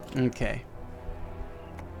 Okay.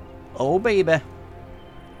 Oh, baby.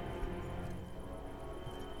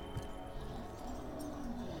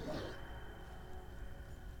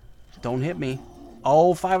 Don't hit me.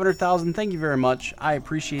 Oh, 500,000. Thank you very much. I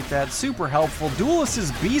appreciate that. Super helpful. Duelist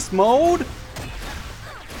is beast mode.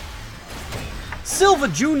 Silva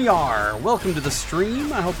Jr., welcome to the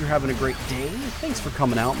stream. I hope you're having a great day. Thanks for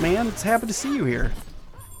coming out, man. It's happy to see you here.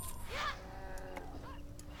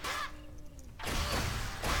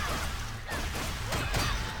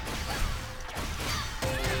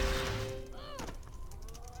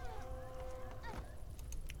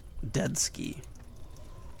 Dead ski.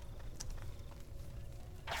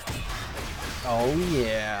 Oh,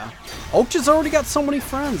 yeah. Oak's already got so many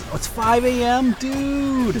friends. Oh, it's 5 a.m.,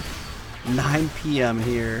 dude. 9 p.m.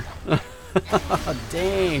 here.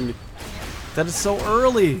 Dang. That is so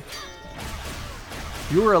early.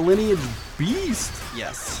 You were a lineage beast.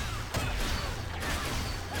 Yes.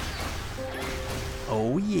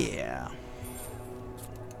 Oh, yeah.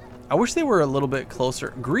 I wish they were a little bit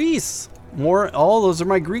closer. Greece. More. Oh, those are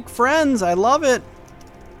my Greek friends. I love it.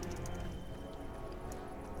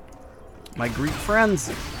 My Greek friends.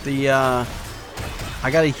 I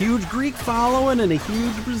got a huge Greek following and a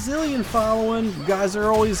huge Brazilian following. You guys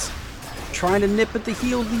are always trying to nip at the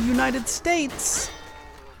heel of the United States.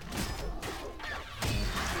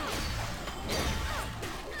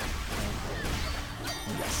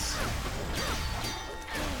 Yes.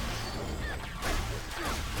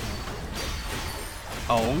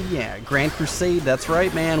 Oh yeah, Grand Crusade, that's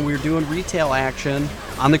right, man. We're doing retail action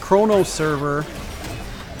on the Chronos server.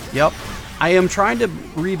 Yep. I am trying to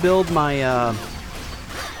rebuild my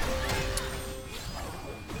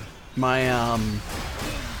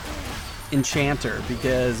enchanter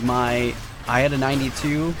because I had a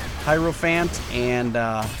 92 Hierophant and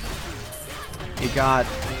it got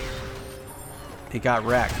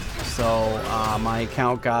wrecked. So my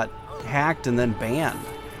account got hacked and then banned.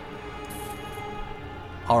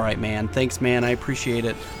 All right, man. Thanks, man. I appreciate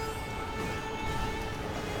it.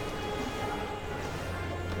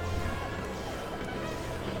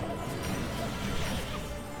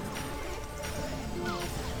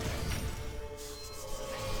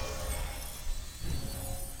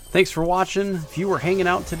 Thanks for watching. If you were hanging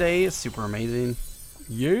out today, it's super amazing.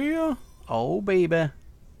 Yeah. Oh, baby.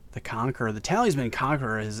 The Conqueror. The Talisman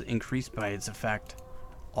Conqueror is increased by its effect.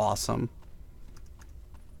 Awesome.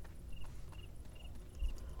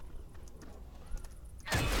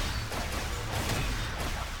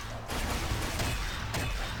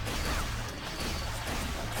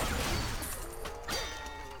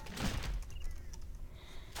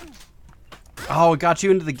 Oh, it got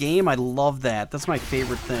you into the game? I love that. That's my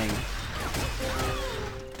favorite thing.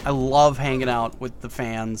 I love hanging out with the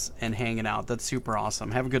fans and hanging out. That's super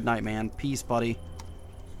awesome. Have a good night, man. Peace, buddy.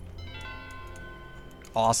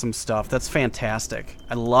 Awesome stuff. That's fantastic.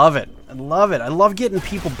 I love it. I love it. I love getting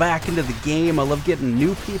people back into the game. I love getting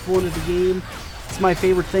new people into the game. It's my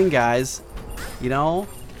favorite thing, guys. You know?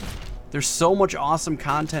 There's so much awesome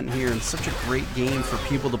content here and such a great game for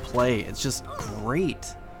people to play. It's just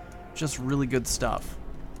great. Just really good stuff.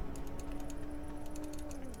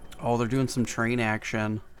 Oh, they're doing some train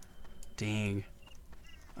action. Dang.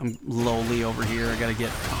 I'm lowly over here. I gotta get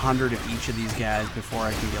 100 of each of these guys before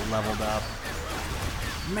I can get leveled up.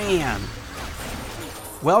 Man.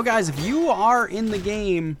 Well, guys, if you are in the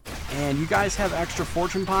game and you guys have extra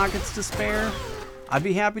fortune pockets to spare, I'd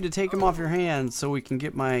be happy to take them off your hands so we can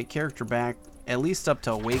get my character back at least up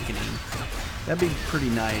to Awakening. That'd be pretty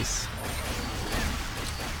nice.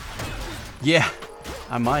 Yeah,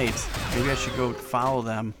 I might. Maybe I should go follow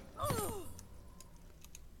them.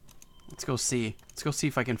 Let's go see. Let's go see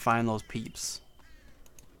if I can find those peeps.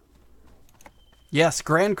 Yes,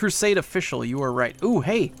 Grand Crusade official. You are right. Ooh,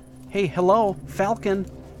 hey. Hey, hello. Falcon.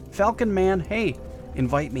 Falcon man. Hey,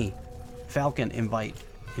 invite me. Falcon, invite.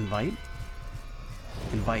 Invite?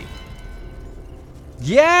 Invite.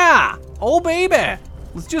 Yeah! Oh, baby.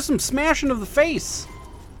 Let's do some smashing of the face.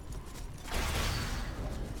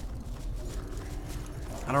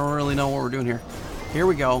 I don't really know what we're doing here. Here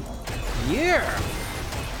we go. Yeah.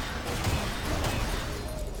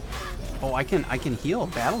 Oh, I can heal,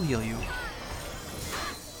 battle heal you.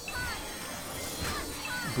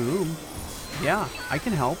 Boom. Yeah, I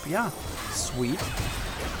can help. Yeah. Sweet.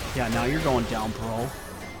 Yeah, now you're going down, bro.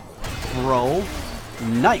 Bro.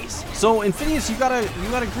 Nice. So, Infidious, you got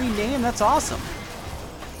a green name. That's awesome.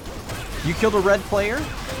 You killed a red player?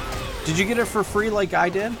 Did you get it for free like I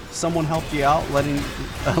did? Someone helped you out,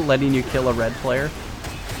 letting you kill a red player?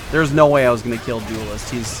 There's no way I was going to kill Duelist.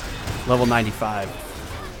 He's level 95.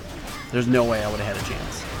 There's no way I would have had a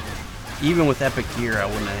chance. Even with epic gear, I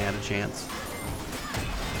wouldn't have had a chance.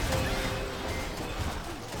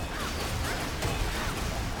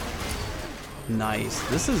 Nice.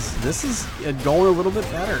 This is going a little bit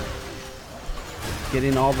better.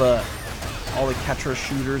 Getting all the Ketra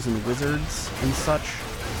shooters and wizards and such.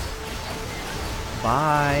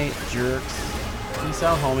 Bye, jerks. Peace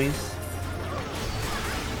out, homies.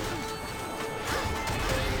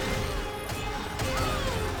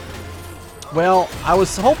 Well, I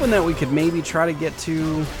was hoping that we could maybe try to get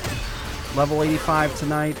to level 85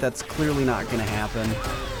 tonight. That's clearly not going to happen.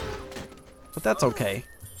 But that's okay.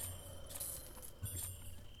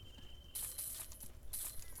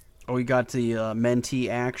 Oh, we got the mentee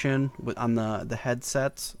action on the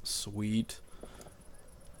headsets. Sweet.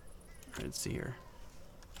 Let's see here.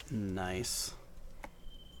 Nice.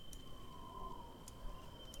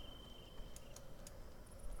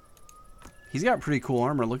 He's got pretty cool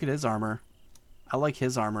armor. Look at his armor. I like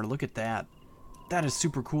his armor. Look at that. That is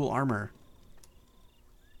super cool armor.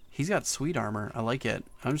 He's got sweet armor. I like it.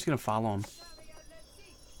 I'm just going to follow him.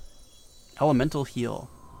 Elemental heal.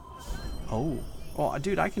 Oh. Oh,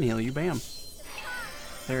 dude, I can heal you. Bam.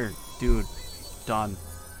 There, dude. Done.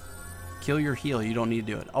 Kill your heal. You don't need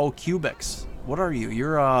to do it. Oh, Cubics. What are you?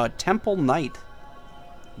 You're a Temple Knight.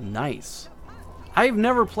 Nice. I've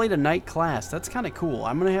never played a Knight class. That's kind of cool.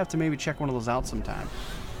 I'm going to have to maybe check one of those out sometime.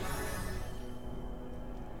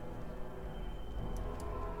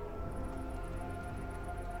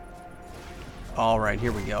 Alright,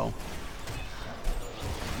 here we go.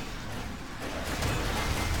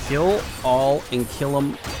 Kill all and kill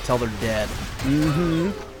them till they're dead.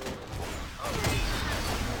 Mm-hmm.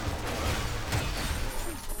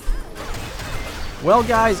 Well,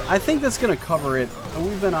 guys, I think that's going to cover it.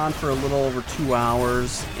 We've been on for a little over 2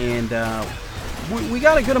 hours, and we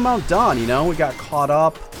got a good amount done, you know? We got caught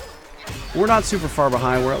up. We're not super far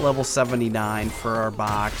behind. We're at level 79 for our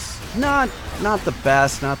box. Not the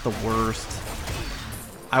best, not the worst.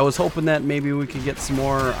 I was hoping that maybe we could get some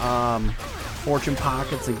more fortune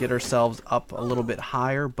pockets and get ourselves up a little bit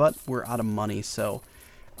higher, but we're out of money, so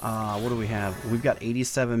what do we have? We've got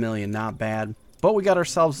 87 million, not bad. But we got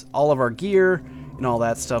ourselves all of our gear and all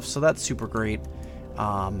that stuff, so that's super great.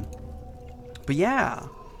 But yeah.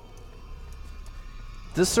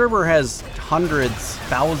 This server has hundreds,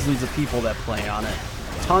 thousands of people that play on it.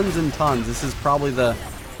 Tons and tons. This is probably the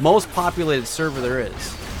most populated server there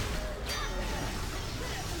is.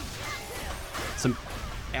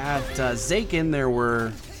 At Zakin, there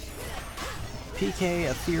were PK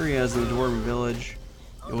Ethereas in the Dwarven Village.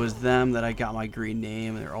 It was them that I got my green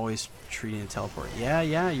name, and they're always treating a teleport.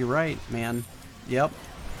 Yeah, you're right, man. Yep.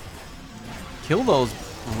 Kill those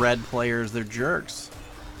red players, they're jerks.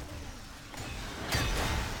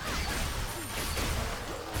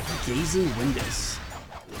 Gazing Windus.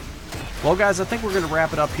 Well, guys, I think we're going to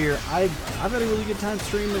wrap it up here. I've had a really good time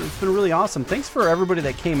streaming. It's been really awesome. Thanks for everybody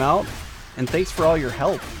that came out, and thanks for all your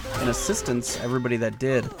help and assistance, everybody that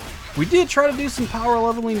did. We did try to do some power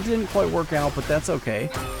leveling. Didn't quite work out, but that's okay.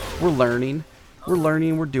 We're learning.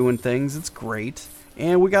 We're doing things. It's great.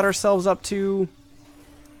 And we got ourselves up to...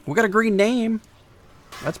 We got a green name.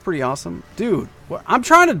 That's pretty awesome. Dude, I'm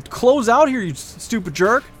trying to close out here, you stupid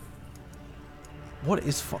jerk. What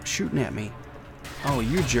is shooting at me? Oh,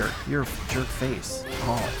 you jerk. You're a jerk face.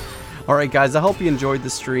 Oh. Alright, guys, I hope you enjoyed the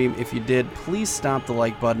stream. If you did, please stomp the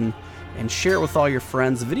like button and share it with all your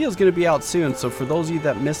friends. The video is going to be out soon, so for those of you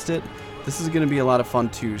that missed it, this is going to be a lot of fun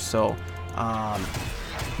too. So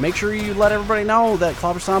make sure you let everybody know that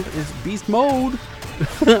Clobberstomp is beast mode.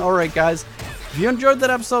 Alright, guys, if you enjoyed that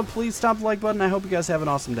episode, please stomp the like button. I hope you guys have an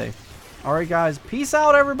awesome day. Alright, guys, peace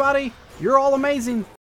out, everybody. You're all amazing.